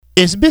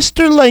Is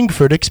Mr.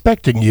 Langford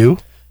expecting you?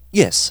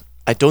 Yes,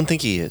 I don't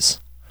think he is.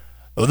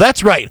 Oh,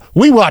 that's right.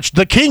 We watched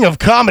The King of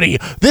Comedy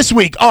this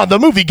week on The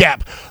Movie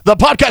Gap, the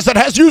podcast that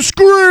has you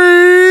scream.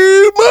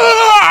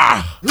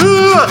 Ah!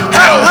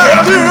 How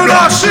have you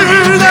not seen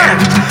that?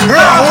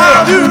 How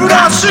have you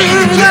not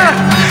seen that?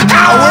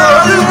 How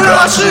have you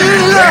not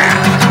seen that?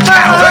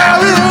 How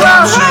have you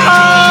not seen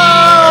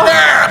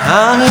that?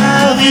 How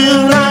have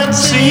you not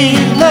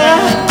seen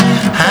that?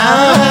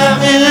 How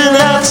have you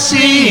not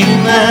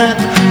seen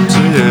that?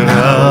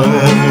 How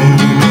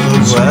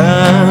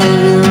have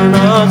you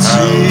not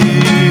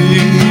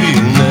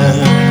seen that?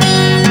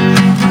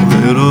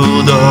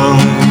 Little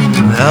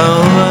darling,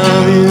 how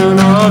have you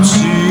not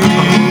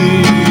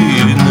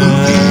seen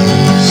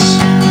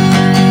this?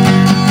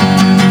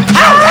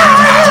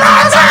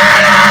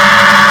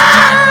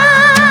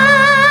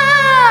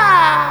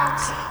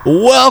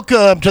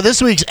 Welcome to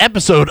this week's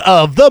episode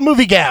of The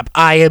Movie Gap.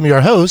 I am your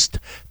host,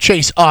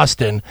 Chase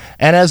Austin,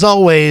 and as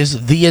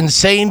always, the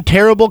insane,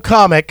 terrible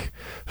comic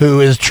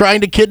who is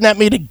trying to kidnap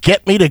me to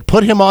get me to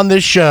put him on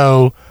this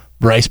show,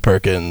 Bryce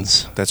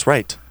Perkins. That's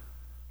right.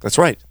 That's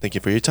right. Thank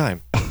you for your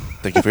time.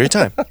 Thank you for your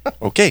time.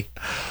 Okay.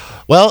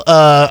 Well,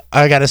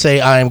 I gotta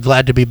say, I'm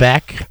glad to be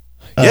back.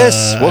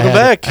 Yes, welcome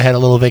back. I had a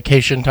little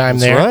vacation time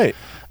That's there. right.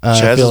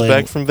 Chaz is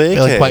back from vacay.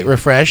 Feeling quite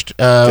refreshed.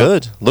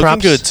 Good. Looking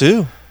props, good,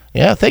 too.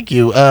 Yeah, thank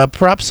you.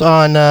 Props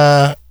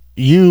on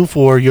you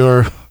for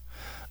your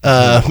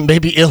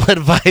maybe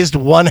ill-advised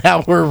 1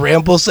 hour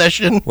ramble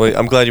session. Wait,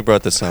 I'm glad you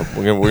brought this up.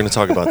 We're gonna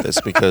talk about this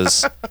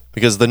because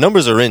the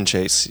numbers are in,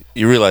 Chase.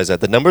 You realize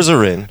that the numbers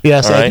are in.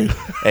 Yes, all I right? do.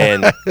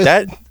 And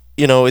that,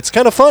 it's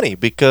kind of funny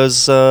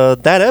because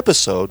that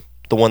episode,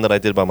 the one that I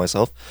did by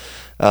myself,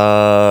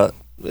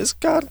 it's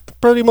got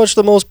pretty much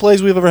the most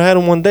plays we've ever had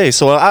in one day.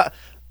 So Well,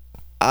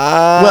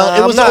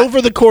 it was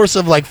over the course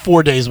of like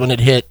 4 days when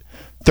it hit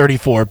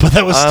 34, but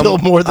that was still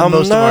more than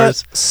most of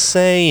ours. I'm not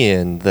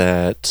saying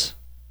that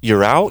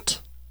you're out,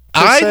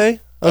 per I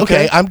se.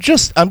 Okay, I'm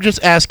just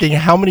asking,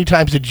 how many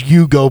times did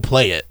you go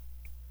play it?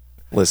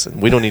 Listen,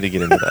 we don't need to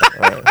get into that.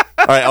 All right.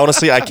 All right,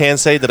 honestly, I can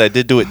say that I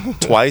did do it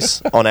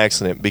twice on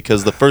accident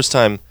because the first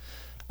time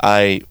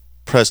I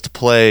pressed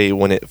play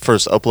when it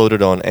first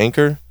uploaded on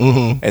Anchor,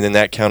 and then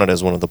that counted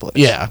as one of the plays.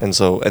 Yeah. And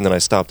then I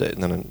stopped it,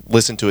 and then I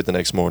listened to it the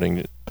next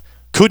morning.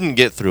 Couldn't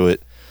get through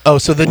it. Oh,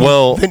 so then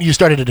you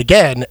started it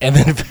again, and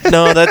then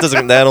No, that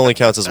doesn't. That only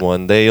counts as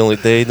one. They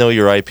know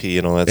your IP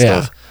and all that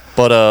stuff.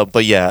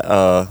 But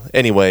yeah.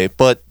 Anyway,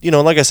 but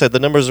like I said, the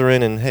numbers are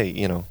in, and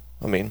hey,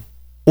 I mean.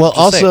 Well,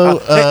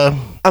 also,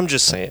 I'm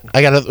just saying.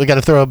 we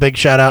gotta throw a big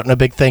shout out and a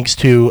big thanks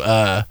to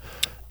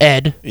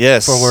Ed.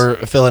 Yes. For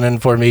filling in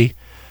for me,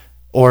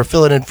 or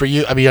filling in for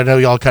you. I mean, I know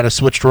y'all kind of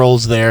switched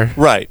roles there.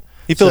 Right.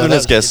 He filled in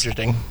as guest.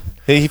 Interesting.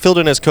 He filled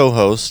in as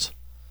co-host.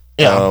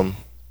 Yeah.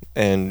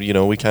 And,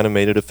 we kind of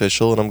made it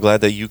official, and I'm glad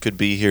that you could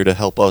be here to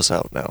help us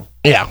out now.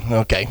 Yeah,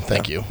 okay,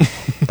 thank you.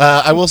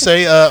 I will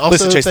say, also...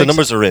 Listen, Chase, the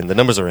numbers are in. The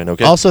numbers are in,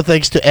 okay? Also,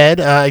 thanks to Ed,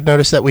 I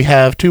noticed that we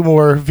have 2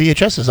 more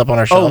VHSs up on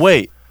our shelf. Oh,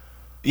 wait.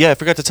 Yeah, I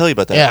forgot to tell you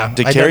about that. Yeah,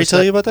 Did I Carrie noticed tell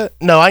that. you about that?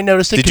 No, I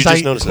noticed it Did you because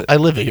just notice it? I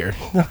live here.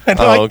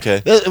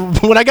 Okay.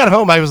 When I got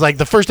home, I was like,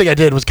 the first thing I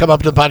did was come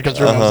up to the podcast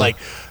room and I was like,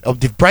 oh,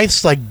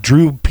 Bryce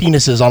drew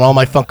penises on all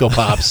my Funko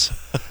Pops.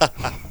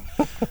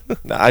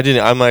 No, I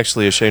didn't. I'm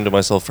actually ashamed of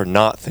myself for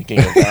not thinking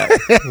of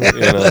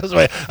that. That's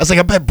why I was like,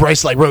 I bet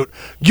Bryce wrote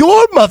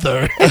your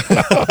mother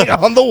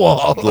on the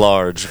wall.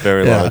 Large,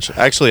 very large.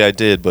 Actually, I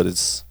did, but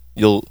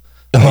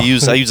I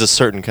use a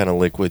certain kind of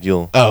liquid.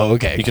 Oh,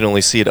 okay. You can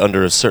only see it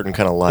under a certain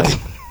kind of light.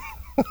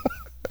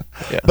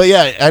 Yeah. But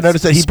yeah, I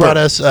noticed that he brought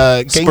us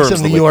Gangs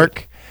of New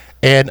York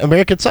and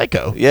American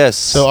Psycho. Yes.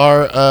 So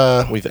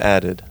our we've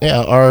added.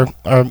 Yeah, our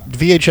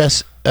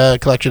VHS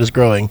collection is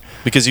growing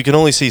because you can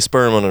only see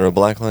sperm under a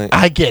black light.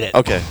 I get it.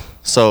 Okay.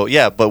 So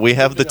yeah, but we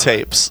have the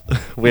tapes.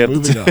 We have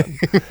the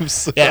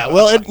tapes. Yeah.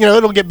 Well,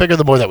 it'll get bigger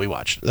the more that we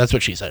watch. That's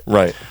what she said.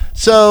 Right.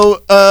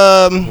 So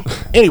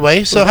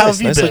anyway, so how have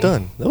you nicely been?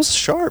 Done. That was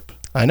sharp.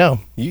 I know.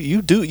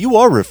 You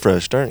are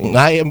refreshed, aren't you?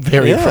 I am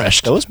very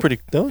refreshed.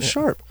 That was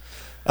sharp.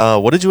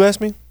 What did you ask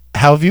me?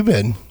 How have you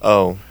been?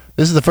 Oh.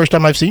 This is the first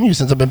time I've seen you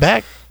since I've been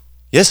back.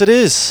 Yes, it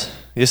is.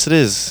 Yes, it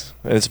is.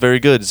 And it's very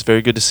good. It's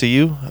very good to see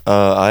you.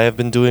 I have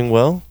been doing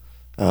well.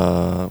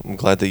 I'm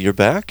glad that you're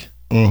back.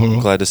 Mm-hmm. I'm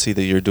glad to see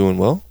that you're doing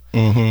well.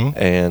 Mm-hmm.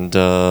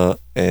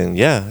 And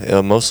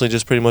yeah, mostly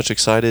just pretty much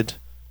excited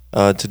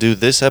to do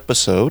this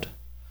episode.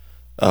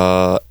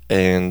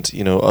 And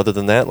other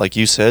than that, like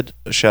you said,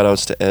 shout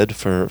outs to Ed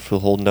for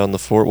holding down the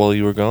fort while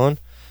you were gone.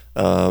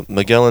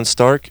 Miguel and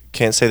Stark,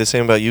 can't say the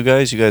same about you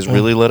guys. You guys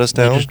really let us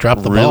down. Just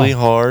dropped the really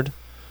ball. hard.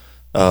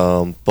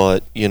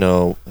 But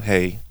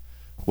hey,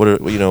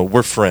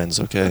 we're friends,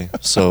 okay?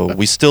 So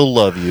we still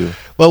love you.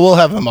 Well, we'll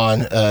have him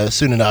on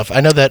soon enough.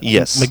 I know that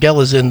Miguel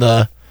is in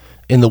the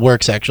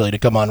works actually to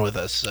come on with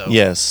us. So.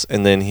 Yes,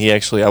 and then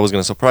I was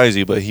going to surprise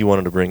you, but he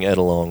wanted to bring Ed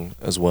along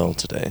as well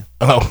today.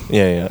 Oh,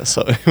 yeah.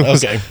 So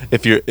okay,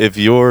 if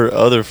your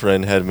other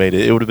friend had made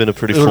it, it would have been a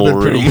pretty full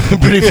room.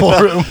 Pretty full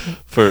room.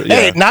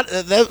 Hey, not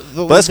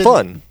but that's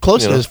fun.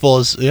 Close to as full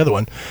as the other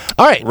one.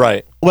 All right.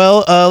 Right.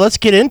 Well, let's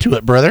get into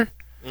it, brother.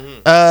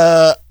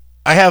 I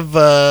have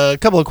a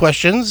couple of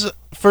questions.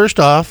 First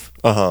off,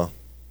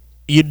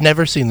 you'd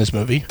never seen this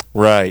movie.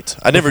 Right.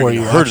 I never Before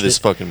even you heard of watched this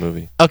it. fucking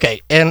movie.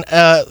 Okay, and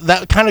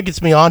that kind of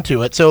gets me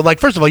onto it. So, like,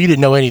 first of all, you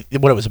didn't know what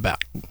it was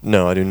about.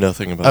 No, I knew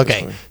nothing about this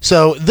Okay, movie.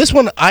 so this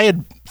one I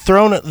had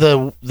thrown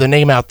the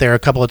name out there a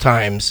couple of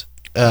times.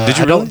 Did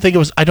you I don't really? think it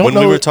was. I don't When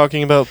know. we were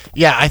talking about...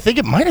 Yeah, I think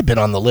it might have been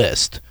on the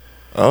list.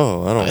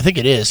 Oh, I don't... I think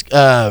it is.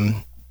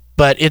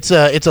 But it's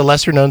a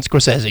lesser known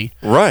Scorsese.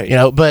 Right. You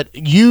know, but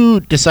you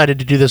decided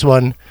to do this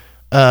one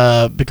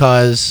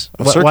because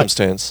Of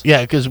circumstance.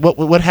 Yeah, because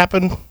what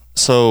happened?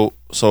 So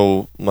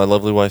my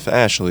lovely wife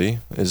Ashley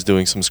is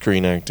doing some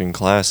screen acting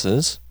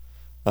classes,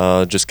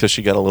 just because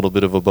she got a little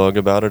bit of a bug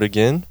about it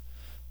again,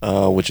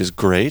 which is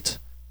great.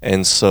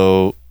 And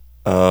so,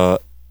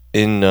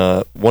 in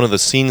one of the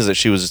scenes that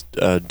she was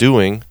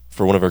doing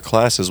for one of her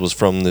classes was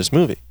from this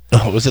movie.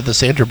 Oh, was it the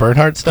Sandra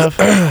Bernhard stuff?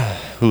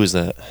 Who is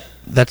that?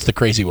 That's the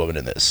crazy woman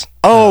in this.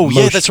 Oh,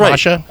 yeah, that's right.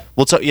 Masha?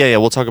 We'll talk. Yeah,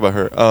 we'll talk about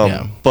her.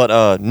 Yeah.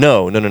 But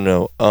no.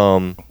 No,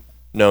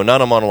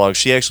 not a monologue.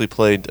 She actually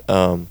played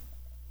her.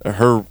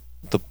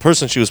 The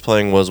person she was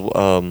playing was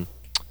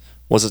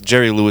it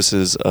Jerry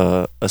Lewis's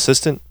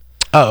assistant?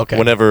 Oh, okay.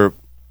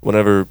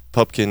 Whenever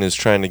Pupkin is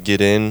trying to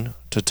get in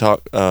to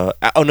talk. Oh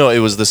no, it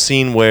was the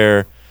scene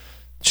where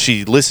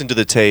she listened to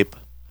the tape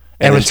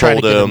and was then trying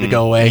to told get him to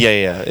go away.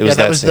 Yeah. It was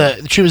that was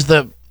scene. she was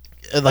the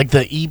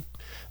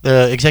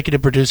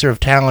executive producer of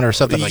talent or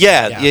something like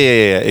that.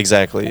 Yeah,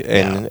 exactly.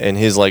 And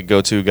his like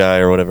go-to guy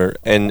or whatever.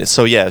 And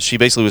so yeah, she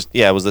basically was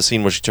it was the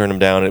scene where she turned him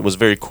down. It was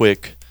very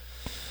quick,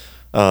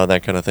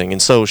 that kind of thing.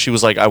 And so she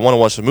was like, I want to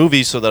watch the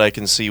movie so that I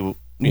can see what's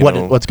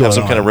going have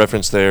some on. kind of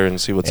reference there and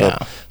see what's Yeah.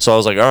 up. So I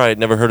was like, all right,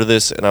 never heard of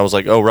this. And I was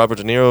like, oh, Robert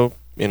De Niro,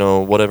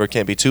 whatever,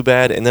 can't be too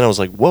bad. And then I was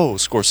like, whoa,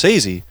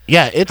 Scorsese.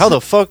 Yeah, it's How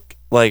the fuck?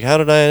 Like, how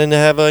did I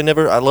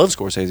love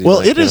Scorsese. well,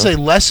 like, it is a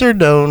lesser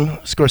known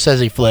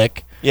Scorsese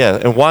flick. Yeah,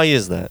 and why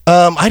is that?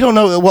 I don't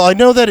know. Well, I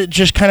know that it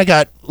just kind of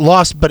got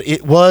lost, but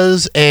it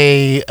was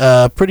a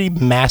pretty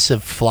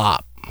massive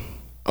flop.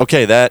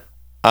 Okay, that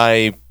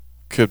I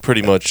could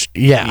pretty much.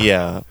 Yeah.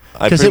 Yeah,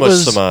 I 'Cause pretty it much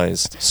was-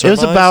 surmised. It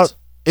was about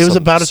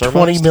a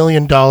Surmised? $20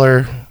 million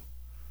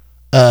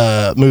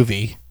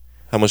movie.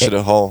 How much did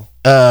it haul?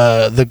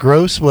 The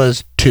gross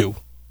was 2.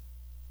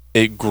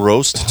 It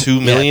grossed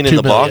 $2 million in $2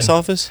 the box million.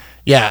 office.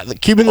 Yeah, the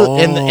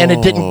cumulative, and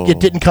it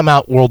didn't come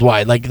out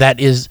worldwide. Like that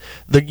is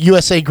the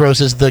USA gross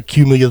is the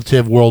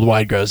cumulative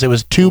worldwide gross. It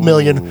was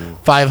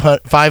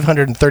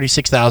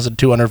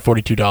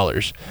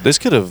 $2,536,242.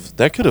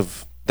 That could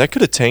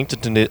have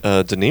tanked De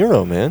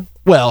Niro, man.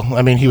 Well,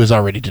 I mean, he was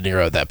already De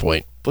Niro at that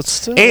point, But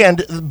still,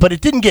 but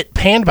it didn't get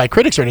panned by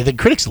critics or anything.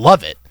 Critics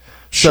love it,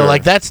 Sure. so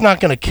like that's not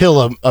going to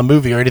kill a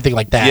movie or anything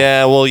like that.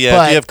 yeah, well, yeah.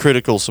 But- if you have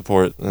critical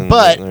support, then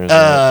But there's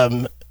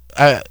that.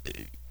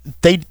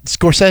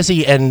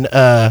 Scorsese and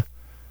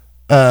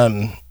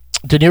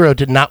De Niro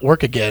did not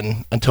work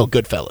again until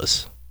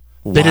Goodfellas.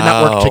 They did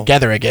not work Wow.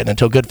 together again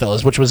until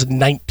Goodfellas, which was in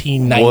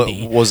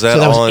 1990. Was that so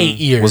that was on? 8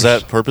 years. Was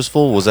that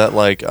purposeful? Was that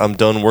like I'm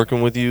done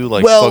working with you?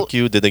 Like Well, fuck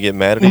you? Did they get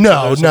mad at each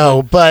other?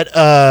 No. But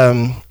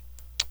hold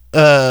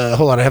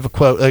on, I have a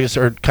quote, I guess,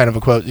 or kind of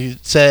a quote. He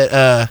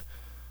said,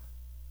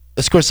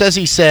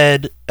 Scorsese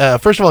said,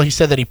 first of all, he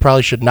said that he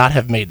probably should not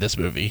have made this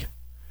movie.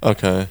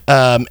 Okay.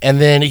 And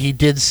then he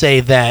did say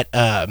that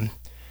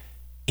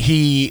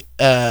he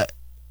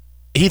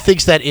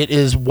thinks that it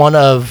is one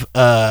of,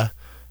 or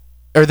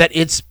that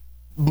it's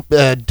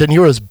De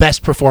Niro's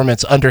best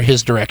performance under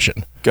his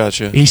direction.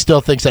 Gotcha. He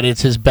still thinks that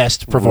it's his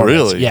best performance.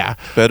 Really? Yeah.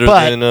 Better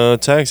But- than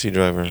Taxi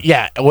Driver.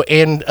 Yeah,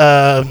 and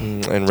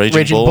And Raging,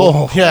 Raging Bull.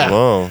 Bull, yeah.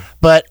 Wow.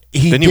 but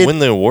he Didn't did he win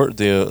the award,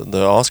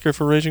 the Oscar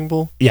for Raging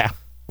Bull? Yeah,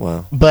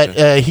 Wow.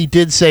 but he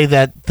did say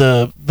that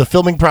the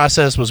filming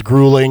process was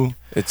grueling.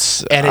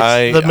 It's And it's,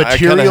 I, the I kinda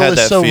material had is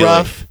that so feeling.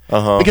 rough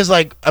because,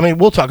 like, I mean,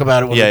 we'll talk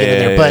about it when Yeah, we get in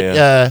yeah, there.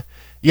 yeah, But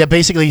yeah,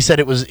 basically, he said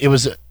it was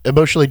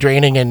emotionally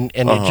draining, and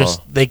it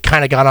just they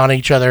kind of got on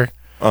each other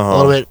a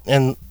little bit,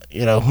 and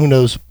who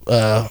knows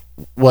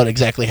what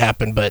exactly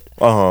happened, but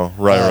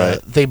Right.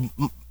 they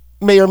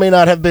may or may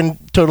not have been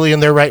totally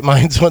in their right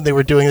minds when they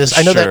were doing this.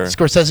 I know that Sure.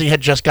 Scorsese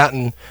had just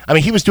gotten. I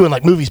mean, he was doing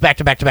like movies back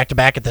to back to back to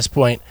back at this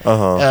point,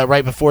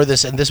 right before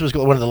this, and this was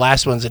one of the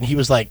last ones. And he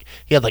was like,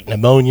 he had like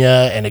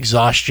pneumonia and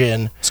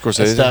exhaustion. Scorsese?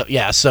 and stuff.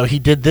 Yeah. So he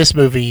did this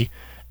movie,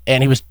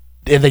 and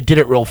they did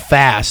it real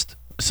fast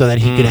so that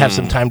he could have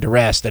some time to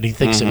rest. And he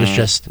thinks it was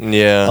just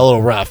Yeah. a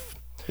little rough.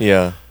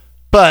 Yeah.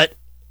 But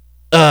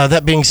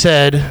that being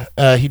said,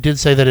 he did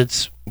say that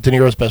it's De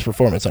Niro's best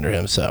performance under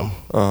him. So,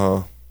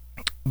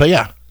 but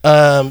yeah.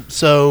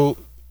 So,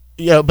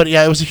 but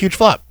yeah, it was a huge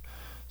flop.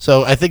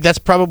 So I think that's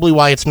probably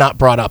why it's not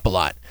brought up a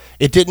lot.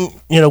 It didn't,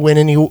 win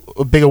any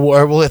big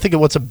award. Well, I think it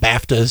won some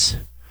BAFTAs,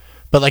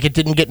 but like it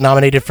didn't get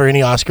nominated for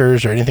any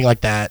Oscars or anything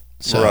like that.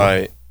 So,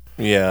 Right.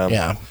 Yeah.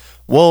 Yeah.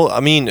 Well, I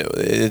mean,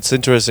 it's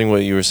interesting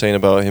what you were saying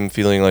about him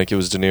feeling like it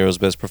was De Niro's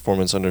best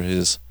performance under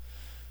his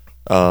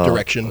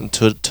Direction.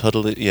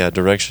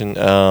 Direction.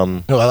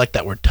 No, I like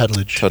that word,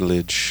 tutelage.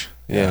 Tutelage.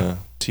 Yeah.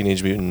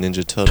 Teenage Mutant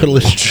Ninja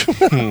Turtles.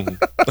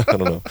 I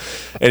don't know.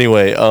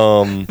 Anyway,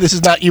 This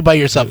is not you by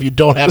yourself. You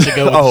don't have to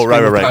go. With oh, the right.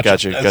 stream of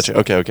Gotcha. consciousness.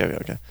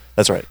 Okay.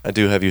 That's right. I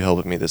do have you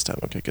helping me this time.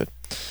 Okay, good.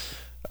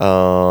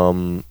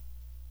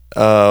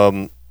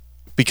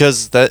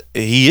 Because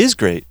he is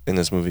great in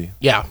this movie.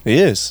 Yeah. He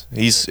is.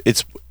 It's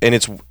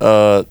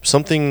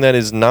something that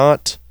is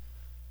not.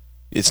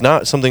 It's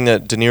not something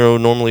that De Niro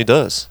normally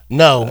does.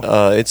 No.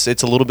 It's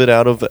a little bit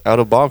out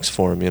of box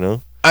for him, you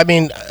know. I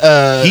mean,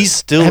 he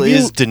still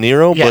is De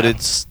Niro, Yeah. but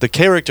it's the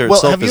character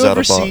itself is out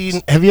of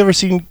box. Have you ever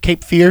seen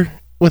Cape Fear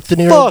with De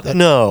Niro? Fuck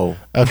no.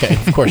 Okay,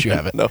 of course you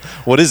haven't. No.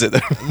 What is it?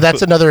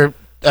 That's another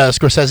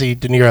Scorsese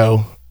De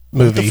Niro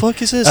movie. What the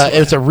fuck is this?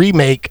 It's a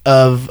remake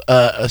of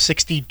a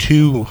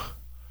 '62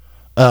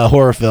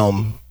 horror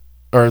film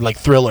or like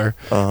thriller,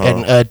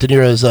 and De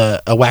Niro's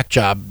a whack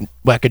job,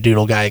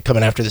 wackadoodle guy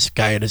coming after this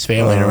guy and his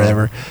family or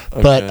whatever.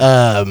 Okay.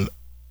 But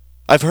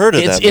I've heard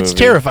of that movie. it's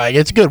terrifying.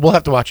 It's good. We'll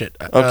have to watch it.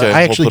 Okay,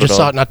 I actually we'll put just it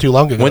saw on. it not too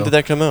long ago. When did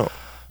that come out?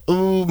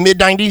 Mid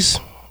 '90s,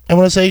 I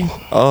want to say.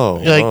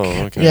 Oh,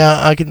 okay.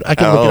 Yeah, I can look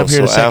it up here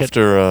in a second.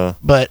 After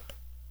But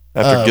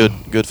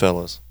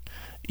Goodfellas.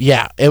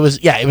 yeah, it was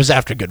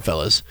after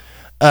Goodfellas.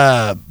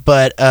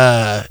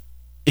 But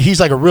he's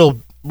like a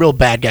real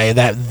bad guy.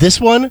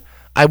 This one,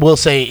 I will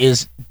say,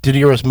 is De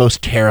Niro's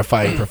most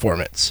terrifying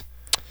performance.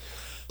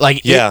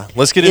 Like,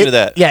 let's get into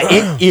that. Yeah,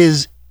 it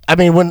is. I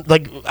mean, when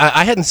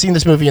I hadn't seen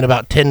this movie in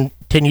about 10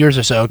 years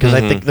or so, because I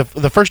think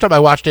the first time I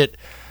watched it,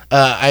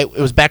 it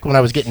was back when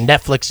I was getting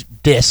Netflix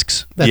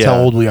discs. That's how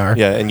old we are.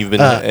 Yeah, and you've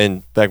been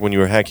and back when you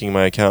were hacking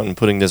my account and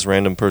putting this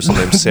random person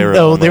named Sarah.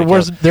 No, on my there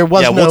was account.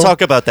 no. We'll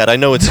talk about that. I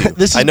know it's you.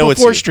 This is I know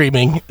before it's you.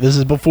 streaming. This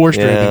is before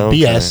streaming. Yeah, okay,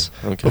 BS.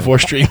 okay. Before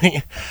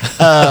streaming.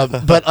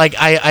 But like,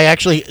 I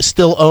actually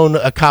still own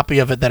a copy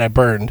of it that I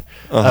burned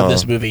of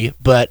this movie.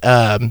 But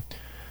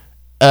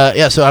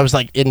yeah, so I was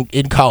like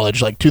in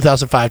college, like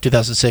 2005,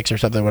 2006 or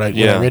something when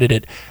I rented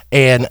it,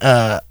 and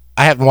I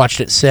haven't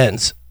watched it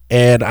since,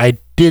 and I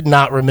did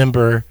not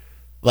remember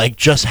like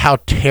just how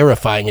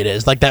terrifying it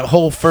is. Like that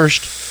whole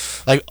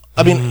first, like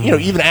I mean,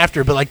 even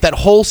after, but like that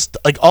whole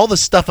like all the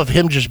stuff of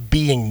him just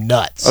being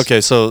nuts. Okay,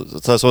 so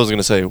that's what I was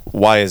gonna say.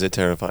 Why is it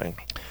terrifying?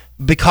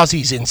 Because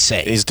he's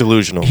insane. He's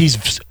delusional.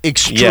 He's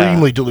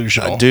extremely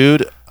delusional,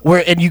 dude.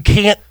 And you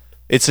can't.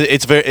 It's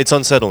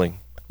unsettling.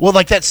 Well,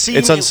 like that scene.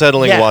 It's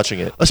unsettling watching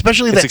it.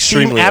 Especially It's that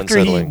scene extremely after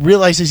unsettling. he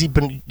realizes he's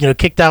been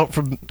kicked out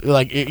from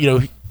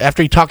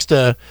after he talks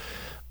to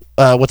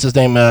what's his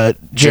name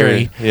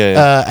Jerry.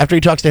 Yeah. After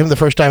he talks to him the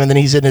first time, and then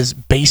he's in his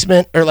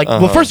basement or like.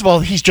 Well, first of all,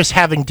 he's just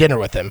having dinner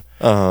with him.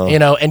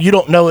 And you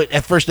don't know it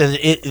at first that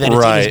it's in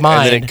his mind.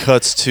 And then it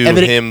cuts to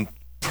him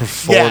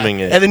performing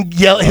it. And then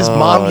his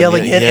mom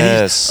yelling in, and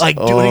yes. he's like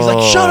doing. He's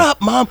like, "Shut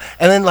up, mom!"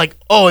 And then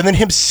and then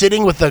him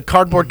sitting with the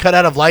cardboard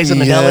cutout of Liza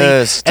Minnelli.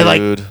 Yes, and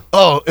dude.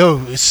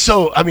 It's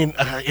so. I mean,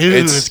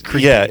 it's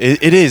creepy. Yeah,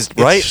 it is,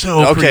 right? It's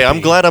so okay, creepy.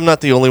 I'm glad I'm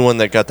not the only one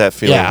that got that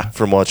feeling Yeah.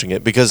 from watching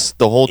it, because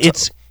the whole time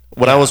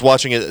when I was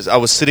watching it, I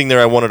was sitting there,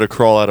 I wanted to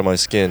crawl out of my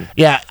skin.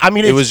 Yeah, I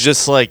mean, It was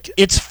just like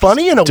it's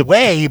funny in a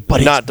way,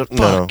 but not it's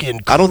fucking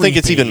creepy. I don't think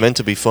it's even meant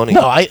to be funny.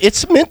 No,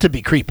 it's meant to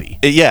be creepy.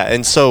 Yeah,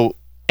 and so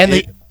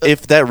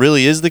if that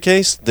really is the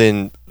case,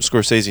 then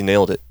Scorsese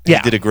nailed it. Yeah.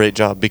 He did a great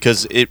job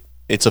because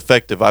it's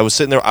effective. I was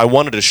sitting there, I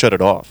wanted to shut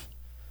it off.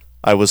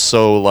 I was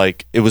so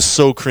it was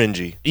so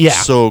cringy. Yeah.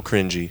 So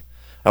cringy.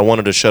 I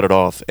wanted to shut it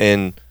off.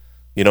 And,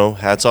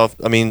 hats off.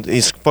 I mean,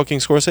 he's fucking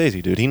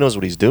Scorsese, dude. He knows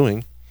what he's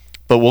doing.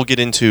 But we'll get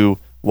into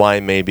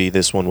why maybe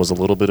this one was a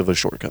little bit of a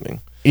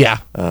shortcoming. Yeah.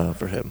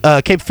 For him.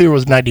 Cape Fear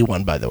was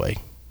 91, by the way.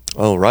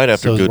 Oh, right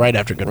after So it was right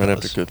after Right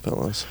after Goodfellas.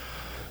 Goodfellas.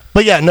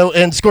 But yeah, no,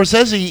 and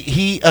Scorsese,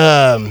 he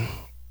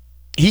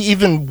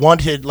even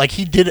wanted,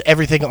 he did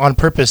everything on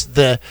purpose.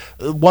 The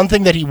one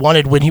thing that he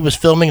wanted when he was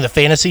filming the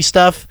fantasy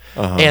stuff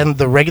and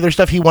the regular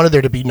stuff, he wanted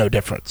there to be no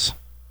difference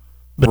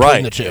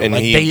between the two. And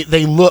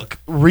they look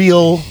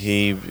real.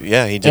 He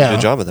did a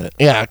good job of that.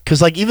 Yeah,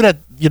 because even at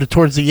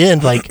towards the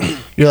end,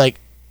 you're like,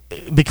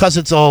 because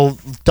it's all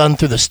done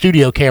through the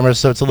studio cameras,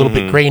 so it's a little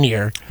bit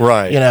grainier.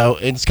 Right.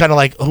 It's kind of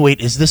like, oh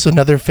wait, is this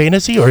another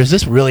fantasy or is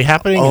this really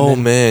happening? Oh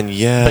man,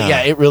 yeah. But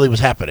yeah, it really was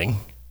happening.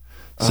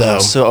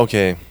 So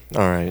okay,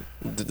 all right.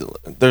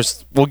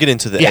 We'll get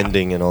into the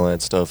ending and all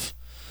that stuff.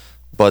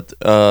 But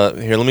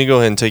here, let me go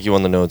ahead and take you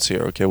on the notes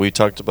here. Okay, we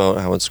talked about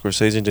how it's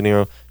Scorsese, De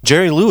Niro,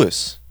 Jerry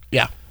Lewis.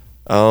 Yeah.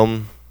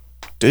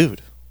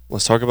 Dude,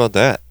 let's talk about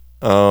that.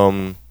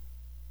 Well,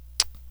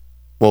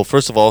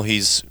 first of all,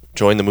 he's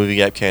joined the Movie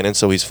Gap canon,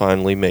 so he's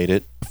finally made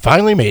it.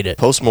 Finally made it.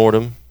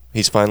 Post-mortem,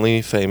 he's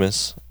finally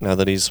famous now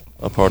that he's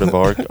a part of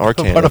our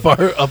canon. a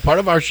part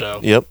of our show.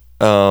 Yep.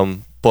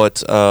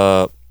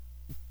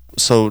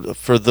 So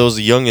for those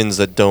youngins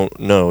that don't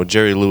know,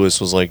 Jerry Lewis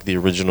was like the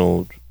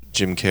original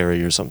Jim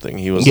Carrey or something.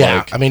 He was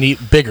I mean,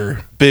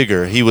 bigger.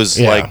 He was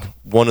like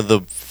one of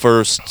the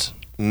first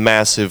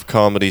massive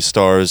comedy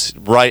stars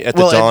right at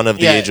the dawn of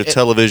the age of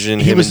television.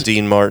 Him and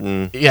Dean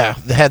Martin. Yeah,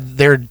 they had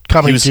their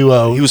comedy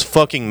duo. He was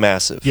fucking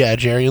massive. Yeah,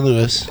 Jerry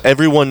Lewis.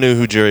 Everyone knew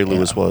who Jerry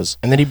Lewis was.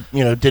 And then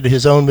he, did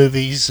his own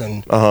movies,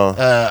 and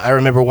I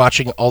remember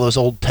watching all those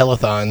old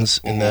telethons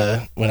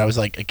when I was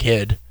like a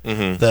kid.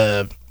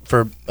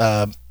 For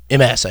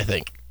MS, I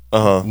think.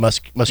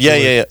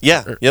 Muscular.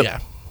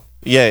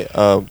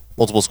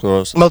 Multiple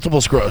sclerosis.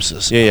 Multiple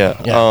sclerosis. Yeah.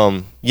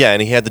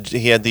 And he had the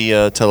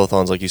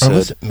telethons, like you said. Or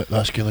was it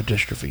muscular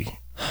dystrophy?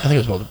 I think it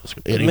was multiple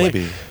sclerosis. Anyway.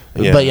 Maybe.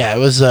 Yeah. But yeah, it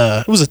was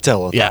a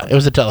telethon. Yeah, it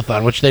was a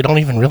telethon, which they don't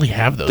even really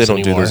have those anymore.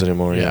 They don't do those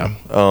anymore, yeah.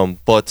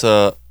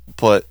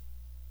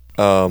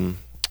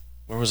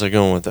 Where was I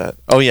going with that?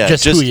 Oh, yeah.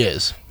 Just who he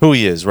is. Who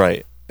he is,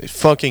 right.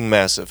 Fucking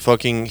massive.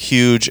 Fucking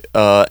huge.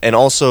 And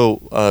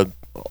also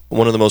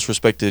one of the most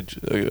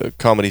respected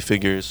comedy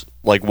figures,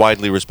 like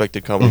widely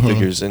respected comedy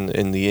figures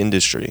in the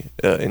industry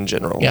in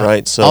general,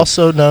 right? So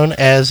also known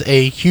as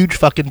a huge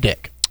fucking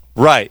dick.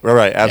 Right,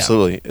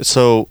 absolutely. Yeah.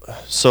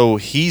 So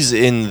he's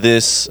in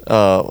this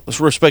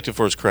respected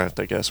for his craft,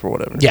 I guess, or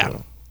whatever. Yeah. You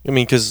know? I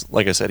mean, because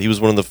like I said, he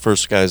was one of the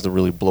first guys to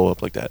really blow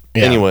up like that.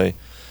 Yeah. Anyway,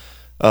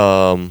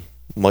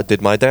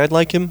 did my dad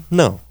like him?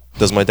 No.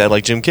 Does my dad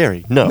like Jim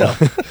Carrey? No.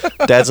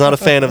 Dad's not a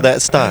fan of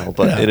that style,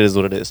 but it is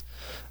what it is.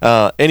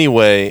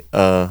 Anyway,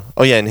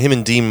 and him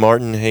and Dean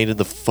Martin hated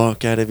the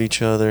fuck out of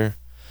each other.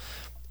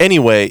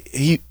 Anyway,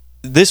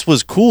 this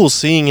was cool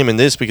seeing him in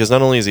this because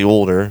not only is he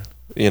older,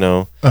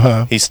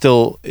 he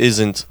still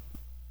isn't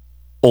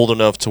old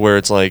enough to where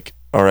it's like,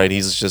 all right,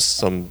 he's just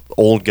some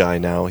old guy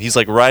now. He's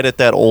like right at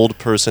that old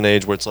person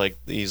age where it's like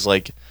he's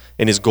like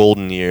in his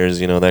golden years,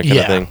 that kind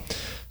of thing.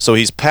 So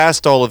he's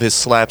past all of his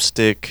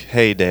slapstick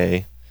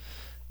heyday.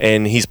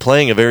 And he's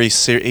playing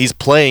he's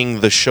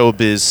playing the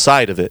showbiz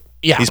side of it.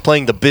 Yeah. He's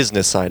playing the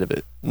business side of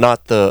it,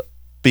 not the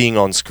being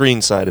on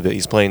screen side of it.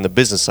 He's playing the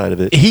business side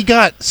of it. He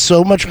got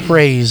so much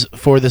praise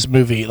for this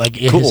movie, like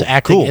his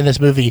acting in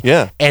this movie.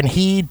 Yeah. And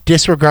he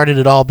disregarded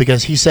it all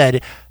because he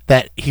said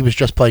that he was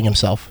just playing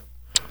himself.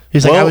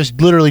 He's like, I was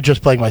literally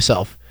just playing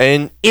myself.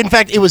 And in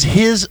fact, it was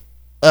his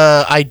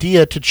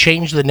idea to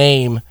change the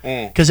name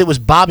because it was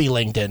Bobby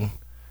Langdon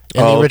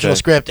in the original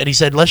script, and he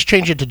said, let's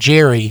change it to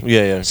Jerry.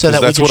 Yeah. So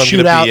that we could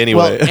shoot out. Anyway.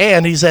 Well,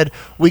 and he said,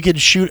 we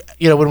could shoot,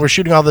 when we're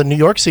shooting all the New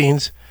York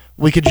scenes,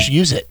 we could just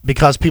use it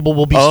because people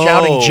will be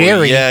shouting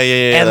Jerry. Yeah,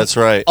 and that's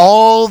right.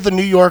 All the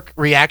New York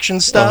reaction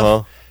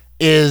stuff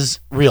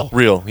is real.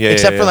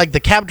 Except for like the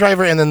cab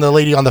driver and then the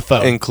lady on the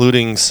phone.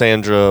 Including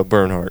Sandra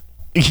Bernhardt.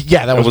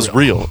 Yeah, that was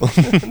real.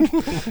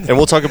 And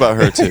we'll talk about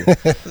her too.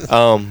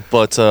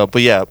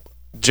 But yeah,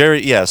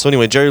 Jerry, so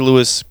anyway, Jerry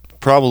Lewis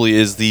probably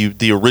is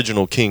the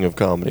original king of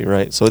comedy,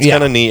 right? So it's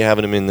kind of neat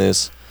having him in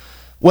this.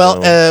 Well,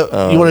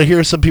 you want to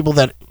hear some people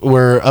that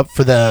were up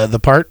for the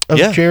part of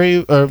Jerry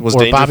or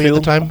Bobby at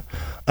the time?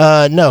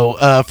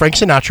 No, Frank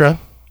Sinatra,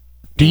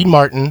 Dean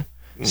Martin,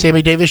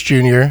 Sammy Davis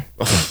Jr.,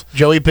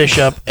 Joey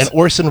Bishop, and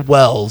Orson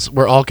Welles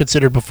were all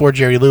considered before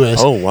Jerry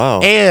Lewis. Oh, wow.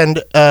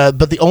 And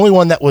but the only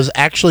one that was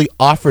actually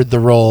offered the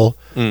role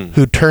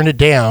who turned it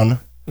down,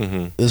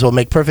 this will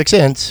make perfect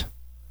sense,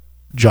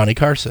 Johnny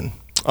Carson.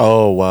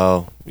 Oh,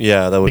 wow.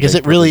 Yeah, that would because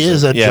it really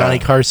is a Johnny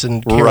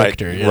Carson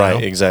character.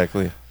 Right,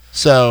 exactly.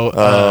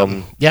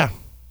 So,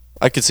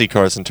 I could see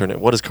Carson turn it.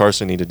 What does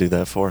Carson need to do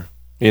that for?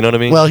 You know what I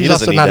mean? Well, he's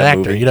also not an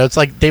actor. Movie. It's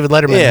like David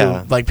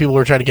Letterman, who, like, people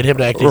were trying to get him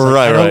to act. He's like,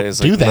 I don't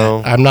do that.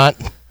 No. I'm not.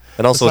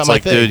 And also, it's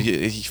like, dude,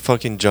 he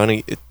fucking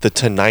Johnny, The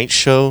Tonight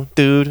Show,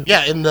 dude.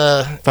 Yeah,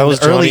 if I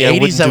was early Johnny, 80s,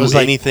 I wouldn't that do was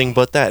like, anything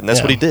but that. And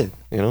that's what he did.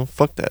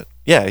 Fuck that.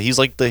 Yeah, he's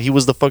like he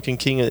was the fucking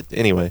king.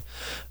 Anyway,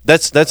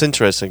 that's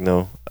interesting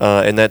though,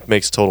 and that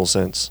makes total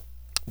sense.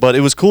 But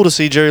it was cool to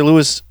see Jerry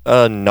Lewis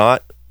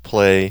not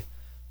play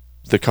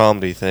the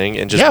comedy thing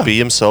and just be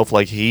himself,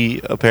 like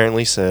he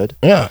apparently said.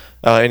 Yeah,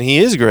 and he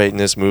is great in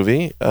this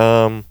movie.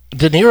 De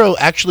Niro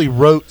actually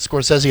wrote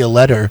Scorsese a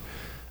letter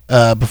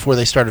before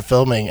they started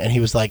filming, and he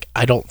was like,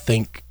 "I don't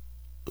think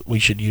we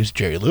should use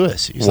Jerry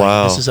Lewis." He's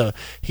like,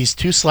 he's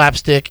too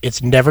slapstick.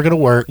 It's never gonna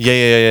work.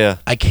 Yeah.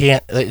 I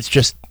can't.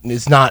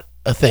 It's not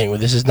a thing.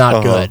 This is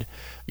not good.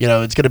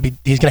 It's gonna be.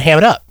 He's gonna ham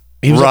it up.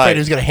 He was afraid he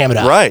was gonna ham it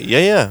up. Right.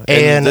 Yeah.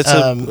 And and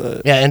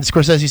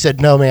Scorsese said,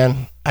 "No,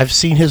 man. I've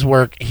seen his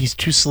work. He's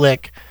too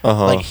slick.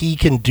 Like he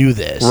can do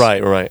this.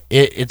 Right.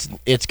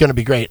 It's gonna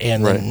be great."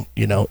 And then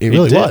it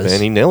really was.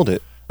 Man, he nailed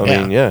it. I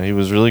mean, he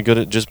was really good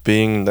at just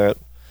being that.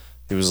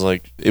 He was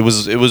like, it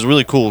was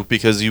really cool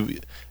because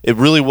it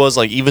really was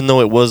like, even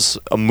though it was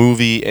a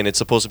movie and it's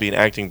supposed to be an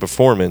acting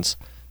performance,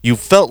 you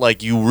felt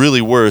like you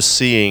really were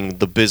seeing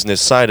the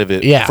business side of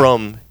it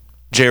from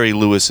Jerry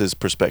Lewis's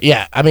perspective.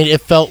 Yeah, I mean,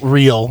 it felt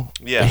real.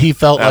 Yeah, he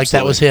felt like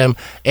that was him,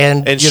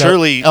 and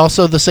surely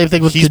also the same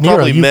thing with De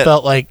Niro. You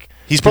felt like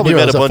he's probably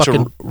met a bunch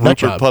of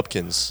Rupert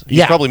Pupkins.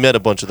 He's probably met a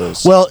bunch of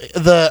those. Well,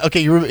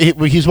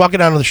 he's walking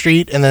down the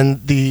street, and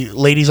then the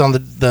ladies on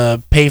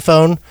the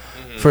payphone.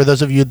 For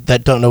those of you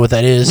that don't know what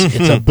that is,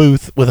 it's a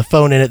booth with a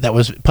phone in it that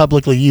was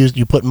publicly used.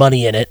 You put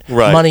money in it.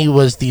 Right. Money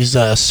was these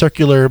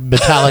circular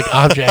metallic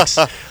objects.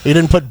 You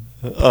didn't put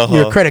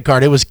your credit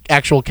card. It was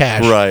actual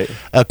cash, Right.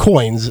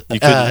 Coins,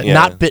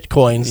 not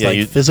bitcoins,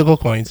 like physical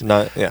coins.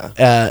 Not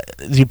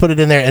you put it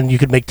in there, and you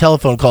could make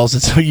telephone calls.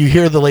 And so you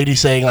hear the lady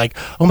saying, like,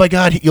 "Oh my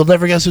God, you'll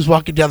never guess who's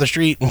walking down the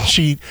street." And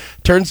she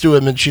turns to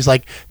him, and she's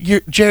like,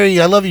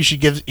 "Jerry, I love you." He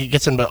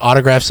gets him to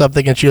autograph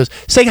something, and she goes,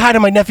 "Say hi to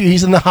my nephew.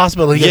 He's in the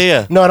hospital." He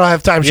goes, "No, I don't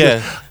have time." She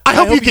goes, I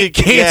hope you get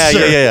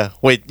cancer. Yeah.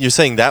 Wait, you're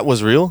saying that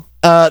was real?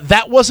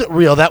 That wasn't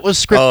real. That was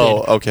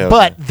scripted. Oh, okay.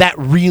 But that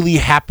really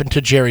happened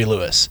to Jerry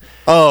Lewis.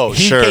 Oh,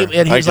 he sure. Came,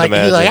 and he's like,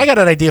 I got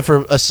an idea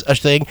for a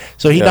thing.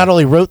 So he not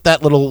only wrote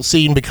that little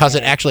scene because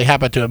it actually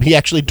happened to him, he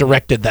actually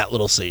directed that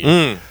little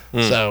scene.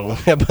 So,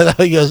 but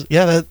he goes,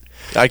 that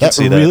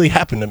really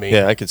happened to me.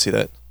 Yeah, I could see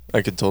that.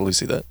 I could totally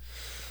see that.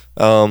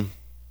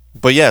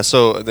 But yeah,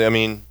 so I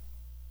mean,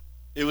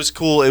 it was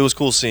cool. It was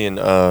cool seeing.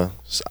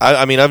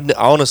 I mean,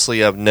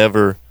 I've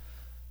never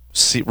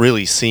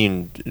really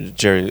seen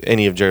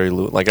any of Jerry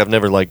Lewis. Like, I've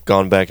never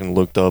gone back and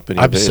looked up.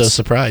 I'm so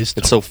surprised.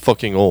 It's so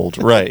fucking old,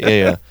 right?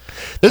 Yeah.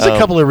 There's a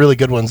couple of really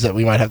good ones that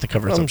we might have to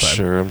cover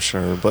sometime. I'm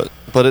sure.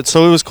 But it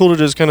was cool to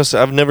just kind of.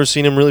 I've never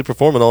seen him really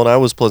perform at all, and I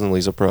was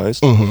pleasantly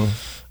surprised.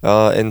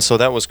 And so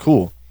that was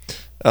cool.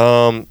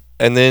 And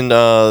then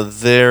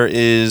there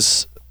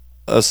is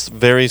a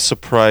very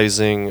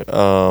surprising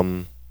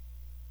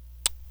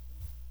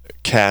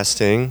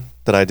casting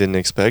that I didn't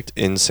expect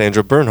in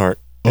Sandra Bernhard.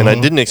 And I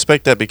didn't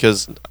expect that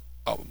because,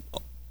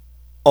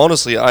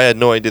 honestly, I had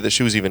no idea that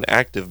she was even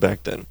active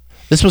back then.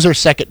 This was her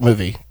second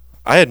movie.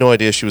 I had no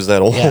idea she was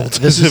that old,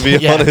 to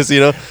be honest.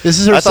 This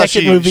is her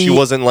second movie. She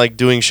wasn't,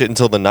 doing shit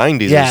until the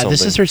 90s or something.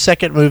 This is her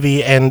second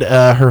movie and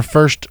her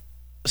first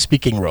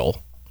speaking role.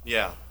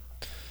 Yeah.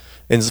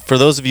 And for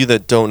those of you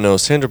that don't know,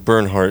 Sandra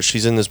Bernhard,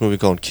 she's in this movie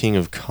called King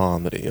of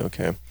Comedy,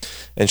 okay?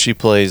 And she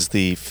plays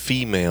the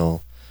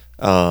female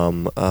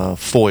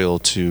foil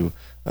to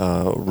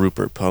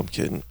Rupert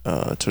Pupkin,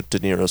 to De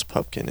Niro's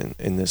Pupkin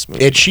in this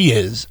movie. And she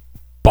is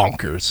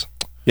bonkers.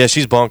 Yeah,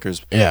 she's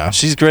bonkers. Yeah.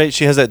 She's great.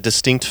 She has that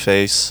distinct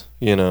face,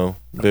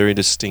 very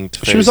distinct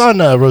face. She was on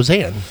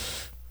Roseanne.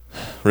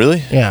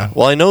 Really? Yeah.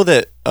 Well, I know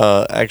that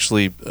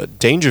actually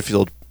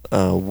Dangerfield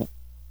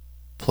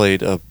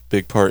played a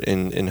big part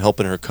in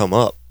helping her come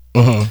up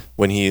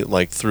when he,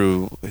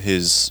 through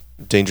his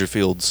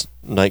Dangerfield's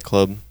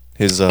nightclub,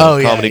 his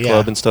comedy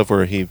club and stuff,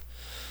 where he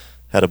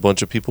had a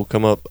bunch of people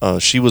come up.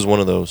 She was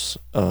one of those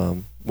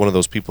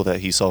people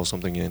that he saw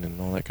something in and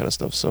all that kind of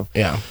stuff. So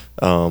yeah,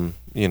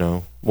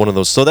 one of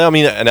those. So that,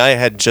 and I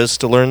had just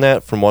to learn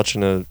that from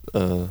watching a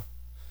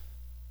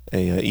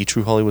E!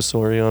 True Hollywood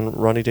Story on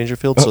Rodney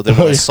Dangerfield. So then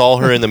when I saw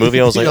her in the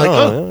movie, I was like,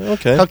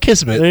 okay, I'll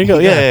kismet. There you go.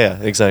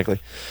 Yeah, exactly.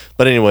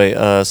 But anyway,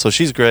 so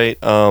she's great.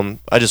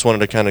 I just wanted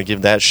to kind of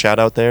give that shout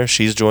out there.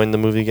 She's joined the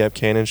Movie Gap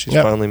canon. She's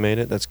finally made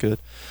it. That's good.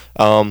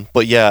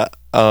 But yeah.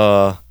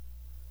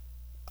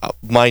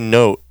 My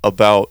note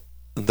about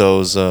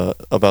those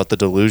about the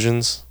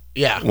delusions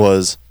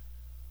was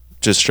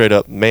just straight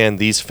up, man,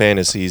 these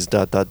fantasies ...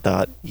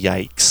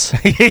 yikes.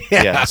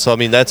 Yeah. So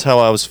that's how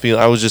I was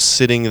feeling. I was just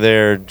sitting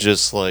there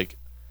just like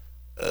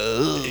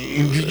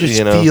you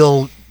just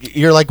feel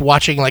you're like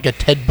watching a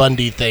Ted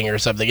Bundy thing or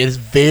something. It is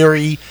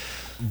very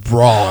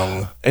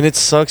wrong. And it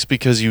sucks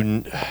because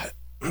you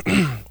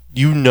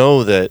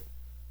know that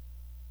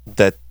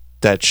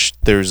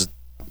there's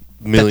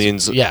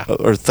millions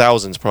or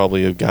thousands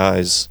probably of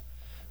guys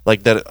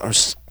that are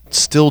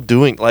still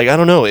doing I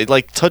don't know, it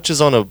touches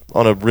on a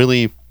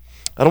really,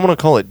 I don't want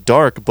to call it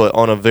dark, but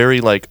on a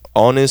very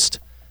honest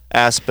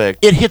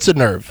aspect. It hits a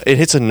nerve.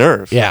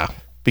 Yeah,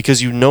 because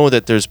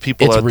that there's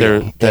people out there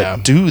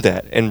that do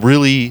that and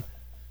really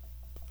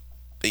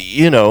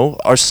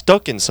are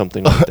stuck in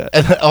something like that.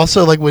 And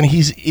also when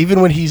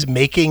he's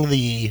making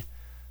the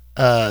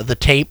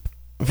tape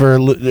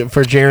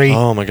for Jerry.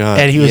 Oh my God.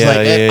 And he was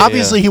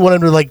obviously he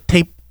wanted to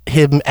tape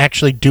him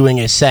actually doing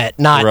a set,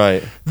 not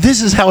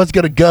this is how it's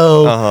gonna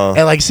go,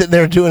 and sitting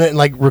there doing it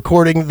and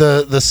recording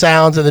the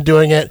sounds and then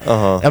doing it.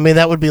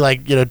 That would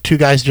be two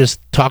guys just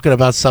talking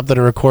about something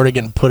and recording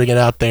it and putting it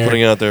out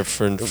there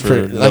for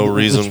no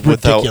reason,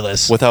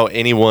 without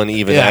anyone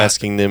even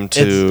asking them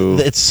to.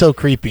 It's so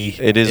creepy.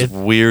 It is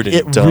weird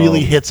and dumb. It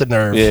really hits a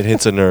nerve. It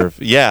hits a nerve.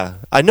 Yeah,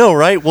 I know,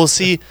 right? Well,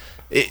 see,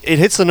 it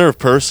hits the nerve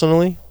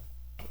personally.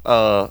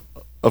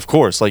 Of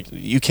course,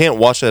 you can't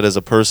watch that as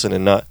a person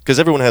and not, because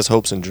everyone has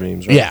hopes and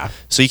dreams, right? Yeah.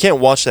 So you can't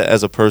watch that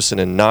as a person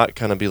and not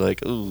kind of be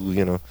like,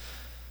 ooh,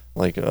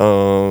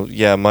 oh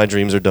yeah, my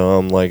dreams are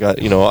dumb.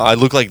 I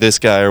look like this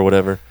guy or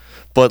whatever.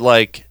 But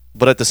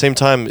at the same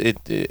time, it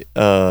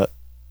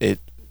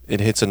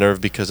hits a nerve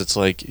because it's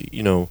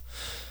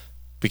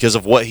because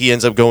of what he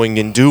ends up going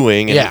and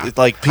doing. And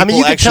people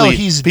you can tell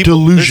he's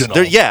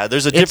delusional.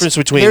 There's a difference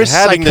between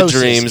having the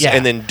dreams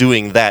and then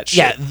doing that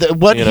shit. Yeah,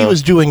 what he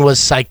was doing was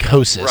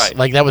psychosis.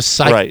 Right. That was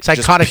psychotic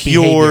just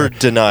pure behavior.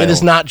 denial. It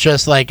is not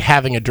just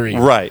having a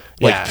dream. Right.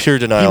 Pure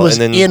denial. He was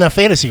in a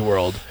fantasy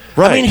world.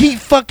 Right. He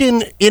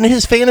fucking, in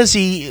his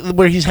fantasy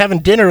where he's having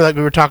dinner like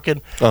we were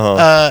talking,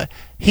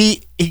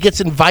 he gets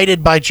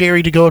invited by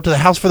Jerry to go up to the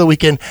house for the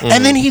weekend,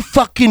 and then he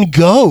fucking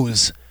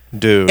goes.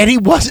 dude. And he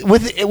was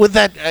with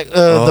that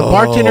the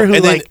bartender who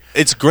and then like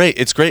it's great.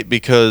 It's great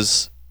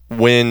because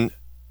when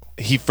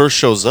he first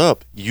shows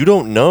up, you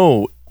don't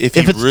know if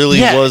he it's- really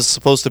yeah. was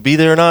supposed to be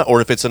there or not,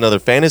 or if it's another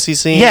fantasy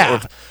scene,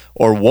 Yeah.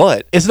 or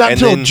what. it's not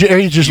And until then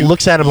Jerry just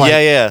looks at him like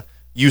yeah.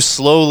 You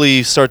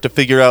slowly start to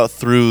figure out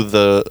through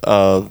the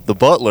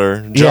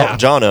butler, Yeah.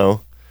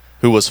 Jono,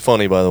 who was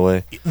funny by the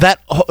way. that.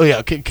 Oh,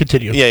 yeah,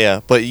 continue. Yeah.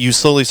 But you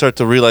slowly start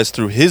to realize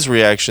through his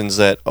reactions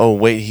that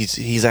wait,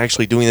 he's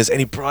actually doing this, and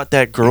he brought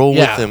that girl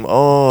Yeah. with him.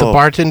 Oh, The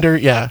bartender,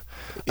 yeah.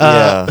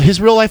 Yeah. His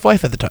real life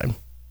wife at the time.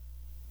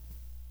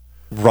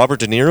 Robert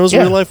De Niro's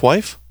Yeah. real life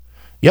wife.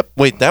 Yep.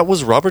 Wait, that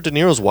was Robert De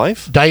Niro's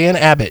wife? Diane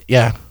Abbott,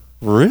 yeah.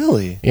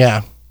 Really?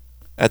 Yeah.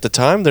 At the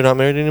time, they're not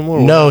married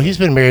anymore. No, he's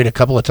been married a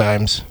couple of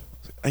times.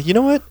 You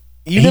know what?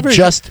 He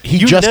just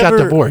got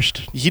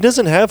divorced. He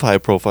doesn't have high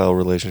profile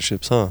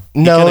relationships, huh?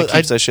 No, he kind of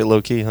keeps that shit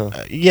low key, huh?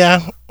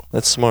 Yeah,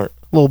 That's smart.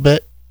 a little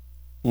bit.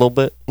 A little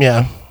bit.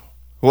 Yeah.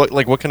 What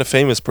kind of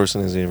famous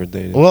person has he ever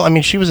dated? Well, I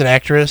mean, she was an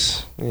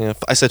actress. Yeah,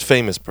 I said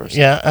famous person.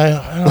 Yeah,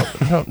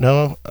 I don't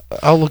know.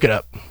 I'll look it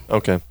up.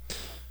 Okay.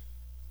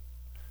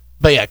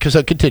 But yeah, because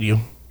I'll continue.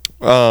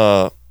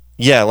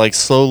 Yeah, like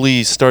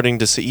slowly starting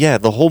to see. Yeah,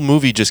 the whole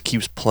movie just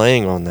keeps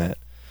playing on that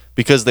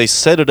because they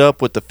set it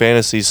up with the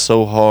fantasies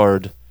so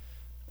hard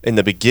in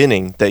the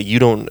beginning that you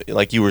don't,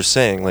 like you were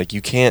saying, like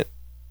you can't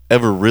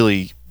ever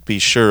really be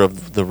sure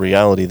of the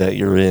reality that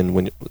you're in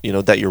when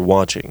that you're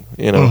watching.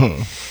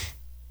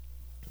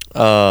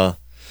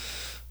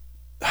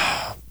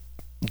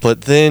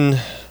 But then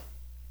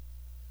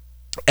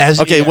As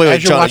Okay, wait,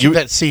 as you're John, watching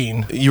that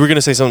scene. you were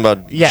gonna say something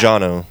about Yeah.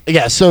 Jono.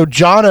 Yeah, so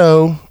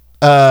Jono,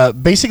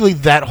 basically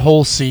that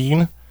whole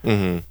scene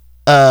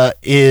Mm-hmm.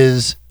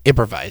 is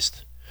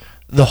improvised.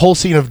 The whole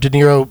scene of De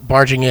Niro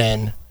barging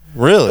in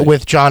Really?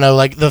 with Jono,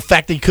 like the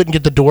fact that he couldn't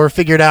get the door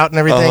figured out and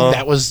everything, Uh-huh.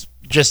 that was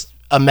just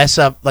a mess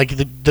up. Like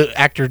the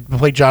actor who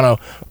played Jono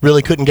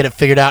really couldn't get it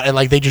figured out, and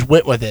like they just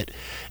went with it,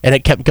 and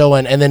it kept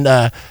going. And then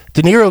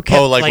De Niro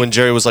kept like when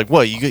Jerry was like,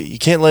 "What? You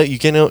can't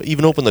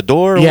even open the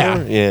door?" Or yeah,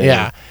 whatever?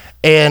 yeah.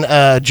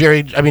 And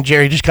Jerry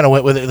just kind of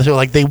went with it. So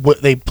like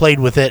they played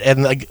with it,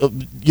 and like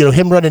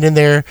him running in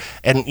there,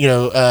 and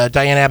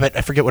Diane Abbott,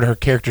 I forget what her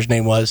character's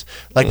name was,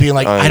 like being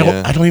like, I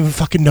don't even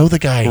fucking know the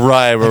guy.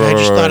 Right, Like, right, I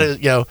just right, thought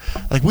right.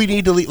 it, like we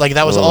need to leave. Like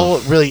that was all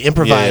really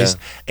improvised,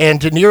 and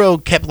De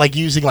Niro kept like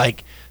using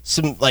like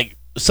some like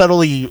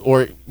subtly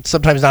or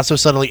sometimes not so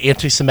subtly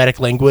anti-Semitic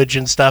language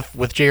and stuff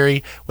with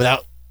Jerry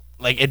without.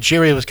 Like, and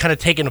Jerry was kind of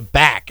taken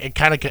aback and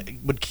kind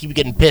of would keep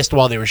getting pissed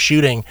while they were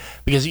shooting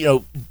because, De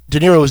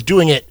Niro was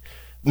doing it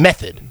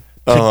method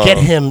to get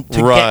him to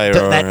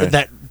get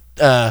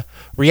that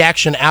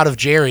reaction out of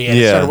Jerry. And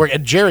it started working.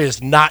 And Jerry is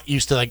not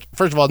used to, like,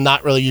 first of all,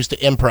 not really used to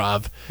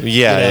improv.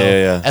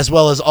 Yeah. As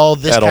well as all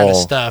this At kind of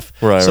all. stuff.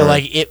 Right, so,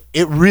 right. like,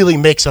 it really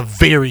makes a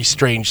very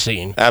strange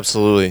scene.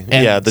 Absolutely.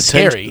 And Yeah,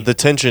 scary. the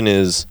tension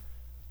is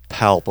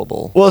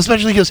palpable. Well,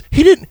 especially because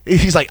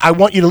he's like, I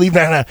want you to leave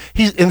now.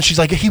 And she's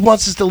like, he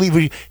wants us to leave.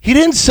 He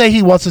didn't say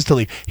he wants us to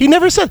leave. He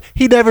never said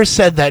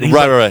that. He's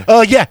Right.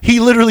 Oh yeah, he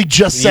literally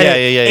just said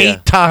it Yeah.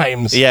 8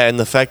 times. Yeah, and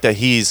the fact that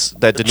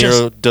De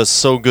Niro does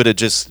so good at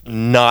just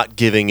not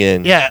giving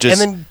in. Yeah, Just,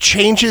 and then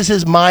changes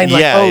his mind. Like,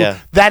 Yeah.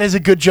 that is a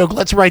good joke.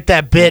 Let's write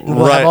that bit, and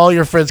we'll Right. have all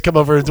your friends come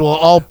over, and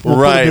we'll put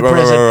him in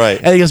prison. Right.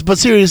 And he goes, but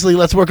seriously,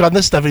 let's work on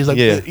this stuff. And he's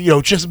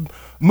like, just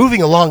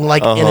moving along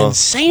like an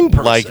insane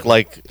person.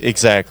 like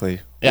exactly.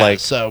 Yeah,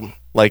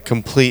 like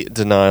complete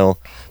denial.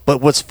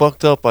 But what's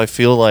fucked up, I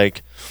feel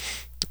like,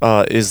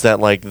 is that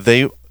like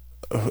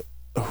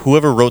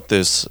whoever wrote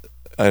this,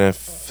 and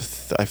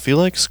I feel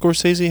like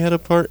Scorsese had a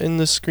part in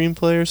this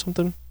screenplay or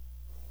something.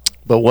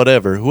 But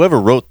whatever,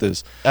 whoever wrote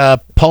this,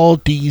 Paul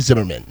D.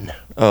 Zimmerman.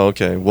 Oh,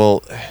 okay.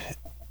 Well,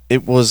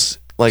 it was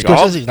like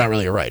Scorsese's not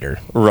really a writer.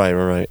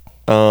 Right.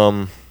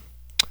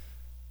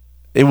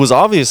 It was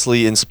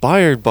obviously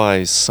inspired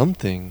by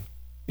something.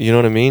 You know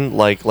what I mean?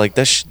 Like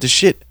that. The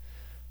shit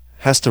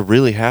has to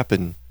really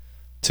happen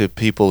to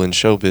people in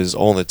showbiz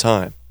all the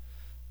time.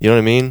 You know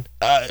what I mean?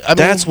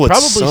 That's what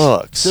probably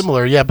sucks.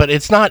 Similar, yeah, but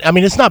it's not. I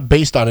mean, it's not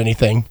based on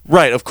anything.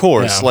 Right, of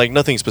course. Yeah. Like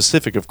nothing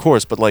specific, of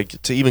course, but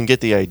like to even get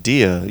the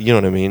idea, you know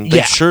what I mean? They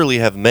Yeah. surely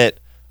have met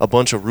a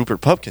bunch of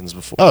Rupert Pupkins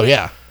before. Oh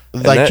yeah,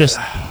 like that- just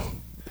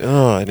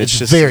and it's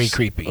just very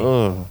creepy.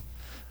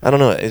 I don't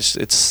know.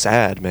 It's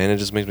sad, man. It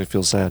just makes me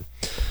feel sad.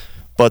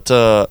 But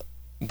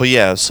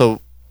yeah. So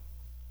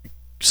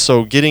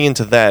getting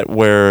into that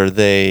where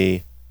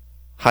they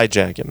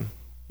hijack him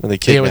and they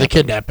kidnap where they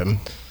kidnap him.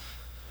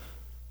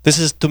 This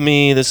is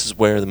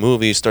where the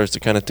movie starts to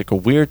kind of take a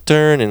weird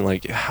turn and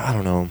like I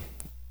don't know.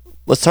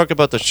 Let's talk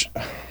about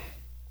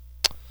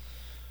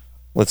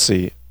let's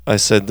see. I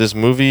said this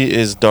movie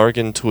is dark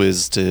and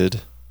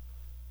twisted.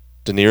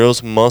 De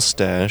Niro's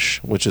mustache,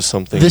 which is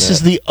something. This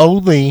is the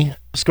only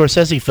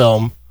Scorsese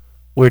film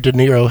where De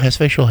Niro has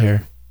facial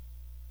hair.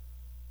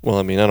 Well,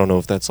 I mean, I don't know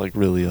if that's like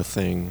really a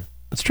thing.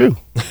 It's true.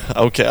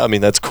 Okay, I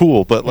mean that's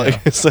cool, but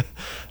like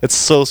it's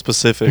so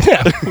specific.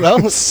 Yeah.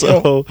 Well,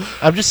 so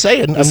I'm just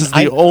saying. this is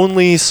the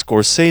only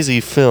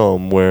Scorsese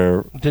film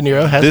where De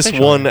Niro has this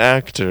facial one hair.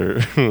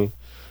 actor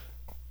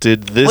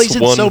did this Well, he's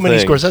in one so many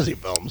thing. Scorsese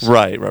films.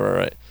 Right.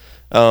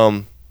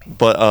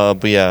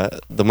 But yeah,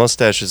 the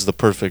mustache is the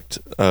perfect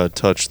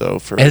touch though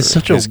for And it's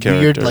such a his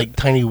weird, character. like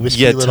tiny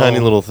wispy Yeah, little. tiny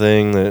little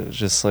thing that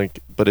just like,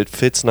 but it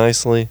fits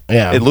nicely.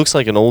 Yeah. It looks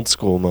like an old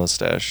school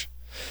mustache.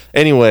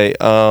 Anyway,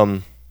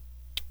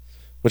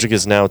 which I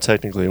guess now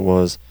technically it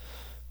was.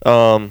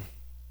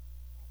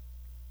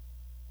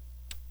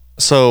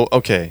 So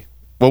okay,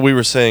 what we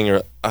were saying,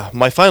 or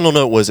my final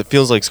note was, it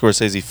feels like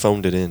Scorsese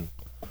phoned it in.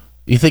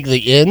 You think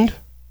the end?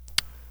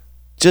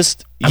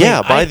 Just I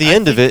mean, by the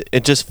end of it,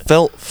 it just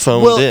felt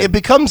phoned in. It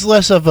becomes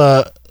less of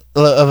a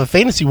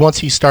fantasy once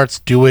he starts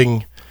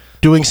doing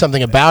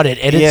something about it,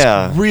 and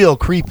it's real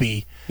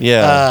creepy.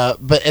 Yeah.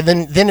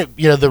 And then it,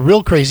 the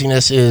real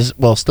craziness is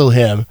still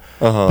him,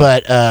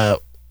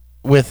 but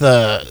with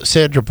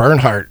Sandra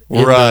Bernhardt,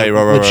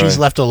 when she's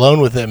left alone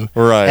with him,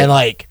 and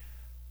like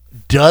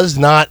does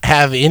not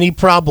have any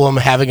problem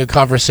having a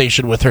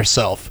conversation with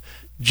herself.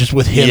 Just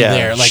with him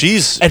there, like she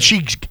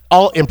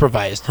all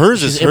improvised.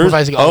 She's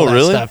improvising all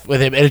that stuff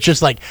with him, and it's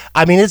just like,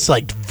 I mean, it's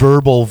like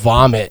verbal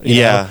vomit.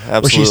 You know,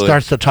 absolutely. Where she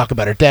starts to talk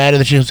about her dad, and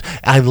then she goes,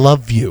 "I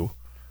love you."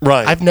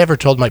 Right. I've never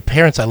told my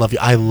parents I love you.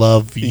 I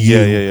love you.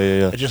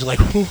 Yeah. It's just like,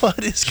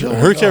 what is going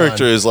on? Her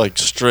character is like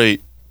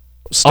straight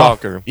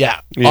stalker.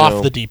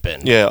 Off the deep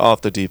end. Yeah,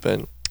 off the deep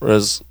end.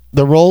 Whereas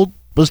the role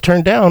was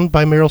turned down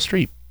by Meryl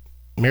Streep.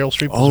 Meryl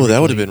Streep. That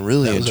would have been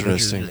really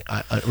interesting.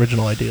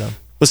 Original idea.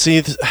 But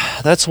see,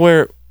 that's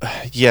where,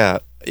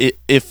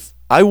 if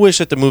I wish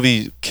that the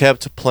movie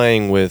kept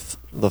playing with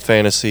the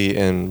fantasy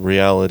and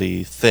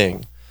reality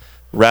thing,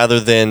 rather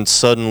than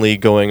suddenly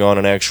going on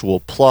an actual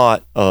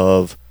plot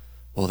of,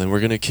 well, then we're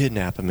gonna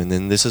kidnap him, and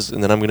then and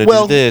then I'm gonna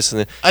do this,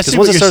 and then because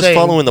once it starts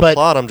following the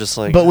plot, I'm just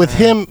like. But with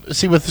him,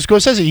 with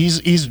Scorsese,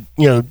 he's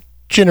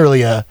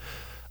generally a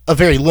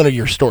very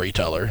linear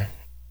storyteller.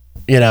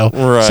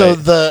 Right. So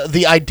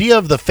the idea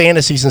of the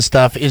fantasies and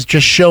stuff is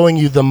just showing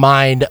you the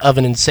mind of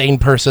an insane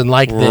person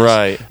like this,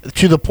 right,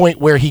 to the point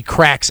where he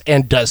cracks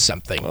and does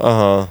something.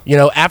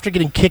 After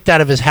getting kicked out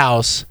of his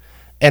house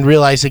and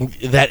realizing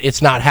that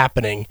it's not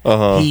happening,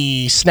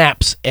 he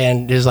snaps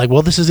and is like,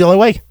 "Well, this is the only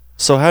way."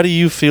 So, how do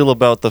you feel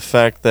about the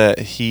fact that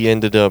he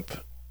ended up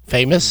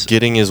famous,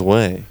 getting his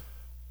way?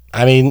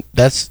 I mean,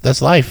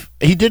 that's life.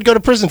 He did go to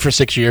prison for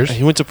 6 years.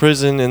 He went to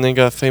prison and then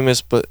got famous,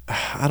 but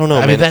I don't know,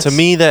 man. To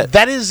me,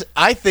 that is,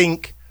 I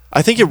think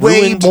it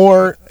way ruined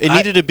more. It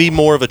needed to be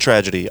more of a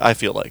tragedy. I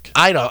feel like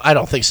I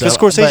don't think so. Because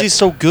Scorsese's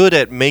so good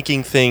at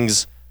making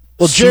things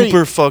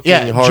super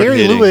fucking hard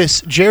hitting.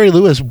 Jerry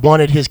Lewis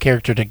wanted his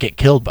character to get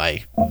killed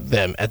by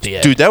them at the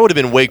end. Dude, that would have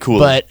been way cooler.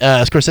 But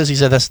Scorsese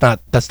said that's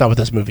not what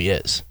this movie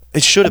is.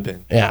 It should have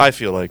been. Yeah, I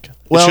feel like.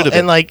 Well, it should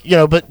have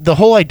been. But the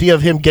whole idea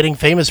of him getting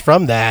famous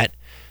from that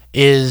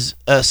is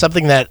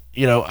something that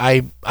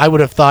I would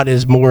have thought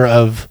is more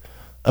of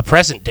a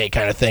present day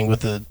kind of thing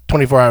with the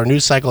 24-hour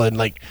news cycle, and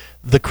like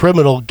the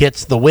criminal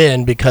gets the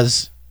win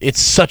because it's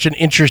such an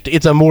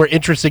it's a more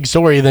interesting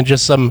story than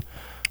just some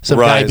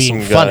guy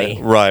being funny.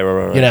 Right.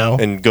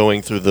 And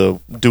going through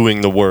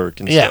doing the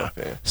work and stuff.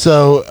 Yeah.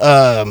 So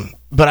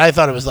but I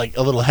thought it was like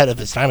a little ahead of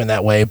its time in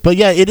that way. But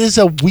yeah, it is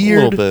a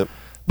weird. A little bit.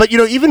 But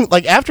even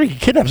like after he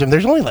kidnaps him,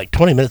 there's only like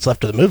 20 minutes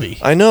left of the movie.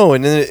 I know,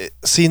 and then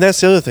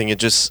that's the other thing. It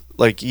just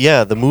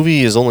the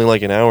movie is only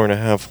like an hour and a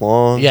half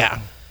long.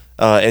 Yeah.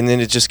 And then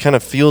it just kind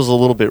of feels a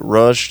little bit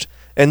rushed.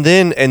 And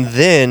then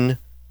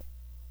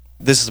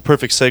this is a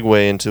perfect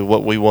segue into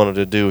what we wanted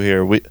to do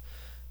here.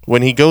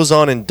 When he goes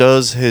on and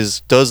does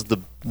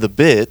the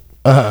bit,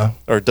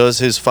 or does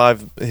his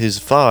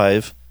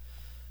five,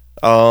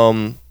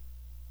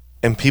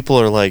 and people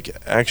are like,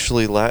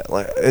 actually,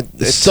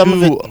 it's some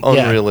too of it,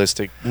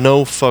 unrealistic.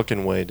 No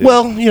fucking way, dude.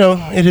 Well,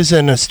 it is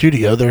in a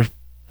studio. They're,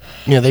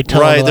 they tell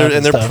right,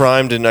 they're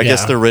primed, and I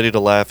guess they're ready to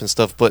laugh and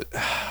stuff. But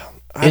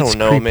I don't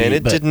know, creepy, man.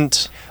 It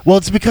didn't. Well,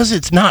 it's because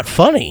it's not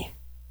funny.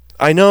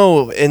 I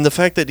know, and the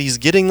fact that he's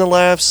getting the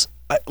laughs,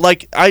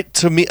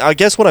 I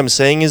guess what I'm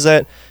saying is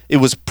that it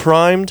was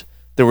primed.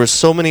 There were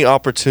so many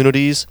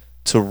opportunities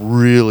to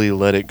really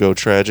let it go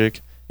tragic,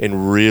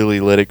 and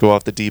really let it go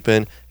off the deep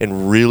end,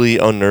 and really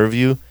unnerve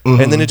you,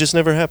 and then it just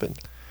never happened.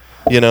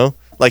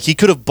 Like he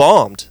could have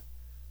bombed,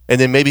 and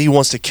then maybe he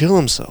wants to kill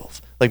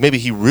himself. Like maybe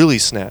he really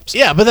snaps.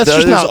 Yeah, but that's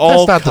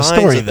not the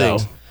story, though.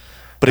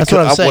 But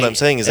what I'm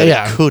saying is that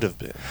it could have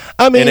been.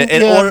 I mean,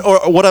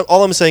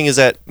 all I'm saying is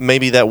that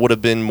maybe that would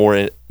have been more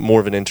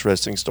of an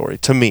interesting story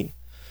to me.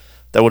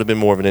 That would have been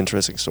more of an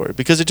interesting story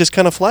because it just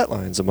kind of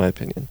flatlines, in my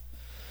opinion.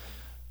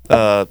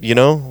 You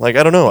know, like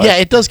I don't know. Yeah,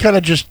 it does kind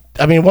of just.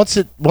 I mean, once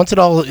it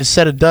all is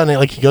said and done,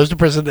 like he goes to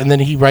prison and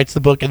then he writes the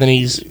book and then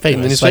he's famous.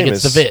 And then he's like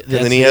famous. It's the bit.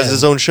 And then he has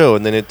his own show,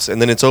 and then it's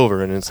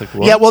over, and it's like,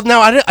 what? Yeah, well,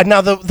 now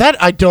that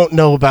I don't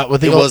know about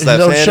with the was his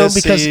that own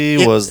fantasy? show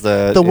because Was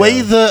that the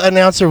way the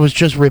announcer was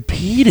just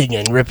repeating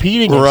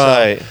himself.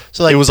 Right.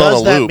 So like, It was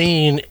does on a that loop.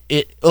 mean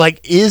it? Like,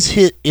 is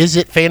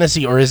it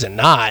fantasy or is it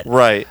not?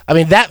 Right. I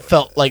mean, that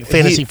felt like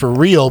fantasy for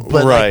real,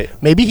 but Right.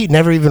 like, maybe he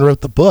never even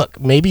wrote the book.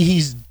 Maybe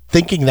he's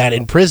thinking that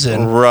in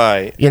prison.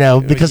 Right. You know,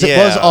 because it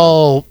was Yeah.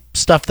 all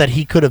stuff that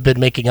he could have been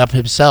making up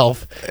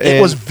himself. It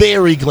And- was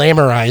very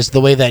glamorized, the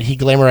way that he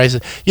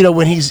glamorizes. You know,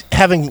 when he's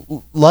having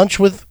lunch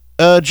with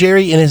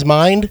Jerry in his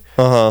mind,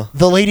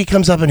 the lady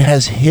comes up and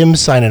has him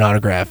sign an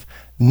autograph,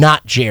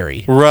 not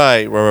Jerry.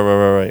 Right.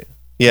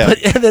 Yeah. But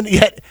and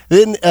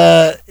then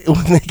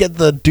when they get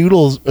the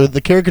doodles or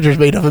the caricatures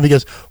made of him, he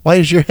goes, "Why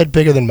is your head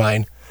bigger than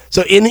mine?"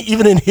 So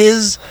even in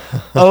his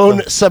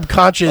own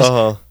subconscious,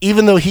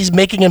 even though he's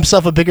making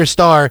himself a bigger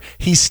star,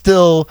 he's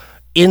still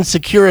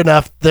insecure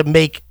enough to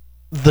make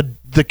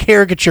the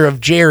caricature of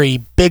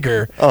Jerry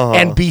bigger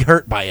and be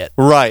hurt by it.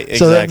 Right. Exactly.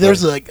 So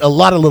there's like a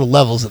lot of little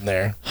levels in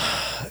there.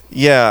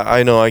 Yeah,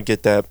 I know, I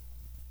get that.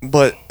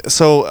 But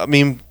so I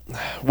mean,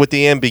 with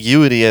the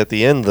ambiguity at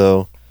the end,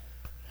 though,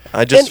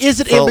 I just And is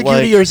it felt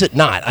ambiguity like, or is it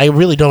not? I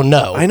really don't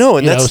know. I know,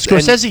 and you know, that's-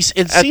 Scorsese.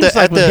 It at seems the-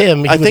 like at with the-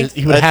 him, I think-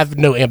 he would have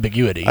no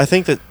ambiguity. I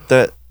think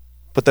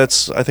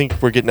I think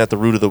we're getting at the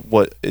root of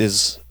what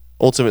is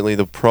ultimately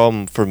the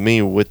problem for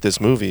me with this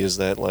movie is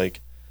that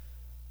like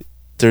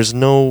there's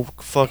no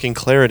fucking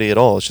clarity at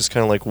all. It's just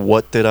kind of like,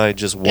 what did I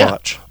just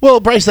watch?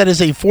 Well, Bryce, that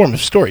is a form of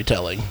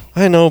storytelling.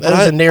 I know, That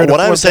but is a narrative what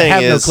I'm form that saying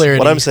have no is, clarity.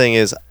 what I'm saying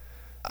is,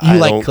 You I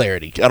like don't-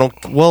 clarity. I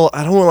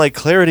don't like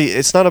clarity.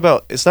 It's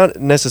not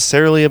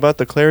necessarily about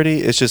the clarity.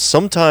 It's just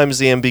sometimes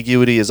the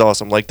ambiguity is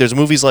awesome. Like there's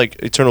movies like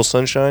Eternal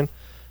Sunshine.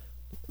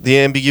 The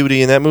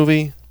ambiguity in that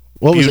movie,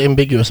 What was you-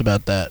 ambiguous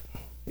about that?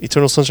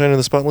 Eternal Sunshine of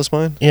the Spotless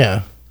Mind.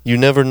 Yeah. You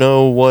never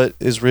know what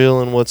is real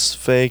and what's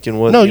fake and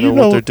what No, you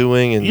know what they're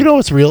doing, and You know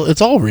it's real.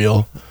 It's all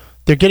real.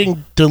 They're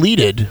getting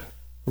deleted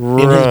in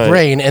his right.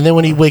 brain, and then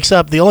when he wakes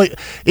up,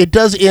 it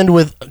does end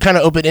with kind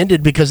of open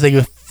ended because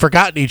they've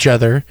forgotten each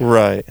other,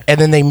 Right. and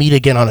then they meet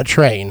again on a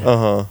train.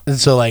 And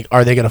so, like,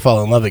 are they going to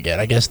fall in love again?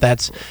 I guess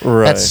that's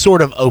Right.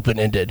 sort of open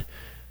ended.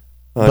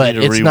 I But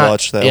need to it's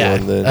rewatch not. that Yeah,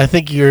 one. Then I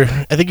think you're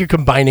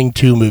combining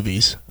two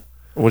movies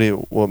what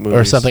movies?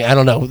 or something. I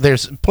don't know.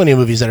 There's plenty of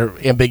movies that are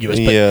ambiguous,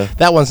 but Yeah.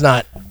 that one's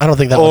not. I don't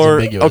think that Or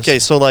one's ambiguous. okay,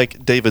 so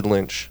like David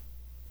Lynch,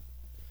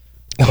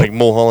 like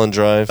Mulholland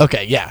Drive,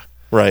 Okay, yeah.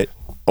 right?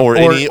 Or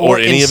Or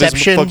any of his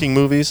Inception. fucking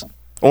movies,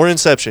 or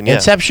Inception, yeah,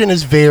 Inception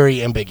is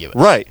very ambiguous.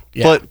 right.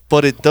 Yeah.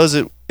 But it does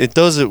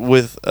it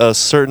with a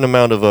certain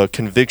amount of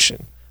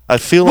conviction. I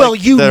feel Well,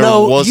 like you there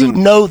know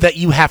wasn't. that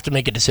you have to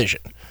make a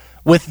decision.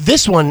 With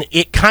this one,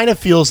 it kind of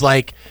feels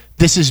like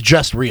this is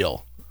just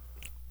real.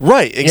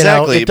 Right,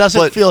 exactly. it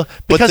doesn't feel-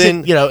 because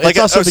it- you know, it's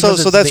also because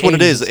so it's that's the what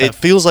it 80s is. and It stuff.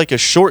 feels like a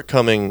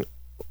shortcoming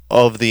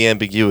of the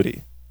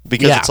ambiguity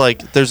because Yeah. it's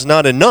like there's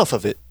not enough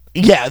of it.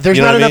 Yeah, there's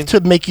You know not what I enough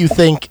to make you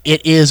think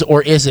it is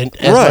or isn't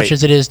as Right. much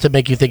as it is to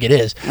make you think it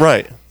is.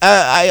 Right.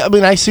 I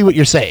mean, I see what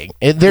you're saying.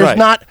 There's Right.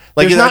 not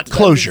Like, there's not that-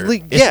 closure.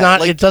 like, It's yeah,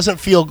 not. like- It doesn't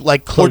feel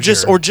like closure.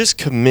 Or just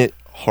commit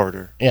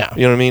harder. Yeah.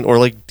 You know what I mean? Or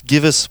like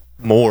give us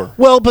more.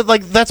 Well, but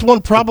like that's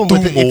one problem Do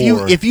with it.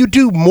 more. If you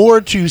do more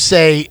to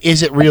say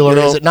is it real or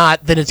You know- is it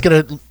not, then it's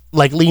gonna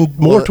like lean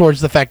more Well, towards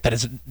the fact that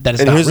it's And not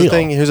here's real. the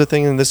thing. Here's the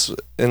thing. And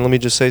let me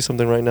just say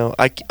something right now.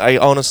 I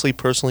honestly,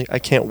 personally, I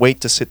can't wait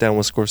to sit down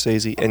with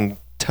Scorsese and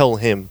tell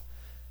him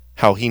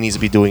how he needs to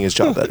be doing his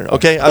job better.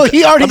 Okay, Well,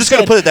 he already I'm just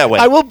going said- to put it that way.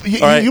 I will. You,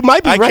 All right? you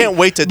might be I right. can't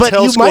wait to but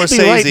tell you might be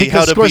right Scorsese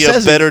how because to be a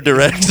Scorsese- better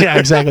director. Yeah,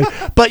 exactly.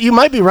 But you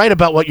might be right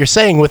about what you're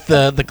saying with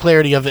the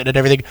clarity of it and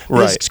everything.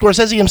 Because Right.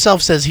 Scorsese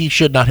himself says he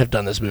should not have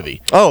done this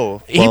movie.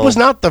 Oh, He well, was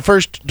not the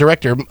first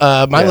director.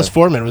 Milos Yeah.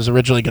 Forman was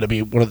originally going to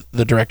be one of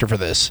the director for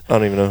this. I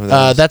don't even know who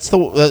that is.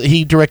 That's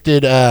he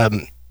directed.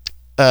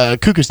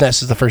 Cuckoo's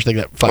Nest is the first thing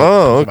that.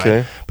 Oh, comes to mind.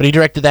 okay. But he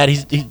directed that.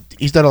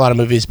 He's done a lot of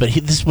movies, but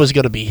this was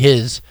going to be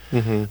his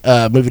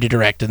movie to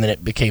direct, and then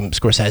it became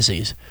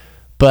Scorsese's.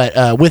 But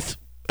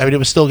it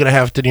was still going to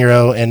have De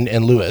Niro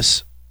and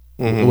Lewis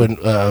when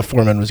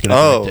Foreman was going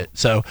to direct it.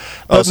 So,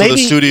 but so maybe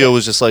the studio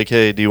was just like,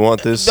 "Hey, do you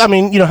want this?" I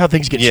mean, you know how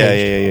things get Yeah,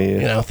 changed.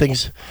 yeah. You know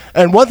things,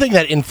 and one thing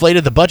that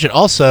inflated the budget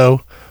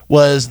also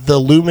was the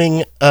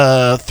looming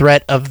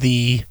threat of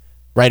the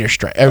writer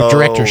strike or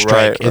director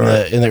strike in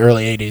the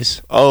early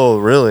 '80s. Oh,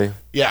 really?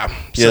 Yeah.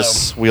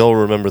 Yes, we all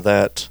remember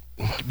that.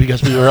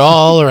 Because we were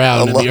all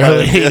around in the Alive,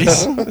 early yeah.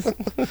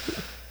 '80s.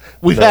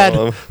 We've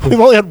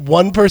only had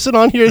one person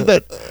on here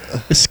that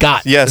is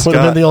Scott. Yeah, Would have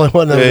been Scott. the only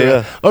one. That Yeah,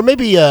 was yeah. Or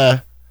maybe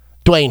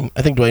Dwayne.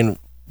 I think Dwayne.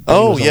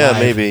 Oh, was yeah, alive.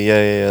 maybe.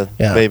 Yeah.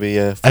 Yeah. Maybe,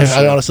 yeah. for I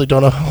sure. honestly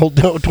don't know who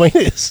Dwayne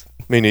is.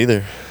 Me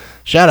neither.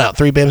 Shout out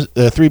three beers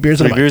and a Three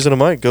mic. beers and a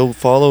mic. Go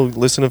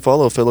listen and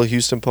follow fellow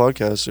Houston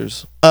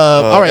podcasters.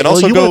 All right, and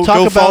also you go want to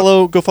talk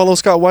about follow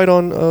Scott White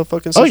on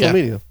fucking social yeah.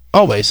 media.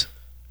 always.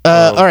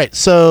 All right,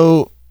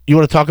 so you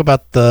want to talk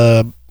about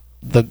the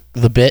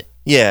bit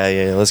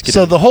Yeah. Let's get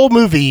So the whole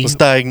movie,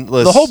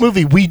 the whole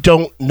movie, we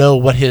don't know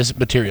what his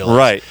material is.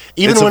 Right.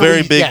 Even It's a when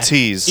very big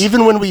tease.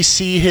 Even when we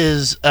see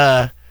his,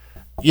 him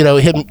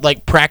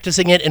like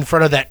practicing it in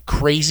front of that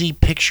crazy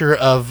picture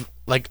of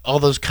like all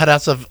those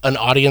cutouts of an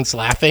audience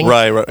laughing.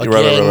 Right.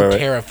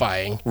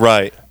 Terrifying.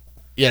 Right.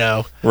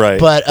 Right.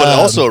 But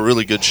also a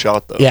really good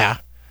shot though. Yeah.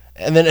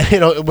 And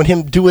then when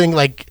him doing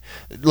like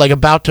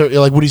about to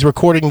like when he's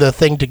recording the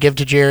thing to give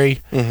to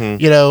Jerry,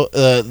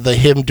 the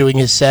him doing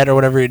his set or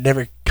whatever, it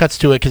never cuts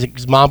to it because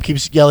his mom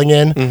keeps yelling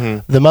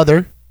in. The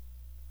mother,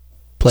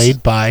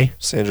 played by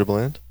Sandra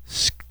Bland,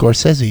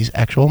 Scorsese's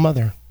actual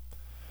mother.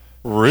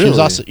 Really? She was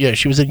also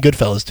she was in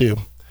Goodfellas too.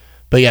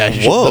 But yeah,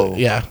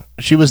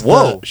 she was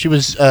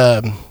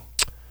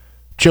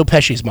Joe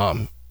Pesci's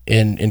mom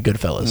in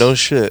Goodfellas. No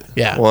shit.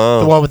 Yeah.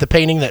 Wow. The one with the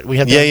painting that we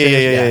had.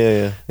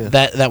 Yeah.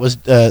 That's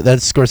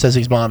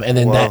Scorsese's mom, and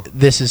then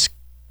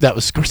that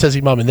was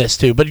Scorsese's mom in this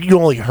too. But you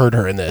only heard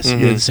her in this. You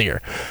didn't see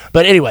her.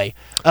 But anyway.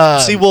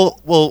 See,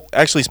 well,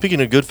 actually, speaking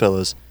of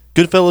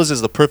Goodfellas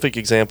is the perfect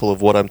example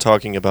of what I'm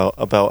talking about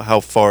how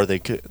far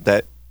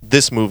that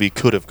this movie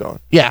could have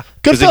gone. Yeah.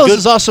 Goodfellas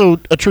is also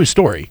a true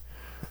story.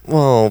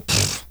 Well,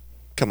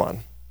 come on.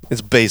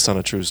 It's based on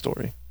a true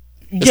story.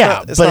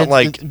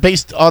 It's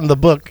based on the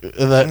book.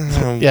 Come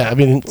on.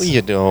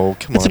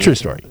 It's a true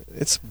story.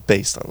 It's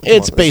based on.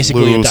 It's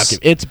basically a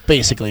documentary. It's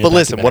basically. But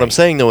listen, what I'm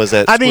saying though is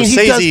that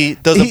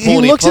Scorsese doesn't pull he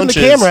any looks punches.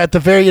 in the camera at the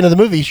very end of the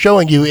movie,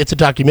 showing you it's a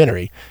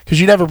documentary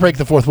because you never break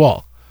the fourth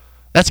wall.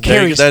 That's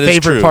Carrie's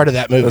favorite part of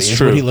that movie. That's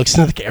true. When he looks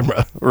into the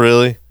camera.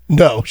 Really?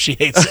 No, she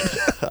hates it.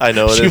 I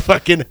know it she is.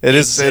 Fucking. It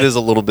is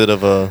a little bit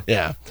of a.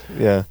 Yeah.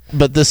 Yeah.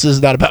 But this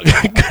is not about.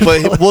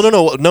 But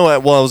no. I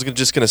was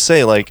just gonna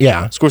say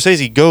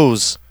Scorsese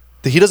goes.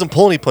 He doesn't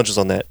pull any punches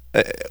on that.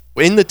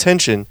 In the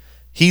tension,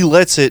 he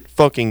lets it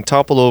fucking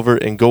topple over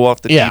and go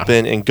off the deep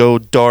end and go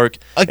dark.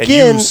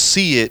 Again, and you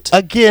see it.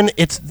 Again,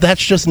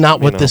 that's just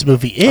not what this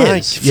movie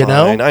is.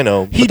 I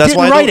know. He didn't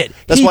write it.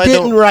 He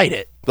didn't write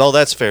it. Well,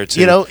 that's fair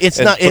too. It's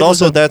not. But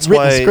also, that's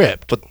why.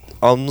 Script. But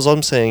all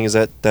I'm saying is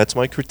that's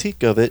my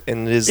critique of it,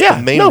 and it is the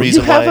main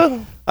reason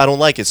why I don't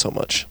like it so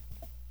much.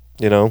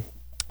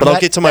 But I'll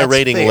get to my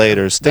rating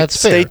later.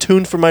 Stay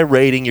tuned for my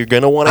rating. You're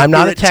gonna want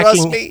to.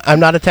 Trust me.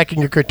 I'm not attacking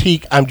your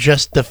critique. I'm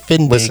just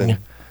defending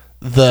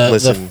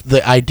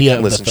the idea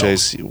of the film.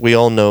 Chase, we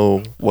all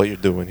know what you're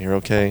doing here,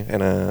 okay?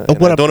 And I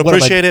don't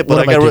appreciate it,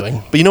 but I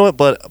got. But you know what?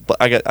 But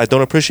I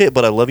don't appreciate it,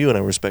 but I love you and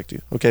I respect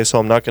you. Okay, so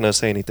I'm not gonna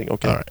say anything.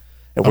 Okay, all right.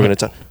 And we're gonna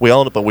talk. We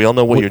all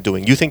know what you're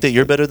doing. You think that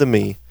you're better than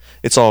me.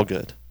 It's all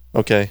good.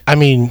 Okay. I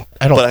mean,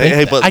 I don't.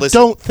 I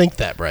don't think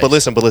that, Bryce. But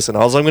listen.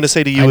 All I'm going to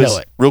say to you is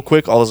real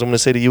quick. All I'm going to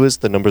say to you is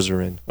the numbers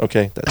are in.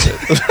 Okay, that's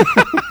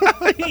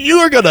it. You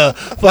are gonna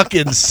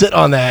fucking sit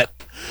on that.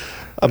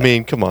 I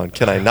mean, come on.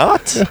 Can I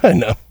not? I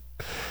know.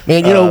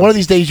 Man, one of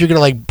these days you're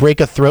gonna break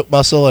a throat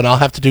muscle, and I'll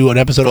have to do an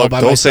episode all by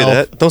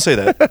myself. Don't say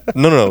that.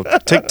 No.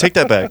 Take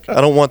that back.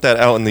 I don't want that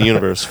out in the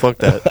universe. Fuck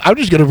that. I'm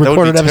just gonna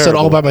record an episode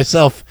all by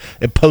myself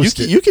and post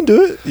it. You can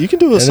do it. You can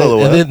do a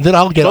solo. And then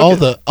I'll get all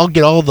the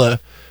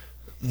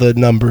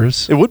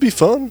numbers. It would be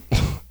fun.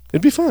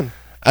 It'd be fun.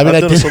 I mean,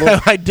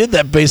 I did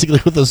that basically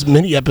with those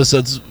mini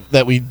episodes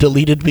that we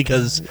deleted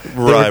because they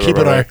were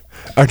keeping our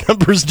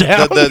numbers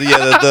down.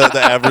 The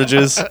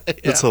averages.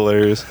 It's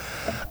hilarious.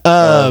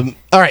 All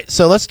right,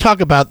 so let's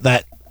talk about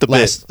that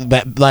last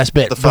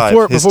bit. The five.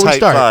 Before we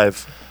start.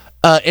 5.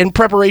 In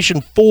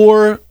preparation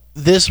for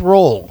this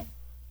role,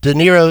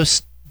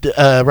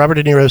 Robert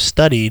De Niro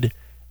studied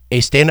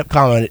a stand-up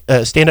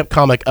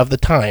comic of the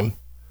time.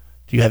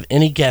 Do you have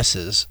any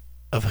guesses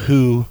of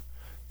who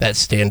that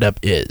stand-up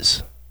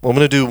is? Well, I'm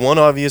going to do one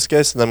obvious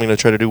guess, and then I'm going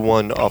to try to do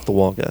one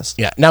off-the-wall guess.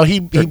 Yeah. Now, he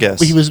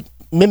was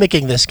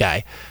mimicking this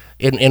guy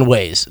in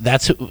ways.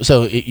 That's who,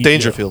 so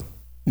Dangerfield.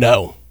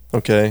 No.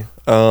 Okay.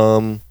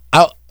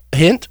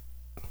 Hint?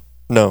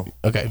 No.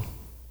 Okay.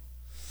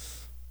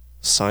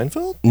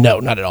 Seinfeld? No,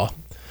 not at all.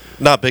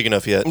 Not big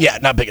enough yet. Yeah,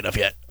 not big enough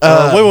yet.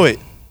 Wait.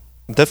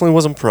 Definitely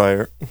wasn't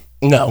Pryor.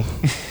 No.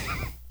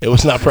 It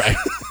was not Pryor.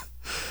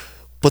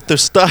 But their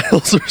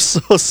styles are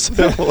so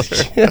similar.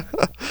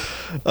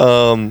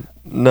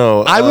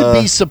 No. I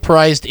would be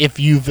surprised if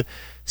you've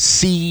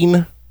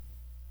seen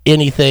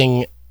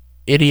anything.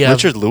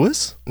 Richard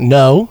Lewis?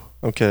 No.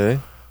 Okay.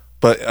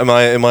 But am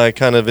I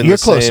kind of in You're the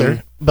same? You're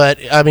closer. But,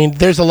 I mean,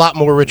 there's a lot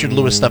more Richard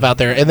Lewis stuff out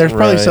there. And there's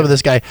probably some of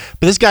this guy.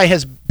 But this guy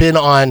has been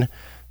on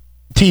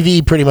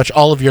TV pretty much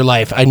all of your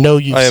life. I know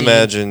you've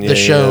seen the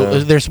show.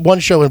 Yeah. There's one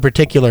show in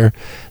particular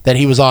that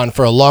he was on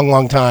for a long,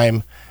 long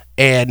time.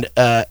 And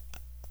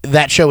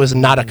that show is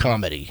not a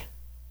comedy.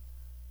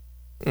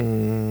 I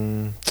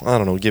don't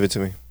know. Give it to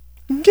me.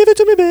 Give it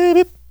to me,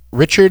 baby.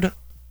 Richard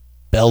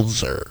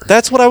Belzer.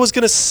 That's what I was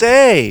going to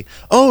say.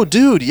 Oh,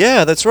 dude.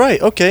 Yeah, that's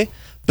right. Okay.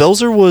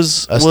 Belzer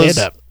was a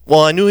stand-up.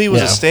 Well, I knew he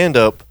was a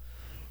stand-up,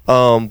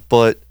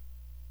 but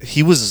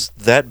he was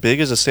that big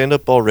as a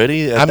stand-up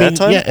already at that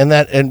time? Yeah,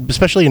 and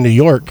especially in New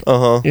York.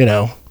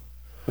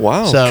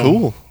 Wow, so,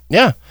 cool.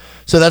 Yeah.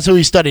 So that's who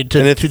he studied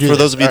to do For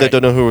those of you that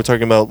don't know who we're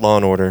talking about, Law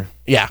 & Order.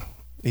 Yeah.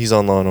 He's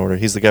on Law & Order.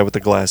 He's the guy with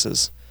the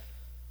glasses.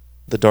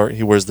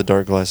 He wears the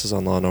dark glasses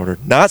on Law and Order.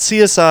 Not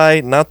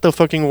CSI, not the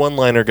fucking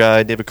one-liner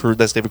guy.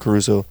 That's David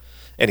Caruso.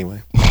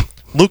 Anyway,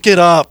 look it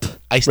up.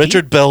 Ice-T?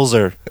 Richard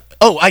Belzer.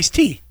 Oh,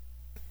 Ice-T.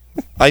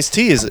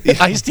 Ice-T is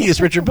Ice-T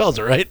is Richard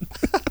Belzer, right?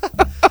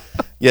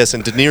 yes,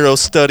 and De Niro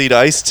studied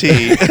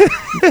Ice-T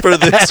for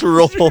this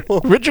role.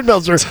 Richard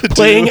Belzer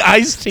playing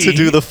Ice-T to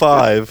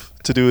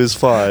do his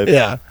 5.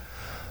 Yeah.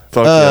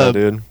 Fuck yeah,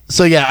 dude.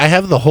 So yeah, I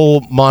have the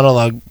whole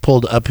monologue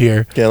pulled up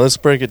here. Yeah, let's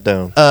break it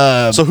down.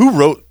 So who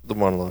wrote the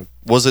monologue?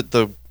 Was it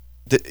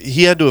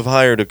he had to have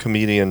hired a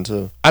comedian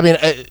to? I mean,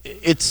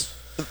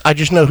 I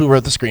just know who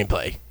wrote the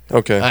screenplay.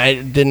 Okay.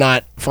 I did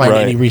not find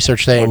Right. any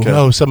research saying, Okay.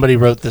 oh, somebody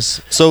wrote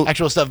this So-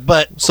 actual stuff.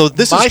 But So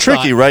this my is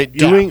tricky, thought- right?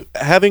 yeah.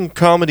 Having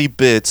comedy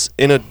bits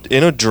in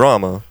a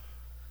drama,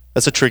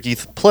 that's a tricky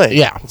play.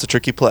 Yeah. It's a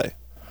tricky play.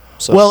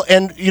 So. Well,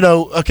 and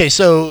okay,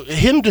 so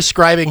him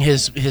describing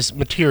his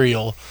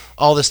material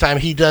all this time,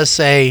 he does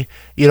say,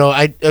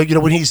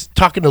 when he's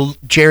talking to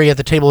Jerry at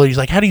the table, he's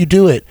like, "How do you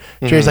do it?"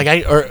 Jerry's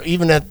like, or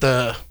even at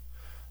the,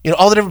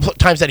 all the different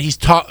times that he's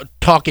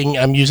talking,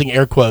 I'm using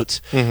air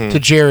quotes to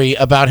Jerry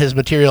about his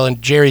material,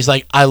 and Jerry's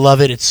like, "I love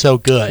it, it's so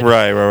good."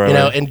 Right.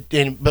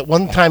 And but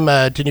one time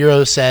De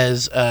Niro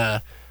says,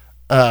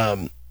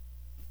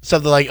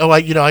 something like, "Oh,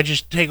 I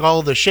just take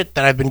all the shit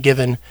that I've been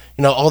given,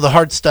 all the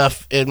hard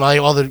stuff, and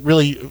all the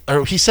really,"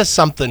 or he says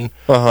something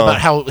about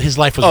how his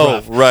life was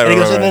rough. Right, and he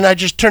right, goes, right. and then I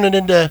just turn it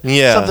into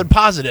something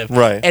positive.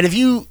 Right. And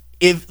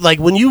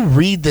when you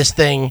read this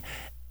thing,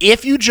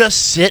 if you just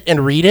sit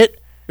and read it,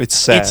 It's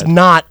sad. it's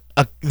not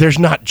there's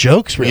not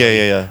jokes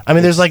really. Yeah. I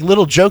mean, there's like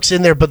little jokes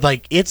in there, but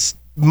like it's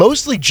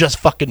mostly just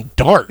fucking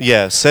dark.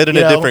 Yeah, said in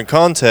a different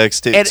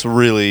context, it's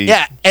really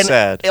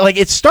sad. Like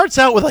it starts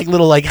out with like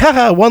little like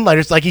haha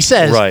one-liners, like he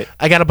says. Right.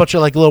 I got a bunch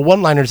of like little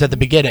one-liners at the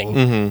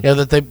beginning.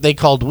 That they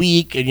called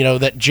weak, and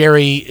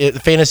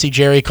that Fantasy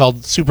Jerry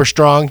called super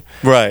strong.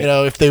 Right.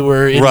 If they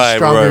were any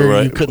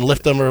stronger, you couldn't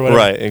lift them or whatever.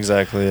 Right,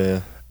 exactly,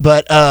 yeah.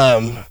 But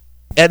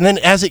and then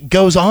as it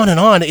goes on and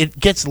on, it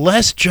gets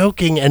less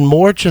joking and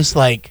more just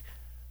like,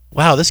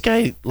 wow, this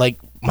guy like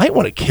might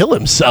want to kill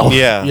himself.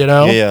 Yeah.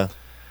 Yeah.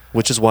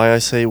 Which is why I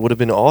say it would have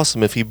been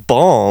awesome if he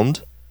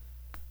bombed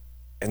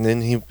and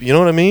then you know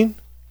what I mean?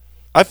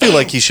 I feel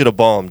like he should have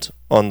bombed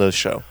on the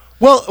show.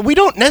 Well, we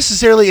don't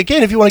necessarily,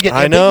 again, if you want to get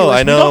I know.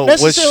 we don't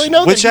necessarily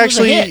know which that he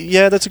actually, was a hit,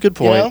 yeah, that's a good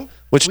point.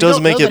 Which We does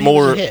don't make know it that he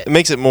was a more, hit. it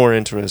makes it more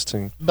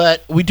interesting.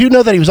 But we do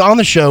know that he was on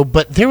the show,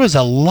 but there was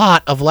a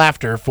lot of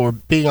laughter for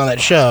being on that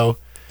show.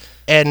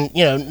 And,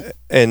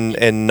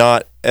 And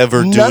not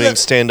ever doing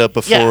stand-up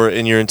before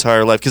in your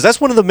entire life. Because that's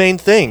one of the main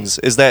things,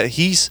 is that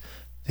his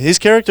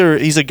character,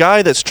 he's a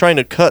guy that's trying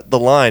to cut the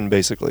line,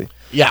 basically.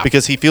 Yeah.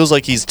 Because he feels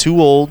like he's too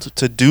old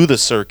to do the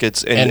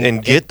circuits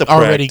and get the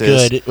already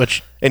practice. good,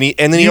 which And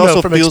he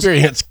also from feels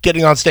experience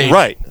getting on stage.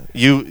 right.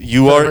 You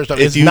the are first time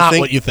if is you not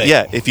think, what you think.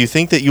 Yeah, if you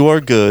think that you are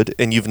good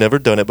and you've never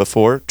done it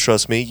before,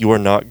 trust me, you are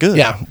not good.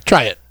 Yeah,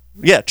 try it.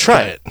 Yeah, try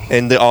Try it.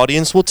 And the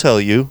audience will tell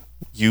you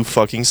you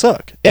fucking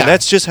suck. Yeah. And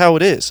that's just how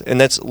it is. And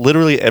that's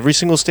literally every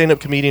single stand-up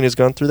comedian has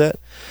gone through that.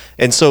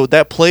 And so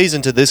that plays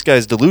into this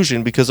guy's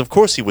delusion because of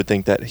course he would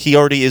think that. He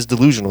already is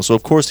delusional, so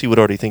of course he would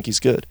already think he's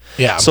good.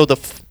 Yeah. So the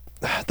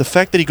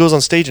fact that he goes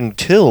on stage and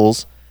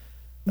kills.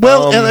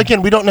 Well, and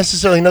again, we don't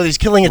necessarily know that he's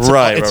killing. It's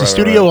a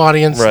studio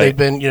audience. Right. They've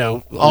been,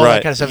 all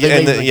that kind of stuff. They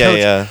And made the coach.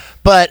 yeah.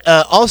 But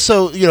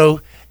also,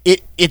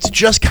 it's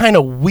just kind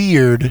of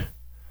weird.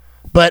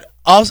 But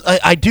also,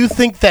 I do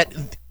think that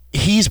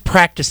he's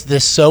practiced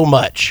this so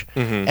much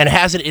and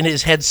has it in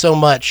his head so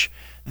much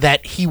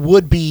that he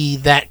would be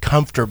that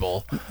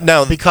comfortable.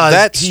 Now,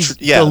 because he's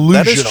delusional.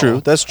 that is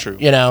true. That's true.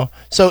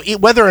 So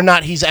whether or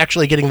not he's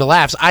actually getting the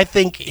laughs, I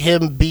think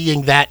him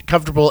being that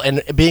comfortable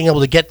and being able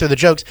to get through the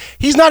jokes,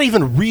 he's not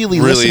even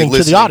really listening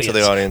to the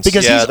audience.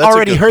 Because Yeah, he's that's a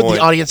already good heard point.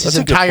 the audience his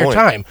That's a good entire point.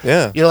 time.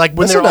 Yeah. Like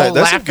when That's they're all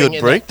that's laughing a good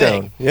in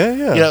breakdown. that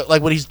thing. Yeah.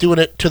 Like when he's doing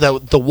it to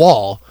the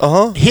wall.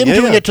 Him Yeah,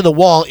 doing yeah. it to the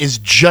wall is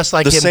just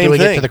like The him same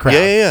doing thing. it to the crowd.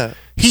 Yeah.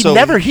 He So-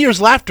 never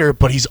hears laughter,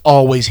 but he's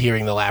always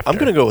hearing the laughter. I'm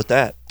going to go with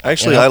that.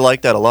 Actually, Yeah. I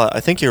like that a lot. I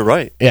think you're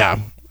right. Yeah.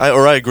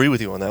 I agree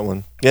with you on that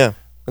one. Yeah,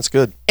 that's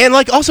good. And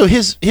like also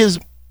his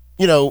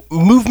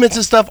movements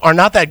and stuff are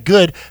not that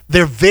good.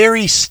 They're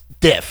very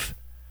stiff.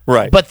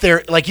 Right. But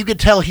they're like you could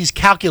tell he's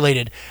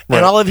calculated Right.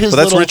 and all of his But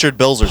that's little Richard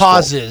Belzer's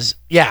pauses.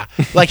 Yeah.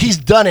 Like he's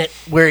done it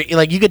where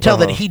like you could tell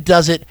that he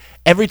does it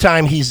every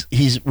time he's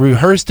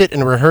rehearsed it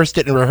and rehearsed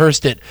it and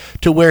rehearsed it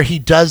to where he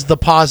does the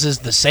pauses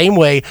the same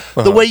way,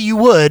 the way you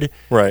would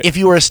Right. if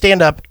you were a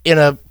stand up in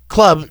a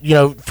club,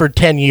 for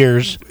 10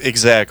 years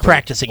Exactly.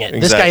 practicing it.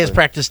 This Exactly. guy has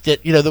practiced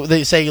it.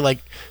 They say like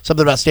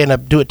something about stand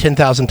up, do it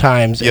 10,000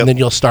 times Yep. and then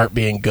you'll start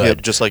being good.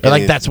 Yep, just like Or,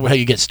 any- that's how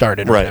you get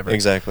started or Right. whatever.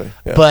 Exactly.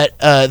 Yeah.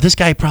 But this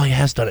guy probably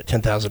has done it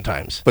 10,000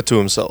 times. But to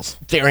himself.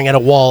 Staring at a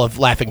wall of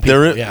laughing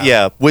people.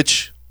 Yeah.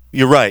 Which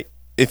you're right.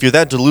 If you're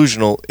that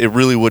delusional, it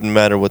really wouldn't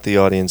matter what the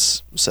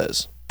audience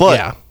says.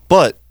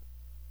 But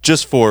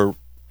just for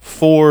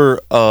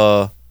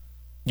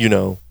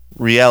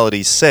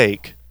reality's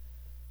sake,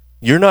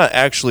 you're not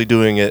actually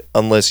doing it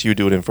unless you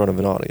do it in front of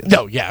an audience.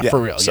 No, yeah,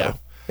 for real, so,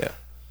 yeah.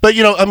 But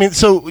I mean,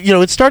 so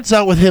it starts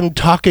out with him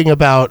talking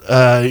about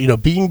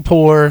being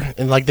poor,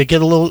 and like they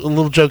get a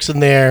little jokes in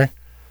there,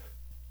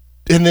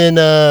 and then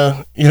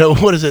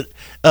what is it?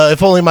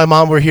 If only my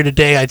mom were here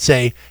today, I'd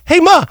say, "Hey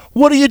Ma,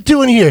 what are you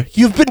doing here?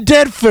 You've been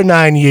dead for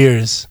 9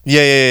 years."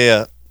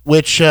 Yeah.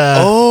 Which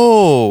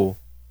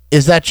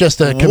is that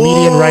just a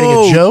comedian writing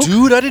a joke?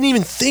 Dude, I didn't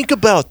even think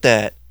about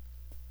that.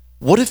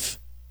 What if?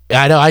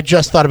 I know. I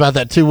just thought about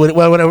that too.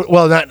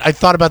 I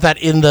thought about that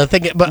in the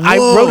thing, but I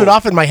wrote it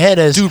off in my head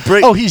as,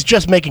 he's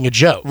just making a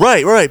joke.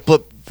 Right.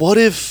 But what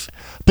if?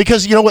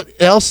 Because you know what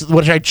else?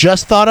 What I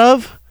just thought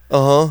of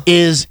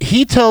is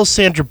he tells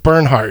Sandra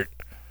Bernhardt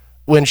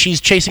when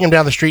she's chasing him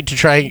down the street to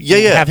try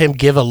have him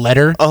give a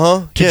letter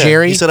to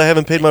Jerry. He said, "I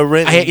haven't paid my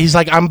rent." He's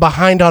like, "I'm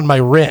behind on my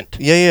rent."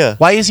 Yeah.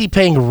 Why is he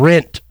paying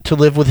rent to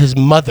live with his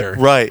mother?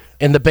 Right.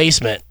 In the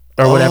basement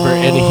or whatever,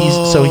 and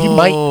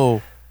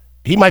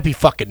he might be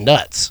fucking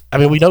nuts. I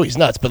mean, we know he's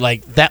nuts, but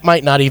like that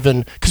might not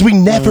even because we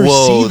never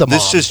see the mom.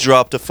 This just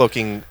dropped a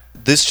fucking.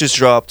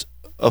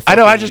 I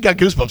know. I just got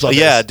goosebumps on this.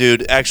 Yeah,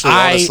 dude. Actually,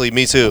 honestly,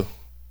 me too.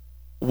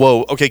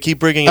 Whoa. Okay, keep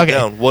bringing it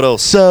down. What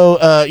else?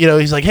 So,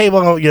 he's like, "Hey,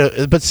 well,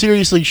 but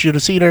seriously, you should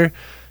have seen her."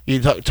 He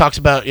talks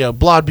about,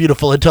 blonde,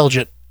 beautiful,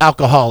 intelligent,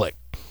 alcoholic.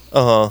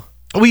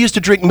 We used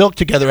to drink milk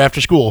together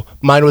after school.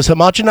 Mine was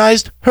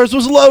homogenized. Hers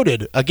was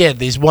loaded. Again,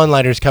 these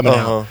one-liners coming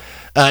out.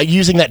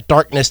 Using that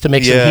darkness to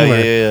make some humor.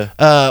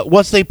 Yeah.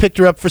 Once they picked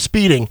her up for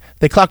speeding,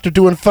 they clocked her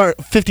doing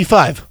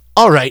 55.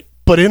 All right,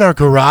 but in our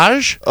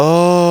garage?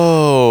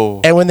 Oh.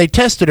 And when they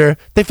tested her,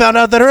 they found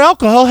out that her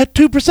alcohol had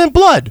 2%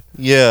 blood.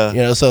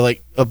 Yeah. So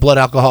like a blood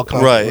alcohol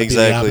content. Right,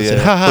 exactly.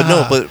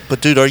 Yeah. But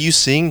dude, are you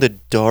seeing the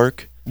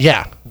dark?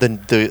 Yeah.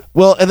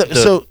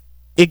 So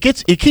it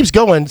keeps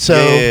going. So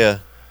yeah.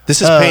 This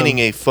is painting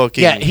a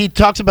fucking. Yeah, he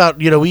talks about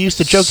we used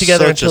to joke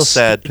together until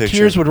sad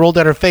tears would roll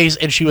down her face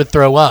and she would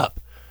throw up.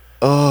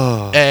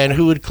 Oh. And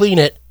who would clean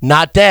it?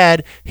 Not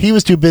Dad. He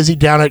was too busy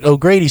down at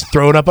O'Grady's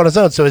throwing up on his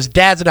own. So his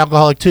dad's an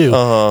alcoholic too.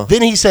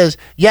 Then he says,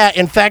 "Yeah,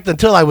 in fact,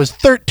 until I was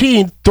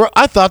 13,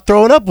 I thought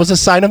throwing up was a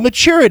sign of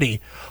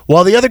maturity.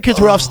 While the other kids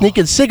were off in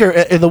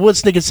the woods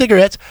sneaking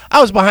cigarettes,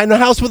 I was behind the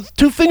house with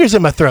 2 fingers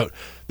in my throat.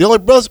 The only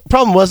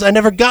problem was I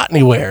never got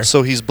anywhere."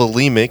 So he's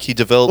bulimic. He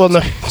developed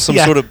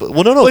sort of.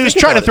 Well, no. Well, he was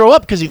trying to throw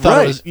up because he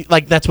thought it was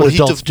like that's what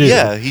adults do.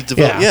 Yeah, he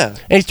developed. Yeah,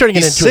 and he's turning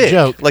it into sick. a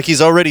joke. Like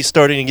he's already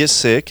starting to get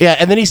sick. Yeah,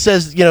 and then he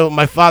says,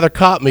 "My father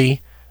caught me."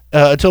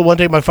 Until one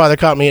day my father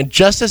caught me, and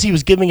just as he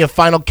was giving me a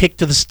final kick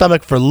to the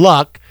stomach for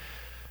luck,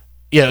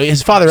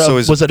 his father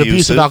was an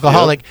abusive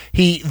alcoholic.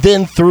 He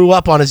then threw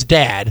up on his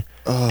dad,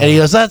 and he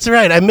goes, "That's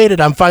right, I made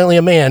it. I'm finally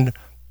a man."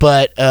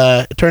 But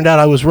it turned out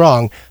I was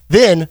wrong.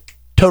 Then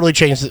totally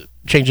changes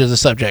the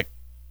subject.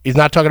 He's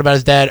not talking about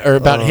his dad or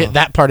about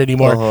that part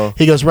anymore.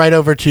 He goes right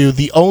over to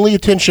the only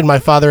attention my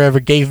father ever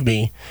gave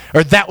me,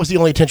 or that was the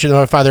only attention that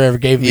my father ever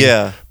gave me.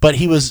 Yeah, but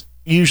he was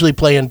usually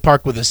playing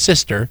park with his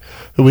sister,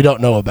 who we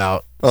don't know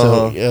about.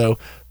 So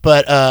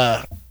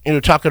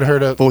talking to her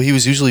to. Well, he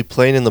was usually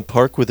playing in the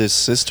park with his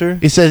sister.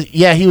 He says,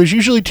 "Yeah, he was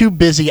usually too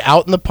busy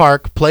out in the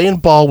park playing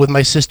ball with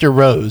my sister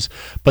Rose.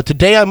 But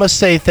today, I must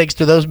say, thanks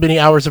to those many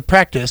hours of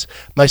practice,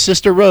 my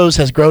sister Rose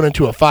has grown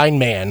into a fine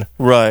man."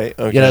 Right.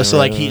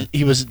 Okay.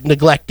 He was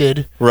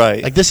neglected.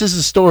 Right. Like this is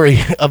the story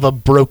of a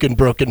broken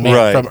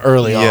man from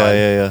early on.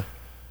 Yeah.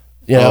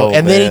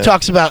 Then he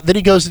talks about. Then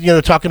he goes,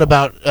 talking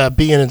about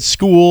being in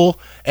school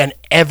and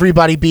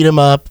everybody beat him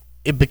up.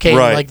 It became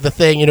like the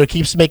thing,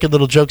 keeps making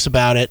little jokes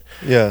about it.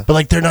 Yeah. But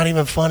like they're not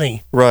even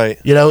funny. Right.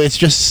 It's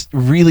just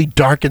really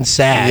dark and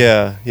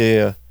sad.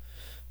 Yeah.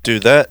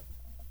 Dude, that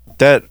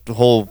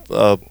whole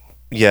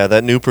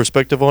that new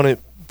perspective on it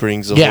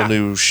brings a whole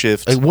new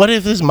shift. Like what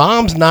if his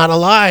mom's not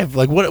alive?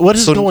 Like what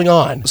is going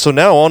on? So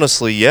now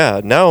honestly,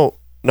 now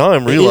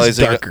I'm realizing it is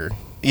darker.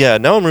 Yeah,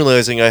 now I'm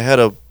realizing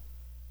I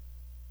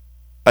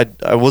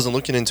wasn't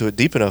looking into it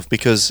deep enough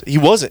because he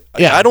wasn't.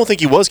 Yeah. I don't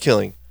think he was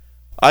killing.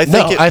 I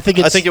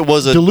think it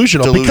was a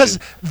delusion. Because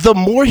the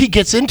more he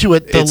gets into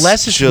it, the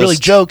less it's really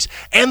jokes,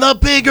 and the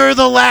bigger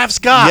the laughs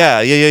got.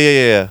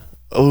 Yeah.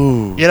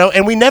 Oh,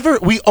 and we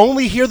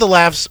only hear the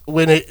laughs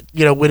when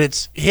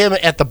it's him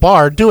at the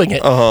bar doing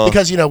it,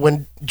 because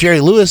when Jerry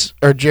Lewis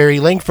or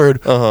Jerry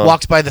Langford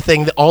walks by the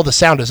thing, all the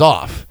sound is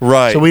off.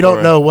 Right. So we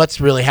don't know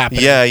what's really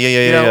happening.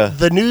 Yeah.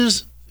 The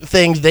news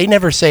things, they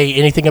never say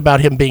anything about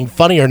him being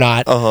funny or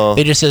not.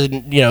 They just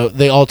said,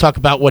 they all talk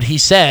about what he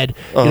said.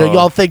 You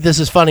all think this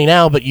is funny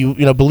now, but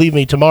you believe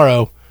me,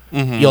 tomorrow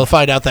you'll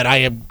find out that I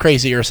am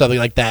crazy or something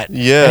like that.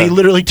 Yeah. And he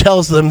literally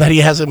tells them that he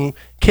has him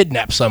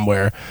kidnapped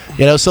somewhere.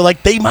 So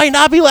like they might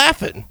not be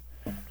laughing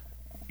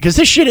because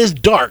this shit is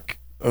dark.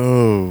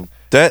 Oh,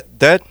 that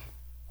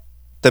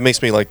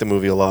makes me like the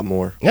movie a lot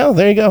more. Oh,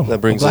 there you go. That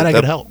brings I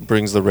could help.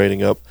 Brings the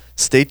rating up.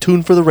 Stay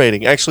tuned for the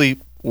rating. Actually,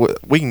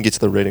 we can get to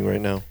the rating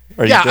right now.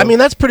 I mean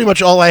that's pretty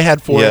much all I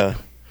had for it.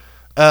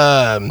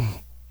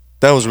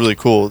 That was really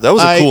cool. That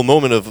was a cool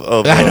moment of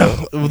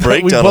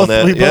breakdown on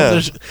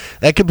that.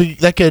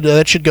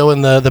 That should go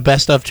in the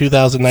best of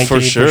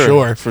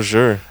 2019 for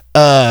sure.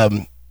 All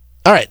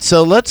right,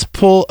 so let's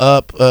pull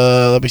up.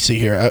 Let me see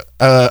here.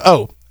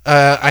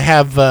 I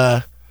have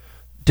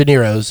De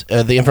Niro's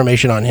the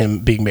information on him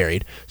being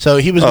married. So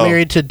he was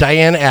married to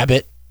Diane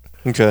Abbott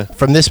Okay.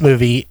 from this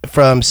movie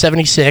from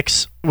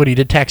 76 when he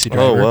did Taxi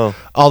Driver, wow.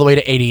 all the way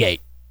to 88.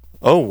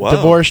 Oh wow.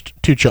 Divorced,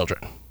 2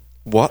 children.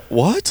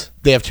 What?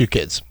 They have 2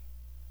 kids.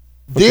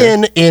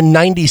 Then in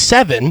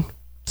 97,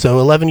 so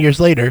 11 years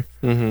later,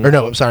 Mm-hmm. or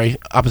no, I'm sorry,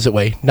 opposite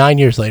way, 9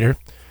 years later,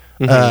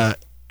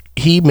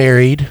 he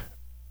married.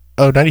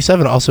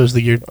 97 also is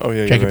the year Oh, yeah,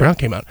 you're Jackie right. Brown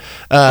came out.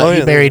 Oh, He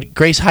yeah, married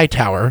Grace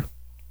Hightower,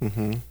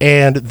 Mm-hmm.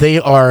 and they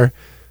are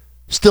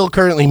still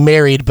currently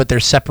married, but they're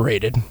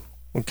separated.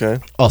 Okay.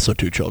 Also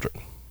 2 children.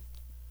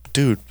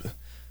 Dude,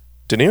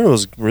 De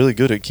Niro's really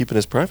good at keeping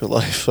his private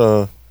life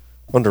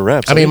under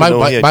wraps. I mean, didn't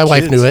know he had my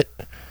wife kids. knew it.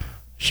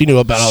 She knew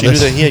about all She knew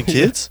this. that he had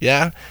kids?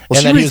 Yeah. Well, and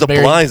she that he reads was the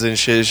married. blinds and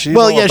shit. She's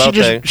Well, all yeah, about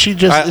that. she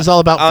just is all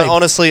about. I, fame.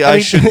 honestly,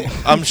 I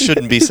I mean-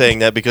 shouldn't be saying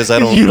that because I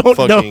don't, you don't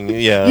fucking know.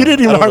 yeah. You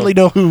didn't I even don't hardly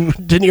know who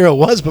De Niro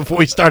was before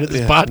we started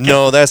this podcast.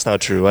 No, that's not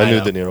true. I knew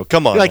know. De Niro.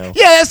 Come on, You're like, now.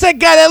 yeah, that's that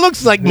guy that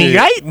looks like me,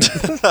 Yeah.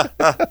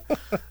 right?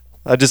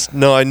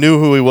 I knew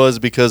who he was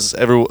because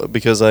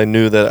I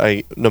knew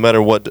that no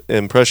matter what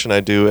impression I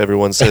do,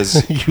 everyone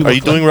says, You "Are you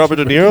look doing like Robert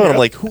De Niro?" And I'm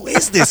like, "Who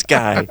is this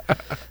guy?"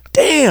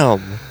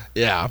 Damn.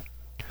 Yeah.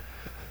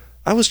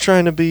 I was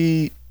trying to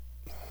be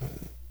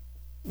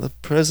the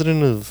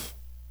president of.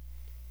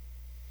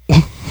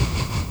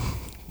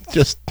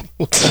 Just.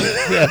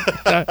 Yeah.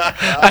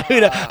 I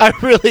mean, I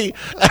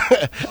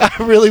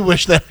really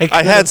wish that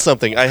I had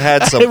something. I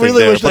had something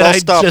really there, wish but that I'll I'd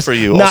stop just for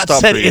you. I'll not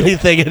stop said for you.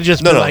 anything and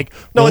just No, be no, like,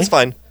 no, really? it's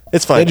fine.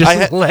 It's fine. And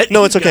just let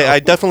no, you it's okay. go. I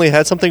definitely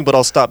had something, but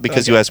I'll stop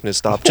because you Okay. asked me to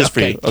stop, just for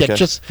you. Okay, yeah, Okay.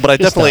 just- but I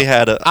just definitely stop.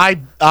 had a.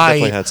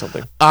 definitely had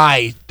something.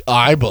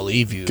 I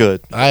believe you.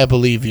 Good. I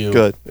believe you.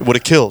 Good. It would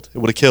have killed. It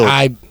would have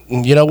killed.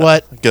 You know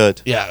what?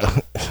 Good. Yeah.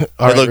 Hey,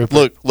 All right, look,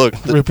 Rupert.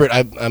 look. Rupert,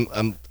 I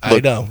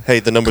know. Hey,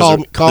 the numbers Call are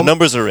me- call the me-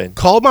 numbers are in.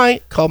 Call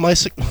my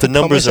The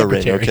numbers are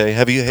in. secretary. Okay.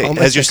 Have you? Call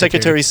my Has your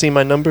secretary. secretary seen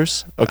my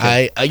numbers?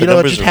 Okay. I The you know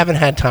what? numbers Just are- haven't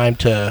had time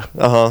to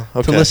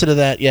Okay. listen to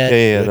that yet.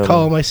 Yeah. No,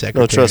 Call no. my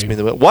secretary. No, trust me.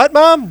 What,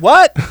 Mom?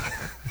 What?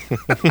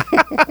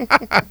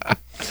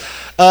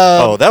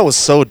 Oh, that was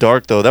so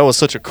dark, though. That was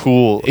such a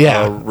cool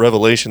Yeah.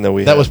 revelation that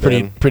we That had. was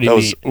pretty man. pretty that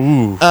neat. Was,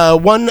 ooh.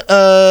 One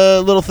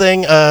little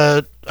thing.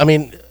 I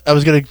mean, I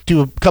was gonna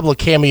do a couple of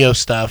cameo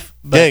stuff.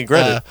 But, Yeah,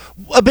 granted.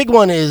 a big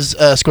one is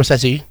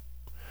Scorsese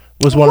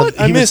was one What? of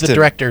I he was missed the him.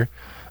 director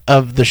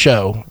of the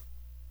show.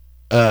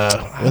 Where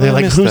they're I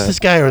like, missed "Who's that? this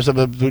guy?" Or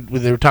something.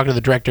 They were talking to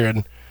the director,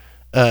 and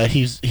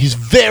he's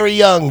very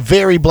young,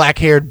 very black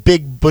haired,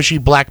 big bushy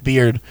black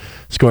beard.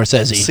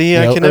 Scorsese. See,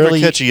 I can never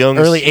catch young-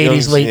 early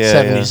 '80s, young- late yeah,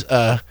 '70s.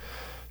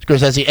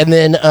 Scorsese, and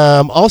then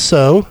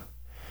also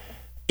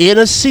in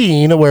a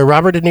scene where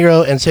Robert De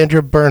Niro and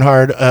Sandra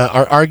Bernhard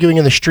are arguing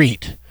in the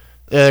street.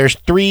 There's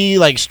 3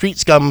 like street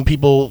scum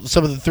people.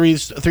 Some of the three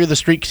of the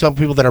street scum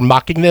people that are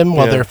mocking them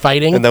while Yeah. they're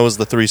fighting. And that was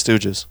the Three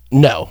Stooges.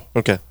 No.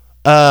 Okay.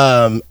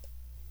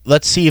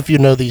 Let's see if you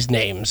know these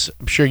names.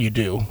 I'm sure you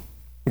do.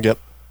 Yep.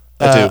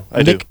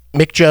 I do.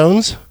 Mick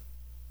Jones,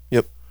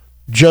 Yep.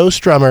 Joe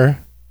Strummer,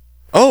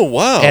 Oh,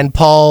 wow. and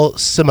Paul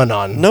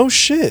Simonon. no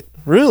shit.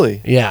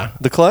 Really? Yeah,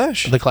 The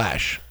Clash? The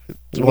Clash.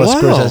 It's one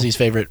of Wow. Scorsese's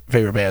favorite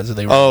bands, and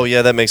they were Oh,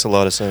 yeah, that makes a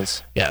lot of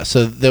sense. yeah.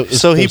 So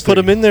So he put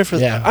him in there for.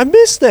 Yeah. I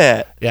missed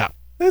that. Yeah,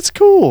 That's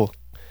cool.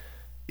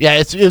 yeah.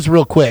 It was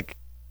real quick.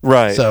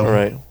 Right. So,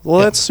 right. Well,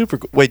 yeah. that's super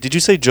cool. Wait, did you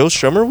say Joe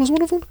Strummer was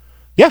one of them?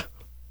 Yeah,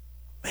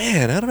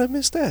 Man, how did I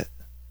miss that?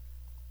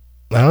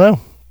 I don't know.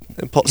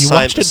 And Paul, You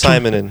watched it too-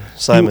 Simon and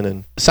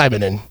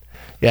Simon and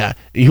yeah,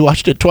 you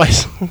watched it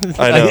twice.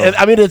 I know.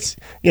 I mean, it's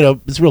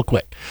it's real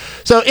quick.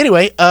 So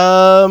anyway,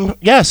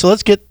 yeah. So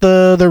let's get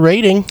the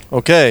rating.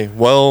 Okay,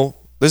 well,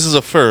 this is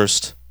a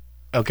first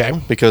Okay.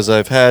 because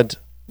I've had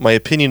my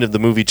opinion of the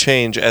movie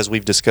change as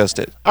we've discussed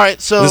it. All right.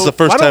 So This is the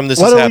first why don't- time this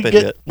why has don't we happened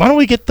get- yet. Why don't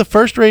we get the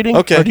first rating?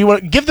 Okay. Or do you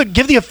want to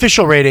give the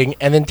official rating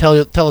and then tell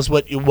us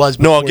what it was?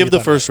 No, I'll before give you the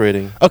thought first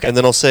rating. Okay. And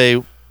then I'll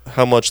say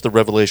how much the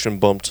revelation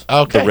bumped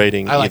Okay. the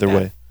rating I like either that.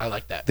 way. I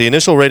like that. The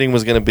initial rating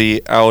was going to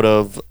be out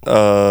of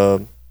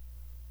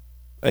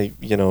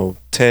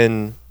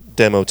 10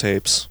 demo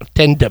tapes.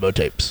 10 demo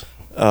tapes.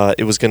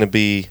 It was going to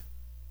be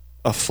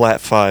a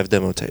flat 5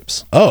 demo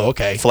tapes. Oh,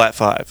 okay. Flat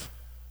 5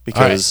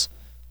 because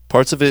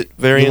parts of it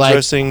very You like-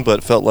 interesting,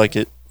 but felt like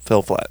it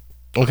fell flat.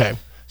 Okay.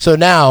 So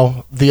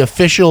now the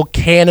official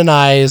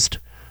canonized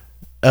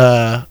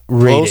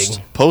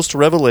rating. Post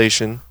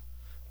revelation,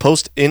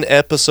 post in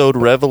episode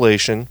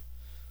revelation.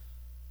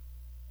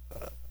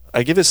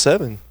 I give it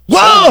 7.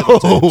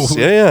 Whoa!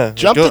 Yeah.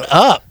 Jumped it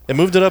up. It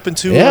moved it up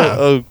into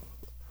Yeah.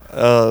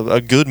 a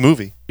good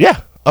movie.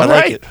 Yeah. All I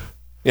right. like it.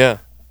 Yeah.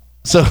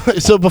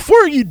 So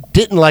before you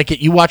didn't like it,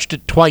 you watched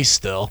it twice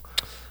still.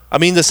 I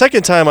mean, the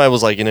second time I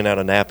was like in and out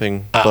of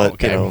napping, Oh, but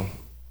okay.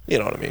 you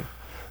know what I mean.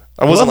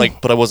 I wasn't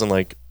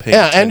paying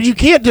Yeah, attention. and you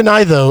can't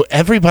deny though,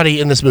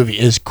 everybody in this movie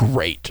is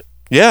great.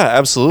 Yeah,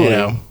 absolutely. You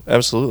know?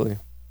 Absolutely.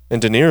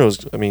 And De Niro's,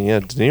 De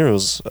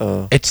Niro's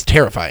It's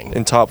terrifying.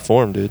 in top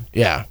form, dude.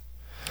 Yeah.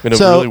 in a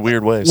really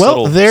weird way.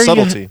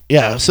 Subtlety.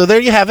 So there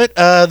you have it.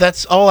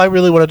 That's all I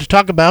really wanted to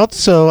talk about.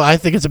 So I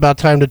think it's about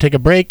time to take a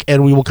break,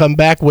 and we will come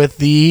back with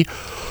the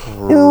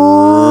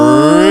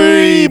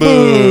Reboot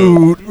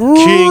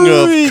King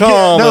of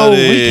Comedy. No,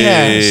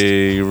 recast.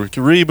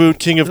 Reboot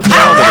King of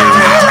Comedy.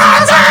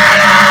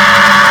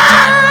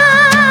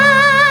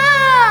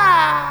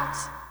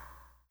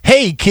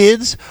 Hey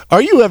kids,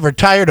 are you ever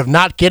tired of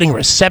not getting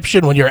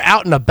reception when you're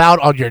out and about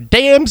on your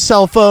damn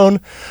cell phone?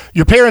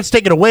 Your parents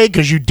take it away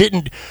because you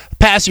didn't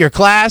pass your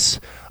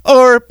class?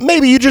 Or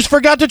maybe you just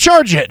forgot to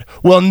charge it.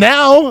 Well,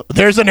 now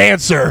there's an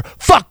answer.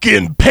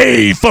 Fucking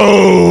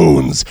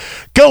payphones.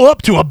 Go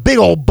up to a big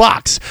old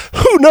box.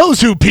 Who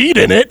knows who peed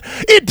in it?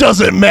 It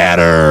doesn't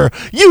matter.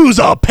 Use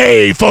a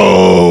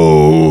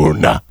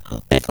payphone.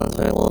 Payphones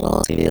available at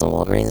all TVs and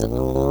Walgreens and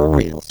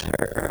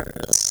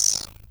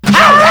realtors.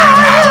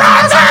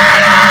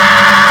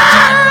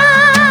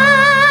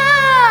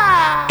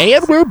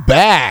 And we're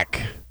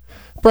back.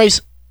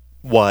 Bryce,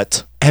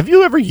 What? have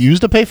you ever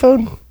used a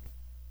payphone?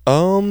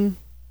 No,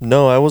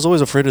 I was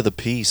always afraid of the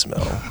pee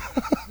smell.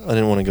 I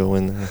didn't want to go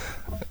in there.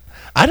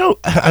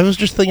 I was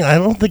just thinking, I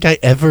don't think I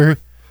ever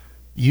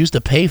used a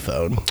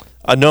payphone.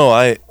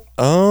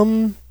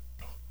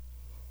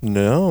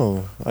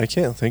 No, I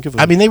can't think of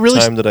a They really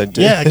time that I did.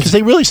 Yeah, because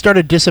they really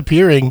started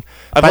disappearing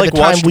I've by the time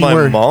watched we my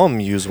were. mom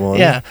use one.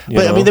 Yeah,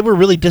 but they were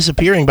really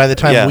disappearing by the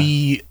time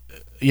we,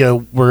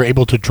 were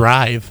able to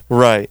drive.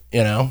 Right.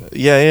 Yeah.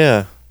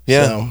 Yeah.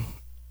 So,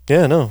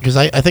 Yeah, no. because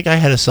I think I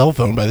had a cell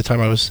phone by the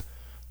time I was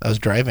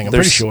driving. I'm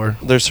pretty sure.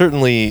 They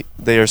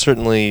are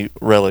certainly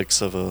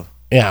relics of an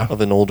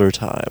older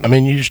time.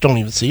 You just don't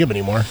even see them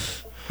anymore.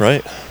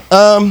 Right.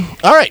 All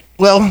right.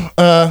 Well,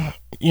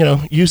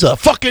 use a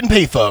fucking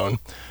payphone.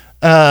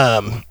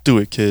 Do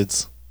it,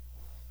 kids.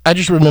 I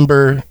just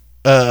remember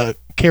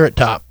Carrot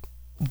Top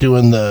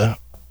doing the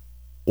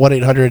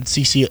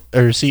 1-800-CC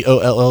or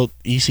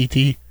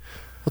COLLECT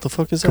What the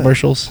fuck is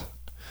commercials.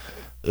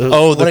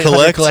 Oh, the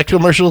collect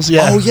commercials.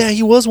 Yeah. Oh yeah,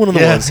 he was one of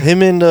the ones.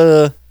 Him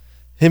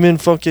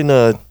and fucking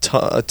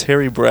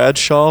Terry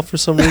Bradshaw for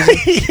some reason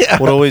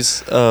would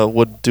always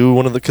would do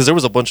one of the, because there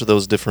was a bunch of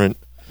those different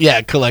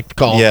collect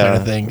call kind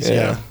of things.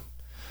 Yeah.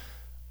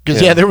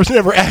 Because there was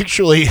never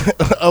actually.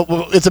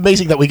 It's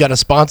amazing that we got a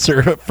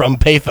sponsor from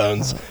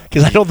payphones,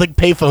 because I don't think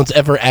payphones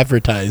ever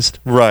advertised.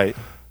 Right.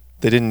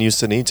 They didn't used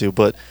to need to,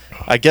 but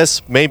I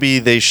guess maybe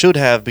they should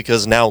have,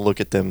 because now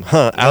look at them.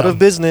 Out of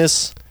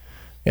business.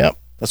 Yep.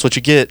 That's what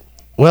you get.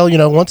 Well,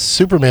 once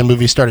Superman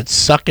movies started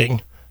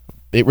sucking,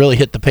 it really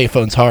hit the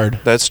payphones hard.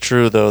 That's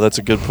true, though. That's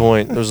a good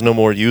point. There's no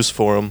more use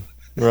for them,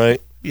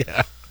 right?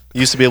 Yeah. You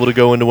used to be able to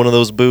go into one of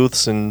those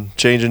booths and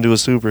change into a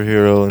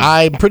superhero. And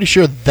I'm pretty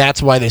sure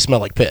that's why they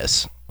smell like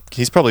piss.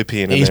 he's probably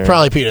peeing in there. He's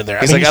probably peeing in there.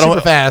 He's like, he's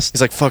super fast.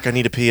 He's like, fuck, I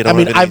need to pee.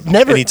 I've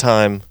never any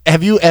time.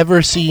 Have you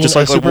ever seen Just a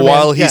like Superman?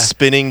 while he's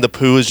spinning, the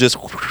poo is just.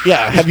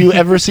 Yeah. Have you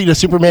ever seen a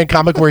Superman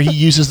comic where he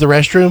uses the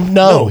restroom?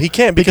 No, he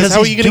can't, because how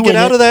are you going to get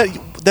out of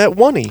that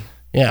oneie?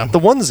 Yeah. The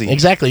onesie.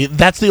 Exactly.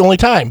 That's the only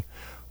time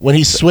when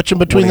he's switching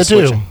between the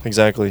two.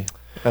 Exactly.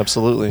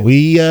 Absolutely.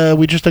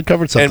 We just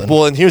uncovered something.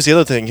 And here's the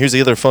other thing. Here's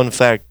the other fun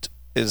fact,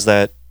 is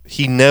that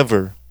he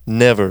never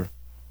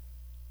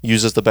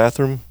uses the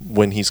bathroom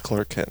when he's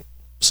Clark Kent.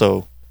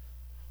 So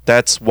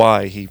that's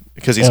why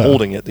because he's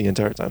holding it the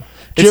entire time.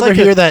 Did you ever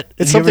hear that?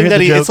 It's something that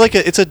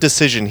it's a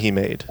decision he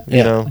made. Yeah.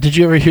 You know? Did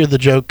you ever hear the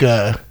joke?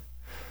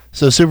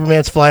 So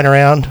Superman's flying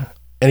around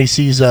and he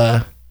sees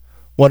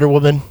Wonder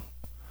Woman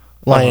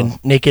lying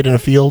naked in a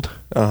field.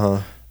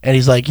 And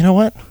he's like, you know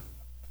what?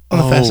 I'm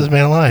the fastest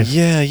man alive.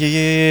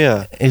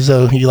 Yeah. And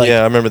so he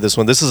I remember this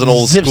one. This is an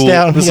old school.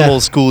 Down, this is an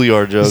old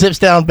schoolyard joke. Zips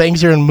down,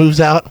 bangs her, and moves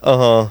out.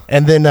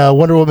 And then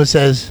Wonder Woman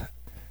says,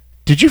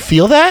 "Did you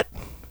feel that?"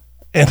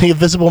 And the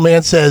Invisible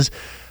Man says,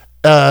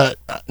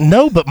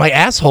 "No, but my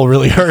asshole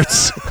really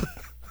hurts."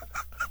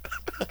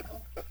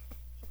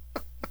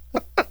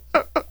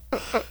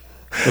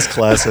 That's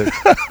classic.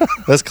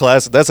 That's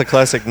classic. That's a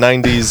classic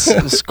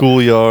 '90s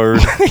schoolyard.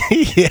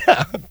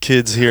 Yeah.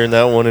 Kids hearing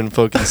that one and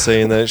fucking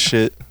saying that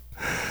shit.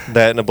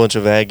 That and a bunch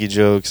of Aggie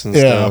jokes and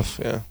stuff.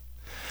 Yeah.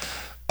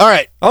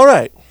 All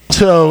right.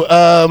 So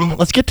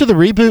let's get to the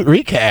reboot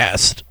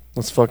recast.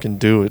 Let's fucking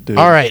do it, dude.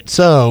 All right.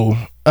 So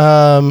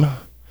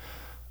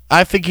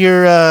I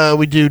figure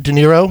we do De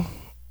Niro.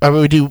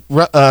 We do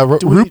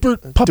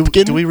Rupert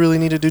Pupkin. Do we really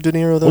need to do De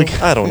Niro, though?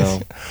 I don't know.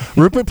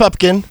 Rupert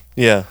Pupkin.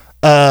 Yeah.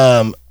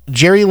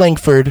 Jerry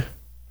Langford.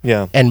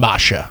 Yeah. And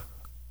Masha.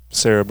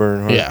 Sarah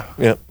Bernhardt. Yeah.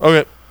 Yeah.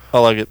 Okay. I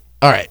like it.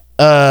 All right.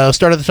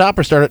 Start at the top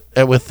or start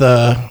it with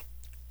Masha?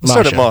 Let's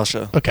start at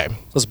Masha. Okay.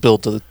 Let's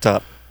build to the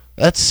top.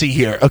 Let's see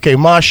here. Okay,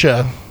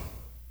 Masha.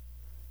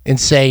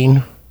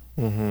 Insane.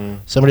 Mm-hmm.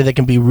 Somebody that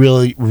can be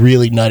really,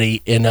 really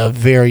nutty in a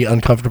very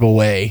uncomfortable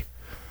way.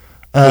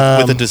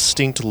 With a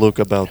distinct look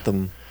about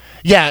them.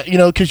 Yeah,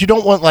 because you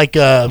don't want like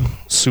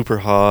super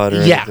hot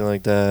or anything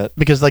like that.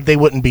 Because they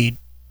wouldn't be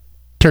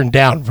turned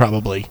down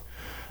probably.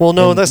 Well,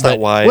 no, that's not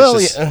why. Well,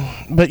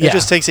 it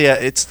just takes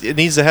it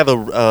needs to have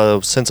a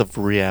sense of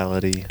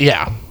reality.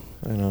 Yeah.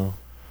 I know.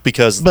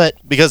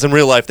 because in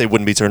real life they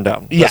wouldn't be turned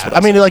down. Yeah,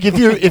 I mean, like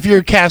if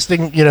you're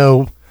casting,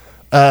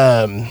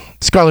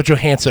 Scarlett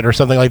Johansson or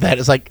something like that,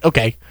 it's like,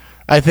 okay,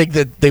 I think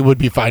that they would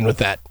be fine with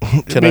that.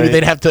 Maybe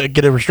they'd have to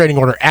get a restraining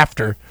order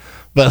after,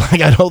 but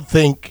like I don't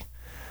think,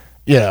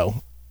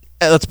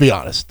 let's be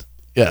honest.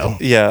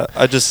 Yeah,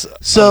 I'm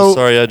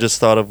sorry, I just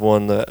thought of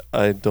one that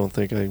I don't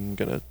think I'm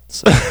gonna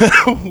say.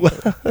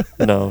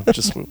 No,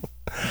 just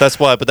that's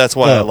why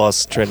I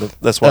lost train of,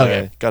 that's why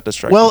I got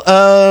distracted. Well,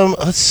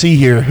 let's see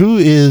here. Who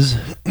is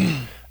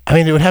I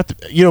mean, it would have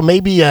to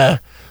maybe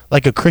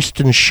like a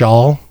Kristen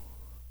Shaw.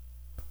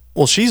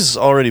 Well, she's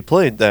already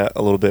played that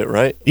a little bit,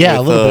 right? Yeah,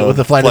 a little bit with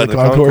the Flight of the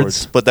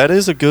Conchords. But that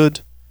is a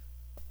good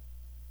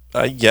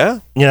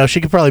yeah.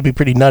 She could probably be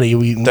pretty nutty.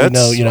 We know,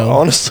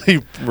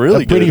 honestly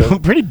really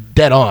good. Pretty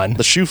dead on.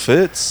 The shoe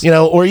fits.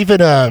 Or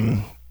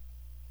even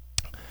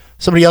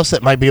somebody else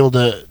that might be able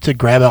to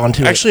grab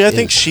onto it. Actually, I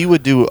think she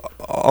would do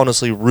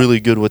honestly really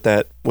good with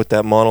that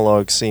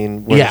monologue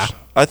scene. Yeah.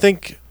 I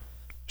think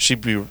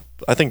she'd be.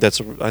 I think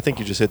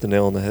you just hit the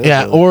nail on the head.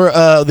 Yeah. Really. Or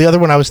the other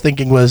one I was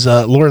thinking was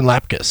Lauren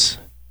Lapkus.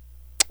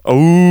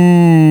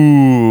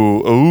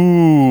 Ooh.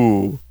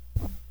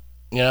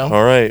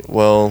 All right.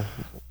 Well.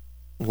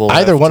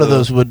 Either one of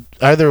those women,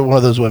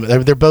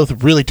 they're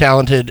both really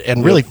talented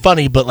and really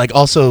funny, but like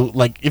also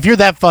like if you're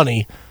that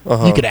funny,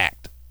 you could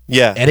act.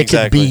 Yeah, and it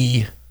could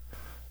be,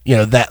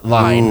 that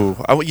line. Ooh.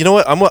 You know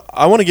what?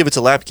 I want to give it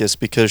to Lapkus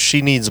because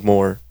she needs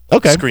more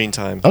screen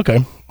time.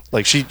 Okay,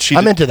 like she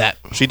I'm into that.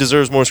 She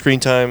deserves more screen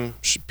time.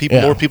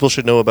 More people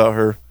should know about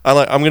her.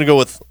 I'm gonna go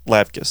with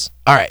Lapkus.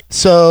 All right.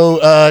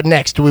 So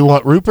next, do we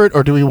want Rupert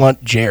or do we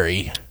want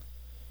Jerry?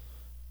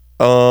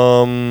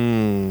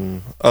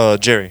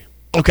 Jerry.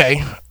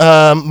 Okay.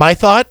 My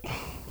thought.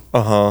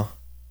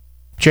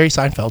 Jerry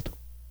Seinfeld.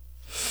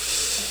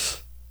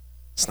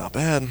 It's not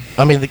bad.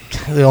 I mean,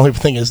 the only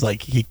thing is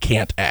like he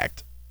can't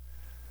act.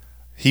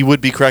 He would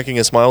be cracking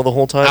a smile the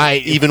whole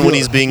time, even when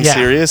he's being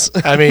serious.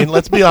 I mean,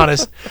 let's be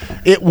honest.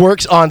 It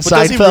works on but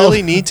Seinfeld. Does he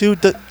really need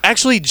to?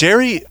 Actually,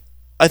 Jerry.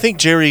 I think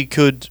Jerry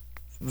could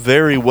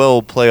very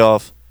well play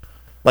off.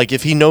 Like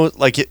if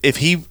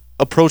he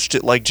approached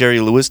it like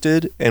Jerry Lewis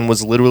did and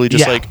was literally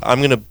just like,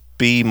 I'm gonna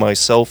be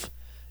myself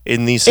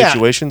in these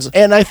situations.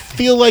 And I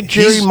feel like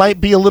Jerry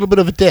might be a little bit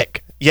of a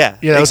dick. Yeah,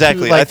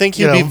 exactly. I think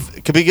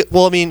could be.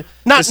 Well, I mean,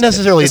 not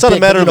necessarily. It's not a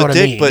matter of a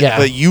dick, but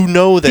that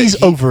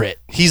he's over it.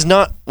 He's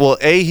not. Well,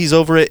 he's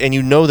over it, and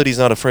that he's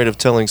not afraid of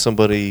telling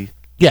somebody.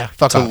 Yeah,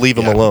 fuck off. Leave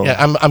him alone.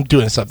 Yeah, I'm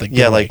doing something.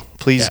 Yeah,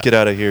 please get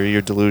out of here.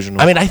 You're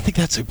delusional. I mean, I think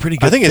that's a pretty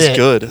good. I think fit. It's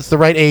good. It's the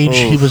right age.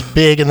 He was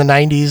big in the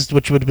 '90s,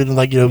 which would have been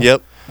like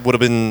Yep, would have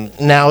been.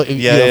 Now,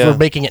 if we're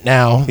making it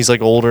now, he's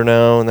like older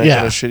now and that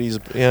kind of shit. He's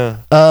I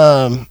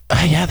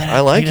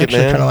like it,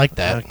 man. Kind of like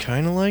that. I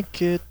kind of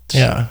like it.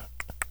 Yeah,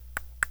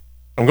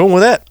 I'm going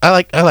with that. I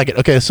like it.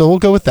 Okay, so we'll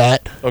go with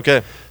that.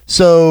 Okay.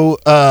 So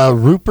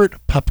Rupert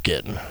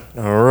Pupkin.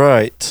 All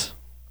right.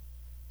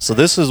 So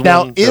this is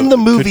now one in the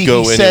movie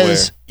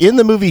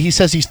he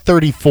says he's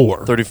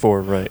 34.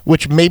 34, right?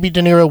 Which maybe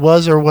De Niro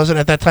was or wasn't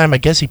at that time. I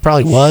guess he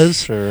probably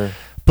was. Sure.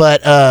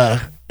 But I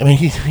mean,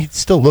 he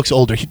still looks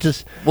older. He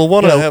just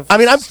I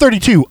mean, I'm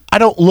 32. I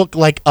don't look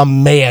like a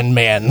man,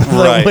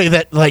 the way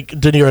that like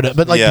De Niro does.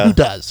 But like, who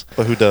does?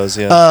 But who does?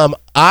 Yeah.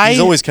 He's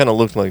always kind of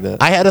looked like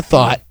that. I had a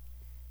thought.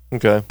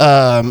 Okay.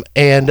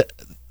 And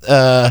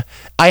I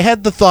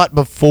had the thought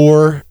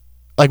before,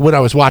 like when I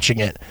was watching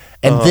it,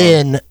 and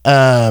then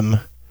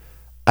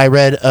I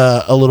read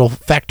a little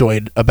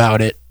factoid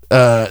about it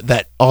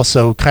that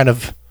also kind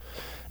of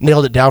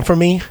nailed it down for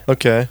me.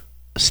 Okay.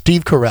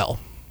 Steve Carell.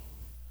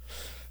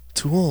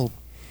 Too old.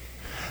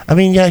 I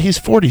mean, yeah, he's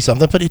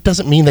 40-something, but it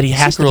doesn't mean that he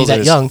has to be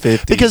that young.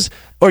 50s.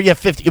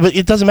 50, but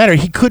it doesn't matter.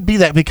 He could be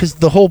that because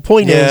the whole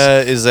point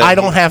is that I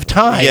don't have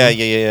time.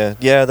 Yeah,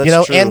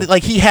 that's true. And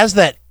like he has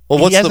that,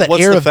 what's that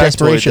air of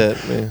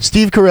desperation.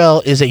 Steve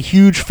Carell is a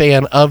huge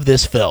fan of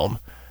this film.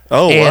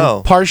 Oh, and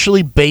wow.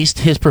 partially based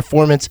his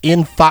performance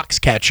in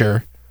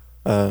Foxcatcher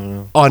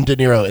on De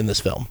Niro in this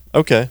film.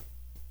 Okay.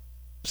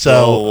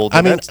 So,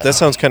 I mean... that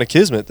sounds kind of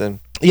kismet, then.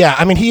 Yeah,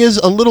 I mean, he is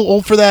a little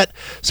old for that.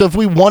 So if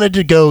we wanted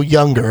to go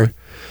younger,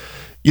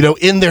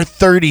 in their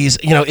 30s,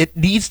 it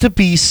needs to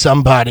be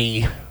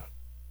somebody,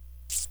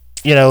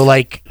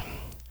 like...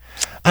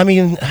 I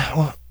mean...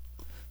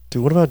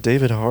 Dude, what about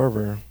David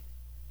Harbour?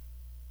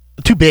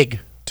 Too big.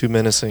 Too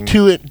menacing.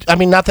 I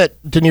mean, not that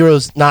De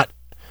Niro's not...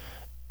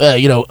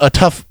 a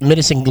tough,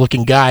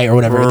 menacing-looking guy or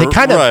whatever.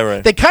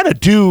 They kind of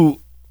do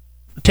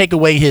take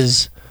away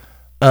his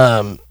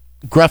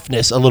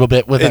gruffness a little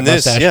bit with that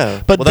mustache.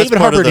 Yeah. But David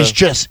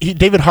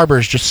Harbour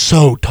is just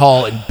so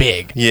tall and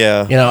big.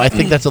 Yeah. I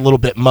think that's a little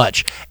bit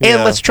much.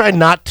 And let's try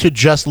not to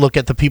just look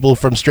at the people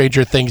from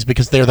Stranger Things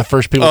because they're the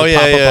first people to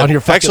pop up on your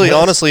fucking Actually, list.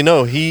 honestly,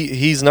 no.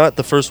 He's not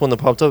the first one that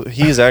popped up.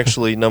 He's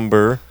actually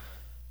number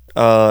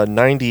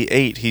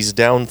 98. He's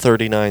down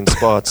 39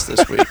 spots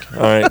this week.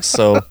 All right,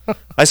 so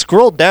I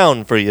scrolled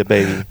down for you,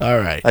 baby. All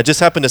right. I just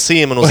happened to see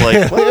him and was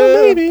like,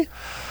 well, maybe.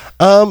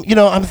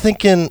 I'm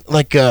thinking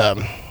like, I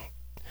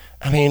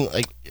mean,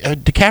 like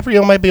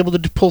DiCaprio might be able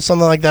to pull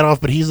something like that off,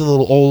 but he's a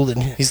little old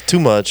and He's too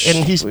much.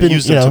 he's We been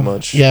used you him know, too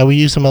much. Yeah, we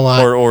use him a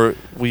lot. Or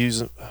we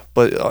use,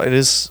 but it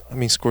is. I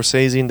mean,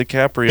 Scorsese and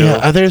DiCaprio.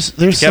 yeah, there's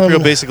DiCaprio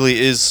some, basically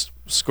is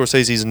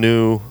Scorsese's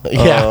new.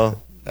 Yeah.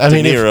 I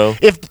mean, De Niro.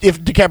 if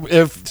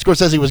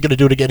Scorsese was going to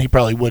do it again, he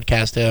probably would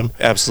cast him.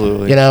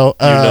 Absolutely. You know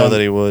that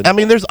he would. I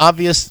mean, there's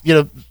obvious.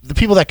 The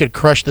people that could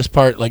crush this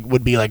part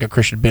would be like a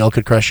Christian Bale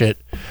could crush it.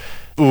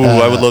 Ooh,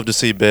 I would love to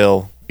see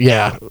Bale.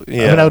 Yeah.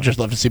 Yeah. I mean, I would just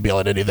love to see Bale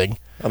in anything.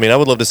 I mean, I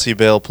would love to see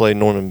Bale play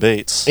Norman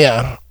Bates.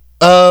 Yeah.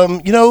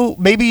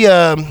 Maybe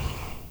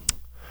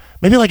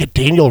like a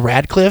Daniel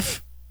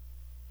Radcliffe.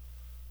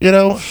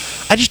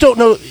 I just don't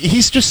know.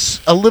 He's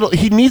just a little.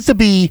 He needs to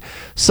be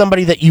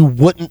somebody that you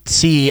wouldn't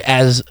see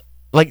as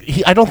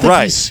I don't think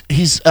Right.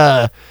 he's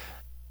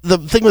the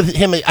thing with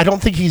him. I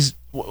don't think he's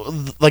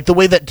like the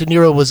way that De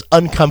Niro was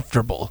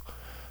uncomfortable.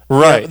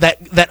 Right.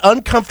 That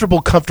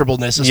uncomfortable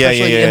comfortableness,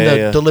 especially in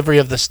the delivery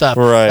of the stuff.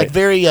 Right. Like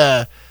very,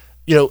 the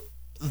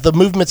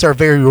movements are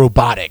very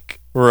robotic.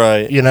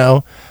 Right.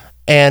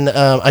 And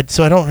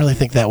so I don't really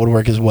think that would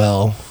work as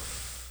well.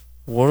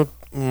 What?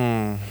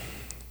 Do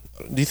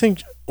you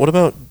think? What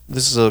about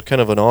this? Is a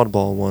kind of an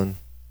oddball one.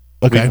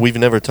 Okay. We've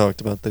never talked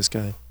about this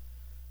guy,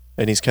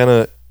 and he's kind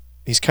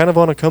of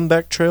on a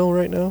comeback trail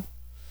right now.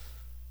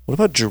 What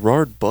about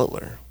Gerard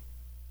Butler?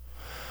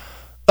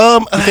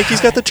 You think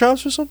he's got the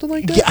chops or something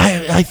like that?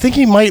 Yeah, I think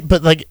he might,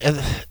 but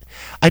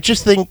I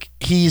just think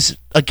he's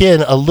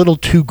again a little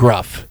too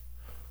gruff.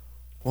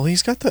 Well,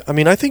 he's got the. I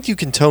mean, I think you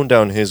can tone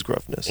down his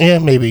gruffness. Yeah,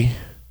 maybe.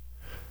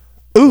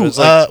 Ooh, It's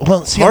like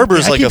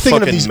Harbor's I like keep a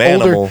thinking of fucking these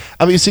manimal. older.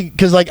 I mean, see,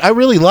 because I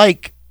really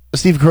like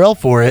Steve Carell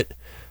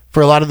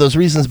for a lot of those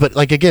reasons. But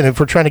again, if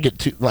we're trying to get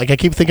to I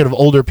keep thinking of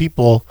older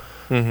people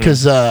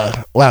because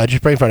wow, I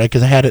just brain farted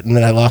because I had it and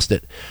then I lost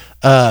it.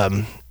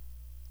 I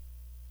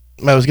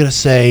was gonna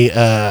say.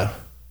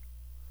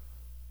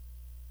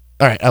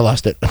 All right, I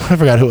lost it. I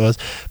forgot who it was,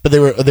 but they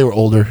were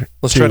older.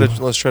 Let's too.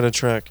 try to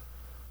track.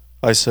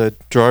 I said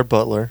Gerard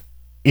Butler.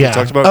 Yeah.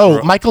 talked about oh,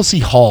 Gro- Michael C.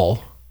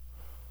 Hall.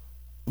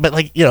 But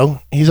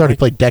he's already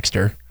played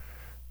Dexter,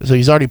 so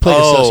he's already played a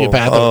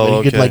sociopath.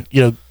 Oh, He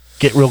could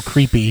get real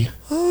creepy.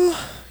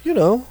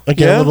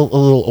 Again, a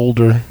little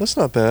older. That's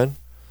not bad.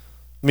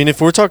 I mean,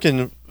 if we're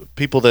talking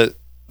people that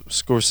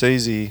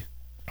Scorsese,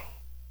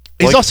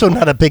 He's also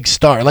not a big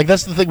star.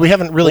 That's the thing we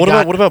haven't really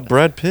got. what about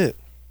Brad Pitt?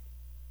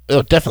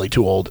 Oh, definitely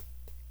too old.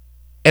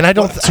 And I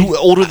don't. Too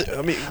older.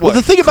 I mean, Well,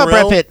 the thing about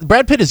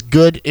Brad Pitt is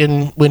good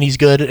when he's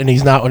good, and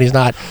he's not when he's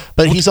not.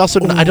 But he's also.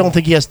 I don't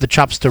think he has the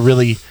chops to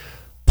really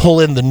pull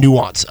in the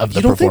nuance of the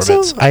You don't think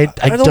performance. so? I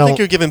don't think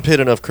you're giving Pitt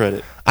enough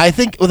credit. I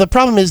think the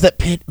problem is that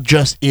Pitt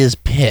just is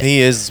Pitt. He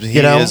is. He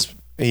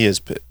is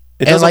Pitt.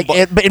 It And doesn't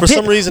but for Pitt,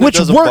 some reason, which it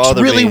doesn't works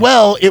bother really me.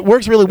 well. It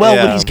works really well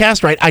when Yeah. he's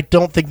cast right. I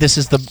don't think this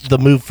is the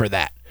move for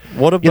that.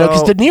 What about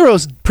Because De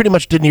Niro's pretty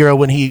much De Niro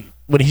when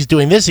he's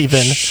doing this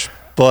even.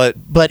 But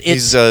it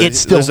still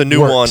there's a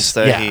nuance works.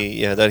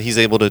 that that he's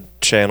able to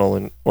channel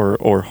and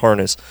or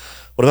harness.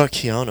 What about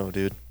Keanu,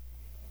 dude?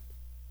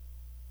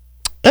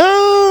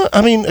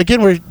 I mean,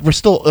 again, we're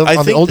still on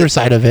the think older that-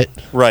 side of it.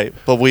 Right,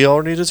 but we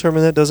already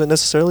determined that doesn't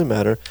necessarily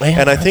matter. Man,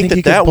 and I I think think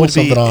he that could pull would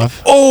be. something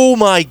off. Oh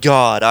my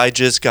God! I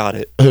just got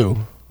it. Who?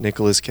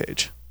 Nicolas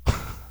Cage.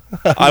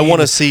 I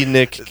want to see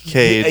Nick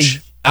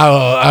Cage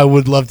I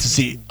would love to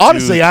see.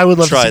 Honestly, I would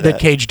love to try see Nick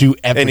that. Cage do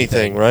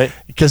anything, right?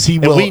 because he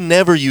And will. we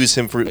never use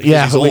him for.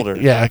 yeah, he's older.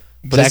 Yeah,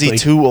 But exactly.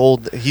 is he too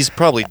old? He's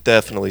probably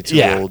definitely too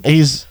yeah, old.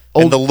 he's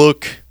And old. the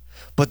look.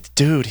 But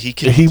dude, he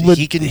can. he would.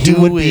 He can he do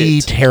would it.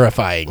 be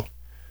terrifying,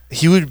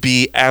 He would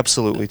be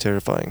absolutely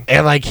terrifying.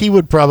 and he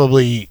would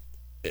probably.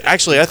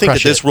 Actually, I think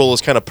Crush that this it. role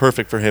is kind of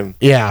perfect for him.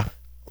 Yeah,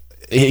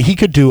 he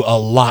could do a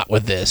lot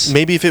with this.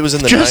 Maybe if it was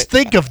in the Just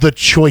think of the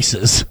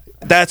choices.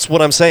 that's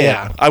what I'm saying.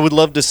 Yeah. I would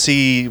love to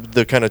see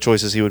the kind of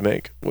choices he would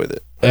make with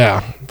it.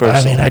 Yeah,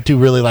 Personally. I do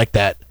really like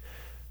that.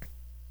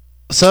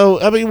 So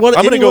I'm I'm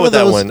going to go with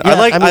that one. Yeah,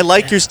 I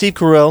like your Steve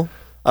Carell.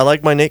 I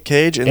like my Nick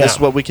Cage, and this is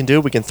Yeah. what we can do.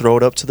 We can throw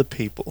it up to the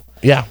people.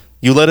 Yeah,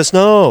 You let us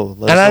know.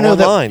 Let and us I know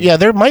online. that. Yeah,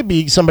 there might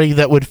be somebody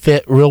that would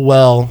fit real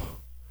well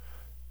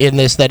in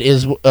this that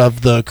is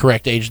of the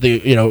correct age. The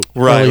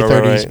Right, early right,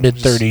 30s, right. mid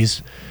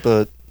 30s.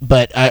 But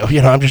But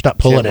I'm just not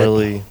pulling can't it.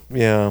 really.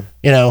 Yeah.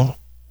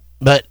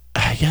 But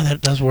yeah,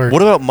 that does work.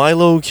 What about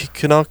Milo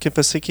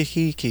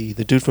Kanakifasiki,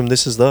 the dude from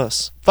This Is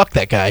Us? Fuck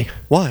that guy.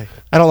 Why?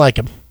 I don't like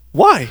him.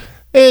 Why?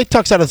 He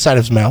talks out of the side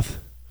of his mouth.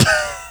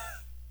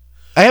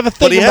 I have a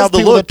thing But he about has the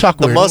people look, that talk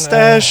the weird.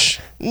 mustache.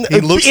 He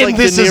looks in like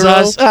This De Is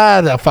Niro.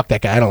 Us. No, fuck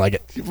that guy. I don't like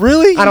it.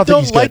 Really? I don't You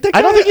think he's like good. that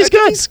I don't guy? think he's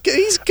good.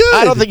 He's good.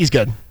 I don't think he's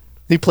good.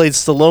 He played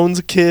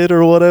Stallone's kid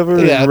or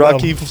whatever Yeah, in no.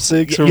 Rocky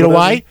 6 or You know whatever.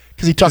 why?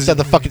 Because he talks out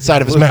the fucking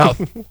side of his mouth.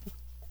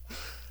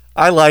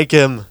 I like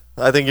him.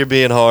 I think you're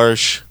being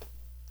harsh.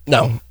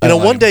 No. You know,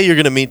 one day you're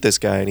gonna meet this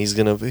guy, and he's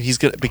gonna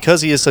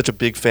because he is such a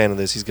big fan of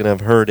this. He's gonna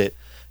have heard it,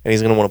 and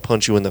he's gonna want to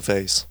punch you in the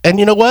face. And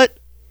you know what?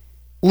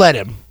 Let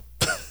him.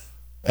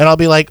 And I'll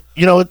be like,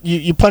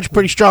 you punch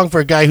pretty strong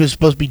for a guy who's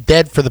supposed to be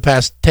dead for the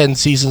past 10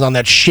 seasons on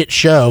that shit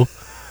show.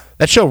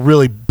 That show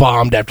really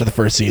bombed after the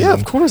first season. Yeah,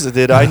 of course it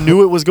did. I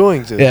knew it was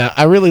going to. Yeah,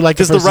 I really liked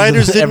Because the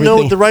writers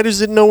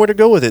didn't know where to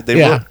go with it. They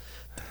were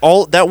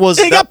all that was.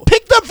 It got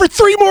picked up for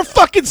 3 more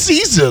fucking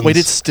seasons. Wait,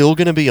 it's still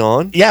gonna be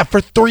on? Yeah, for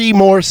 3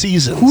 more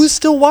seasons. Who is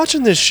still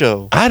watching this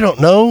show? I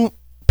don't know.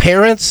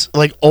 Parents,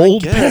 like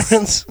old guess.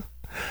 parents.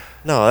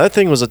 No, that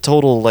thing was a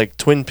total like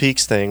Twin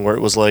Peaks thing where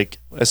it was like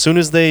as soon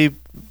as they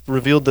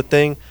revealed the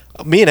thing,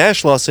 me and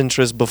Ash lost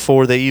interest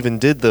before they even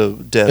did the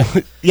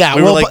death. Yeah,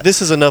 we well, were like,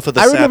 this is enough of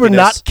the I remember sappiness.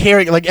 not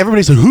caring. Like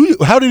everybody said,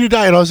 how did he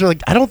die? And I was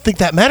like, I don't think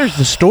that matters.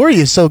 The story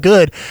is so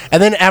good.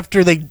 And then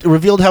after they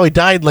revealed how he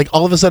died, like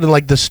all of a sudden,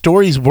 like the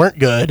stories weren't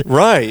good.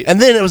 Right. And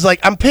then it was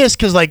like, I'm pissed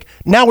because like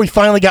now we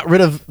finally got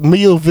rid of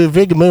Mio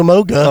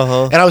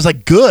Vigamoga. And I was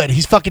like, good,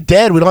 he's fucking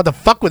dead. We don't have to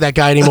fuck with that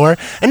guy anymore.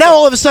 And now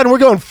all of a sudden we're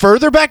going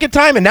further back in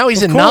time and now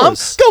he's in Nam.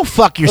 course. Go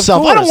fuck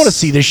yourself. I don't want to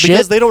see this shit.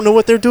 Because they don't know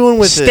what they're doing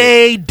with it.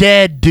 Stay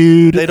dead,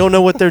 dude. They don't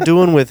know what they're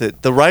doing with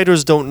it. The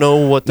writers don't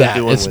know what they're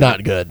doing it's with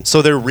not it. good.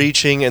 So they're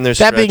reaching and they're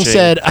That being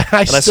stretching. said,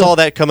 I saw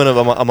that coming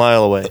a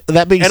mile away.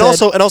 That being and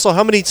said, also,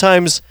 how many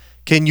times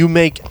can you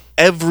make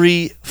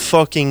every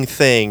fucking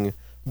thing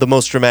the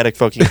most dramatic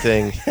fucking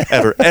thing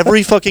ever?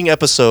 Every fucking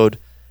episode,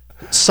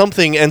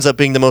 something ends up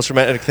being the most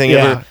dramatic thing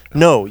ever.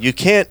 No, you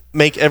can't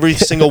make every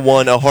single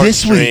one a this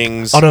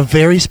heartstrings. week on a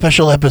very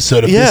special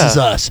episode of Yeah. This Is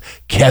Us,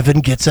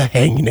 Kevin gets a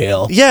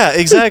hangnail. Yeah,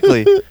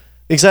 exactly,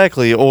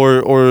 exactly.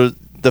 Or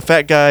the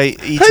fat guy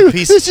eats Hey, a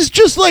piece. this is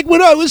just like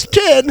when I was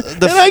 10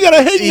 and I got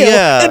a hangnail.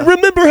 Yeah. And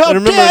remember how And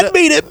remember Dad that-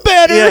 made it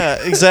better? Yeah,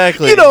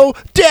 exactly. You know,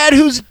 Dad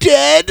who's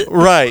dead.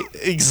 Right.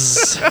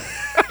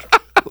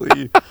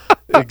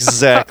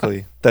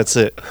 Exactly. That's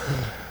it.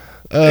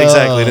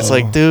 Exactly. And it's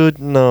like, dude,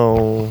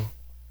 no.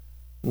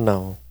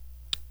 You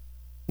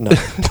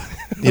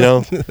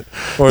know?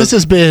 Or, This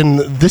has been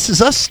This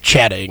Is Us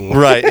chatting.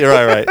 right.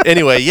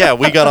 Anyway, yeah,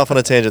 we got off on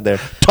a tangent there.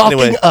 Talking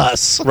Anyway,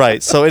 us.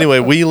 right. So anyway,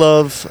 we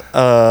love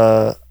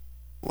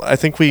I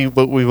think we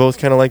both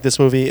kind of like this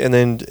movie, and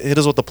then hit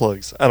us with the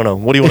plugs. I don't know.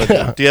 What do you want to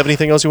do? Do you have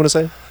anything else you want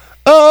to say?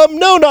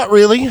 No, not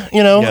really.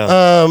 You know,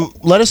 Yeah.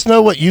 let us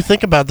know what you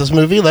think about this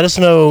movie. Let us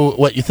know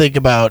what you think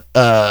about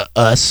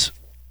us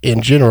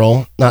in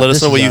general. Not Let us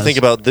This know Is what you Us. think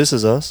about This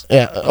Is Us.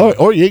 Yeah,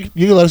 or you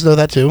can let us know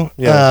that too.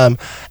 Yeah.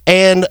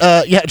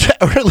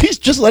 Or at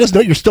least just let us know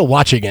you're still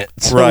watching it,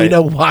 so we Right.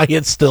 know why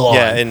it's still on.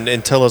 Yeah,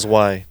 and tell us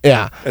why.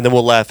 yeah, And then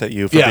we'll laugh at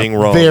you for yeah, being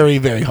wrong. very,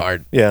 very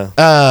hard. Yeah.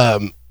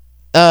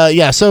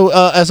 So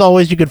as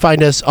always, you can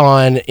find us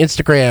on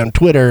Instagram,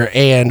 Twitter,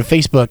 and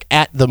Facebook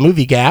at The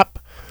Movie Gap.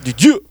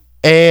 Did you?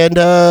 And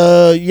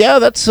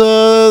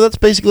that's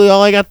basically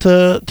all I got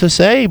to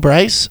say,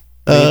 Bryce.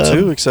 Me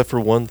too, except for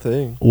one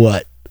thing.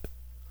 What?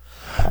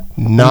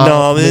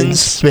 Nom in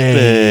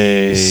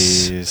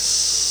space.